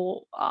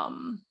whole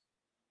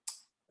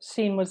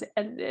scene was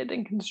edited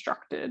and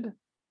constructed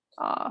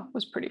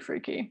was pretty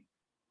freaky.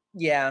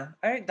 Yeah,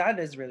 that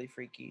is really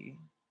freaky.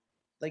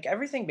 Like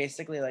everything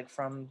basically like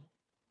from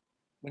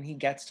when he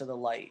gets to the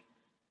light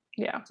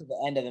to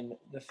the end of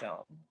the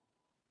film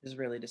is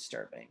really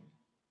disturbing.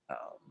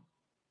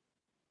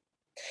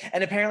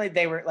 And apparently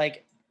they were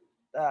like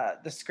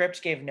the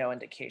script gave no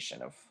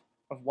indication of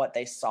what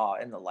they saw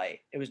in the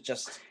light. It was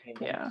just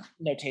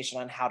notation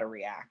on how to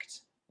react.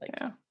 Like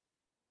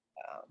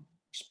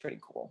which is pretty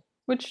cool.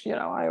 Which,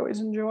 I always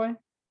enjoy.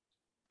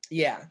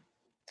 Yeah.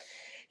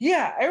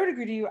 Yeah, I would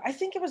agree to you. I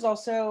think it was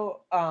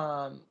also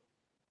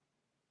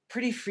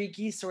pretty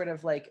freaky, sort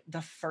of like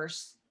the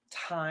first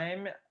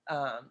time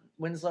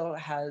Winslow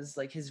has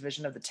like his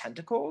vision of the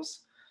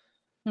tentacles.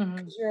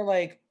 Because you're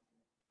like,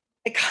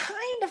 it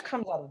kind of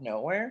comes out of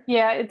nowhere.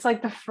 Yeah, it's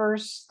like the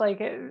first,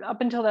 like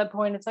up until that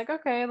point, it's like,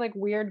 okay, like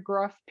weird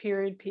gruff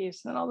period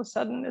piece. And then all of a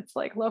sudden it's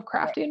like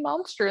Lovecraftian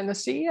monster in the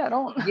sea. I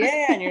don't.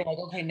 Yeah, and you're like,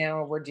 okay,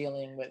 now we're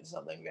dealing with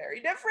something very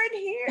different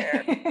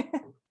here.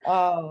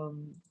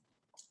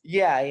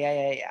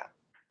 Yeah.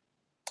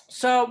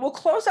 So we'll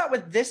close out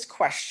with this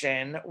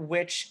question,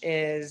 which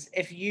is,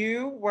 if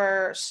you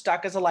were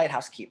stuck as a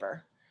lighthouse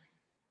keeper,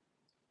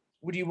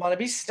 would you want to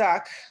be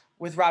stuck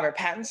with Robert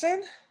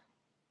Pattinson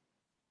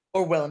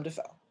or Willem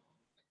Dafoe?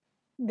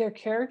 Their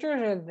characters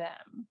or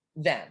them?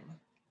 Them.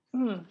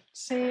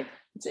 See,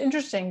 it's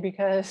interesting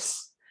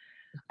because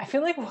I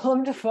feel like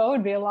Willem Dafoe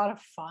would be a lot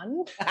of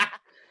fun.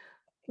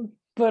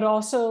 But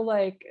also,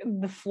 like,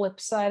 the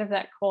flip side of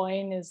that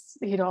coin is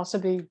he'd also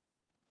be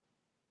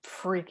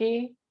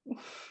freaky.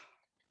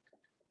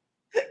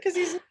 Because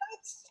he's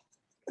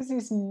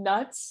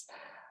nuts.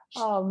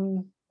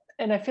 And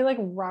I feel like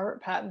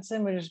Robert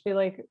Pattinson would just be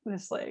like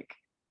this, like,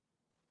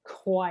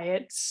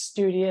 quiet,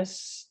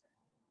 studious,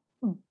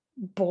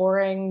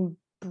 boring,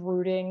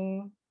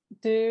 brooding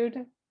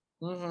dude.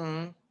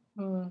 I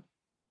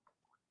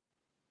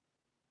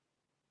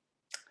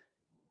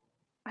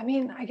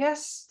mean, I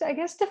guess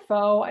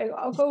Dafoe.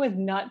 I'll go with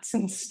nuts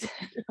instead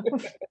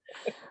of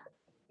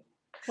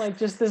like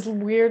just this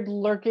weird,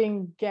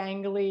 lurking,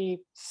 gangly,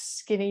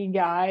 skinny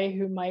guy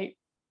who might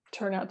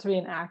turn out to be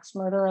an axe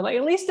murderer. Like,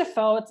 at least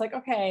Dafoe, it's like,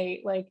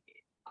 okay, like,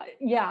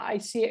 yeah, I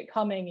see it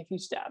coming if you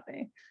stab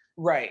me.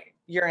 Right.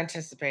 You're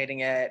anticipating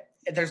it.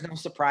 There's no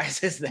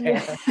surprises there.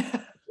 Yeah.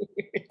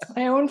 It's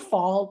my own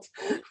fault.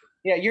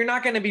 Yeah, you're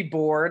not going to be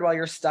bored while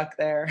you're stuck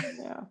there.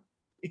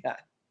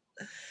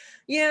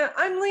 Yeah,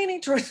 I'm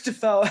leaning towards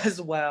Dafoe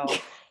as well.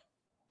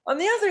 On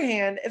the other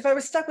hand, if I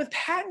was stuck with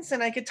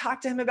Pattinson, I could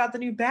talk to him about the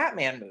new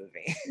Batman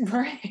movie.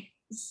 Right.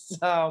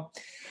 So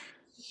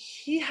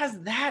he has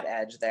that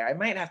edge there. I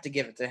might have to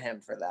give it to him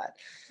for that.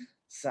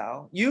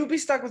 So you be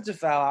stuck with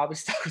Dafoe, I'll be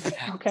stuck with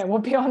Pattinson. Okay, we'll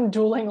be on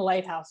dueling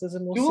lighthouses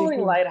and we'll see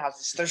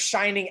lighthouses. They're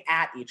shining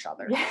at each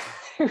other. Yeah.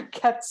 Who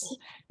gets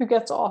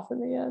off in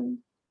the end.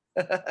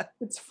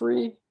 It's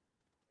free.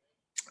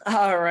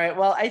 All right.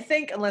 Well, I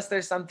think unless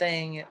there's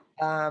something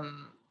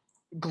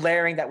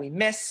glaring that we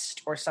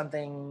missed or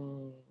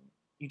something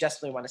you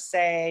desperately want to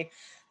say,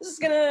 this is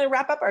going to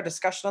wrap up our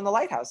discussion on the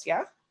lighthouse.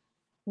 Yeah?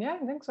 Yeah,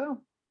 I think so.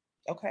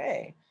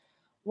 Okay.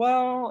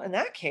 Well, in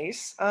that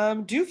case,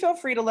 do feel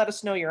free to let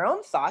us know your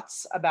own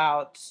thoughts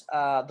about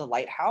the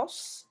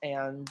lighthouse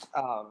and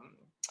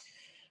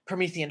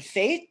Promethean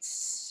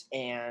Fates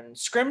and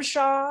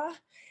Scrimshaw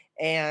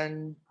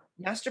and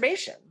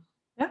masturbation.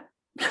 Yeah.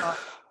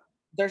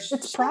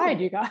 It's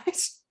pride, you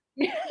guys.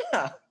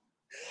 Yeah.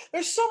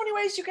 There's so many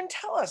ways you can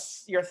tell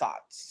us your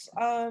thoughts.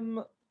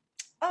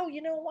 Oh,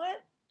 you know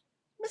what?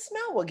 Miss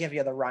Mel will give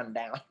you the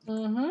rundown.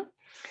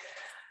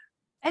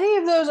 Any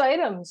of those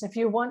items, if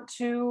you want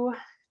to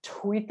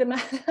tweet them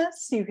at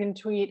us, you can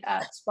tweet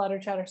at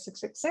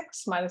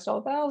splatterchatter666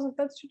 -$1,000. If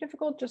that's too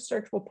difficult, just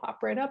search, will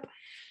pop right up.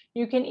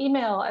 You can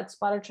email at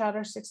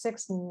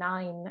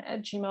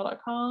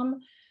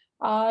splatterchatter669@gmail.com.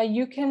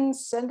 You can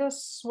send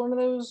us one of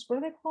those, what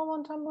do they call them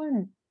on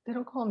Tumblr? They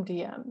don't call them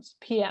DMs,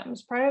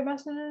 PMs, private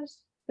messages.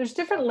 There's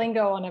different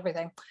lingo on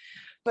everything.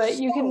 But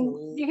you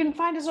can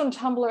find us on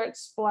Tumblr at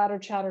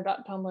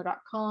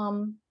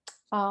splatterchatter.tumblr.com.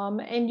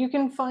 And you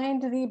can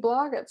find the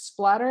blog at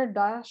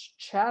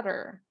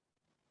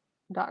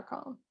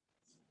splatter-chatter.com.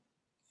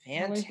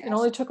 Fantastic. It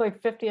only took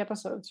like 50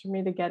 episodes for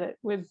me to get it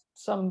with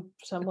some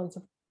semblance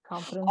of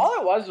confidence. All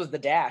it was the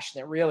dash,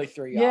 and it really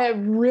threw you off. Yeah, it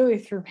really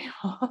threw me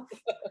off.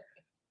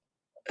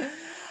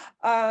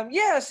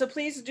 So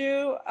please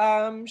do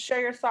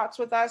share your thoughts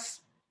with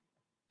us.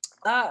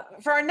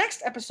 For our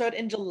next episode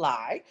in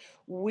July,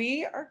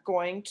 we are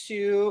going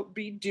to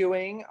be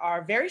doing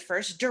our very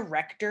first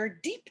director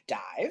deep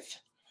dive.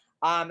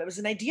 It was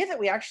an idea that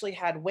we actually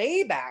had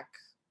way back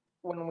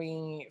when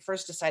we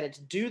first decided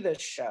to do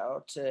this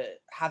show, to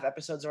have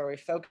episodes where we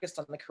focused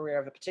on the career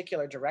of a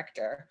particular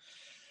director.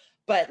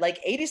 But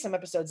like 80 some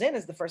episodes in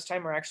is the first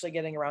time we're actually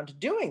getting around to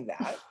doing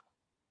that.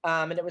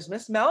 And it was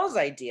Miss Mel's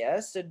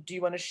idea. So do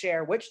you want to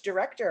share which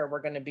director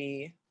we're going to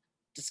be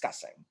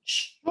discussing?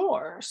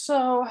 Sure.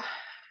 So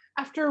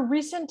after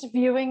recent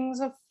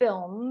viewings of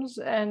films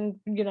and,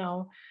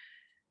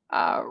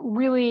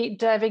 really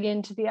diving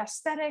into the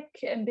aesthetic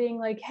and being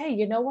like, hey,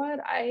 you know what?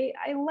 I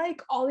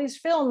like all these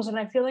films and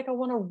I feel like I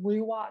want to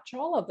rewatch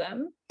all of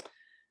them.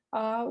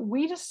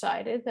 We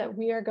decided that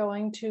we are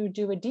going to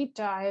do a deep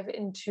dive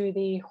into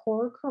the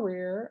horror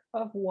career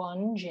of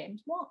one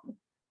James Wan.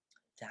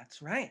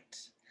 That's right.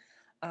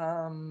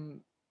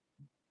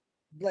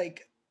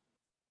 Like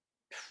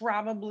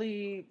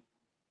probably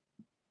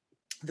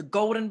the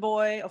golden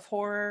boy of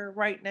horror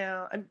right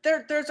now. And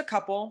there's a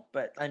couple,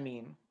 but I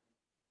mean,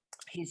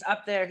 he's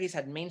up there. He's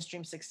had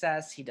mainstream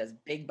success. He does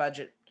big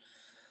budget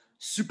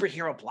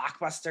superhero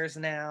blockbusters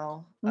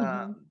now.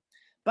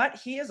 But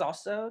he is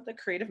also the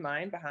creative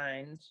mind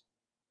behind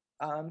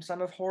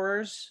some of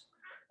horror's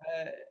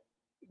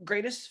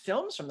greatest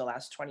films from the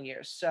last 20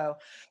 years. So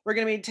we're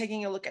going to be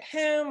taking a look at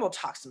him. We'll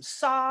talk some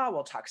Saw.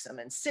 We'll talk some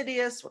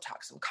Insidious. We'll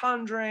talk some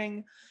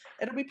Conjuring.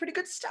 It'll be pretty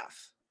good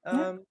stuff.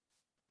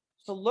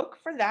 So look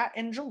for that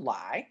in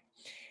July.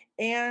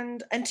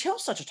 And until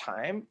such a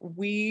time,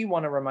 we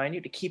want to remind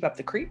you to keep up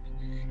the creep.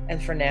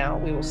 And for now,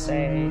 we will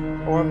say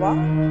au revoir,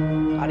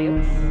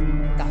 adios,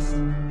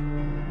 das.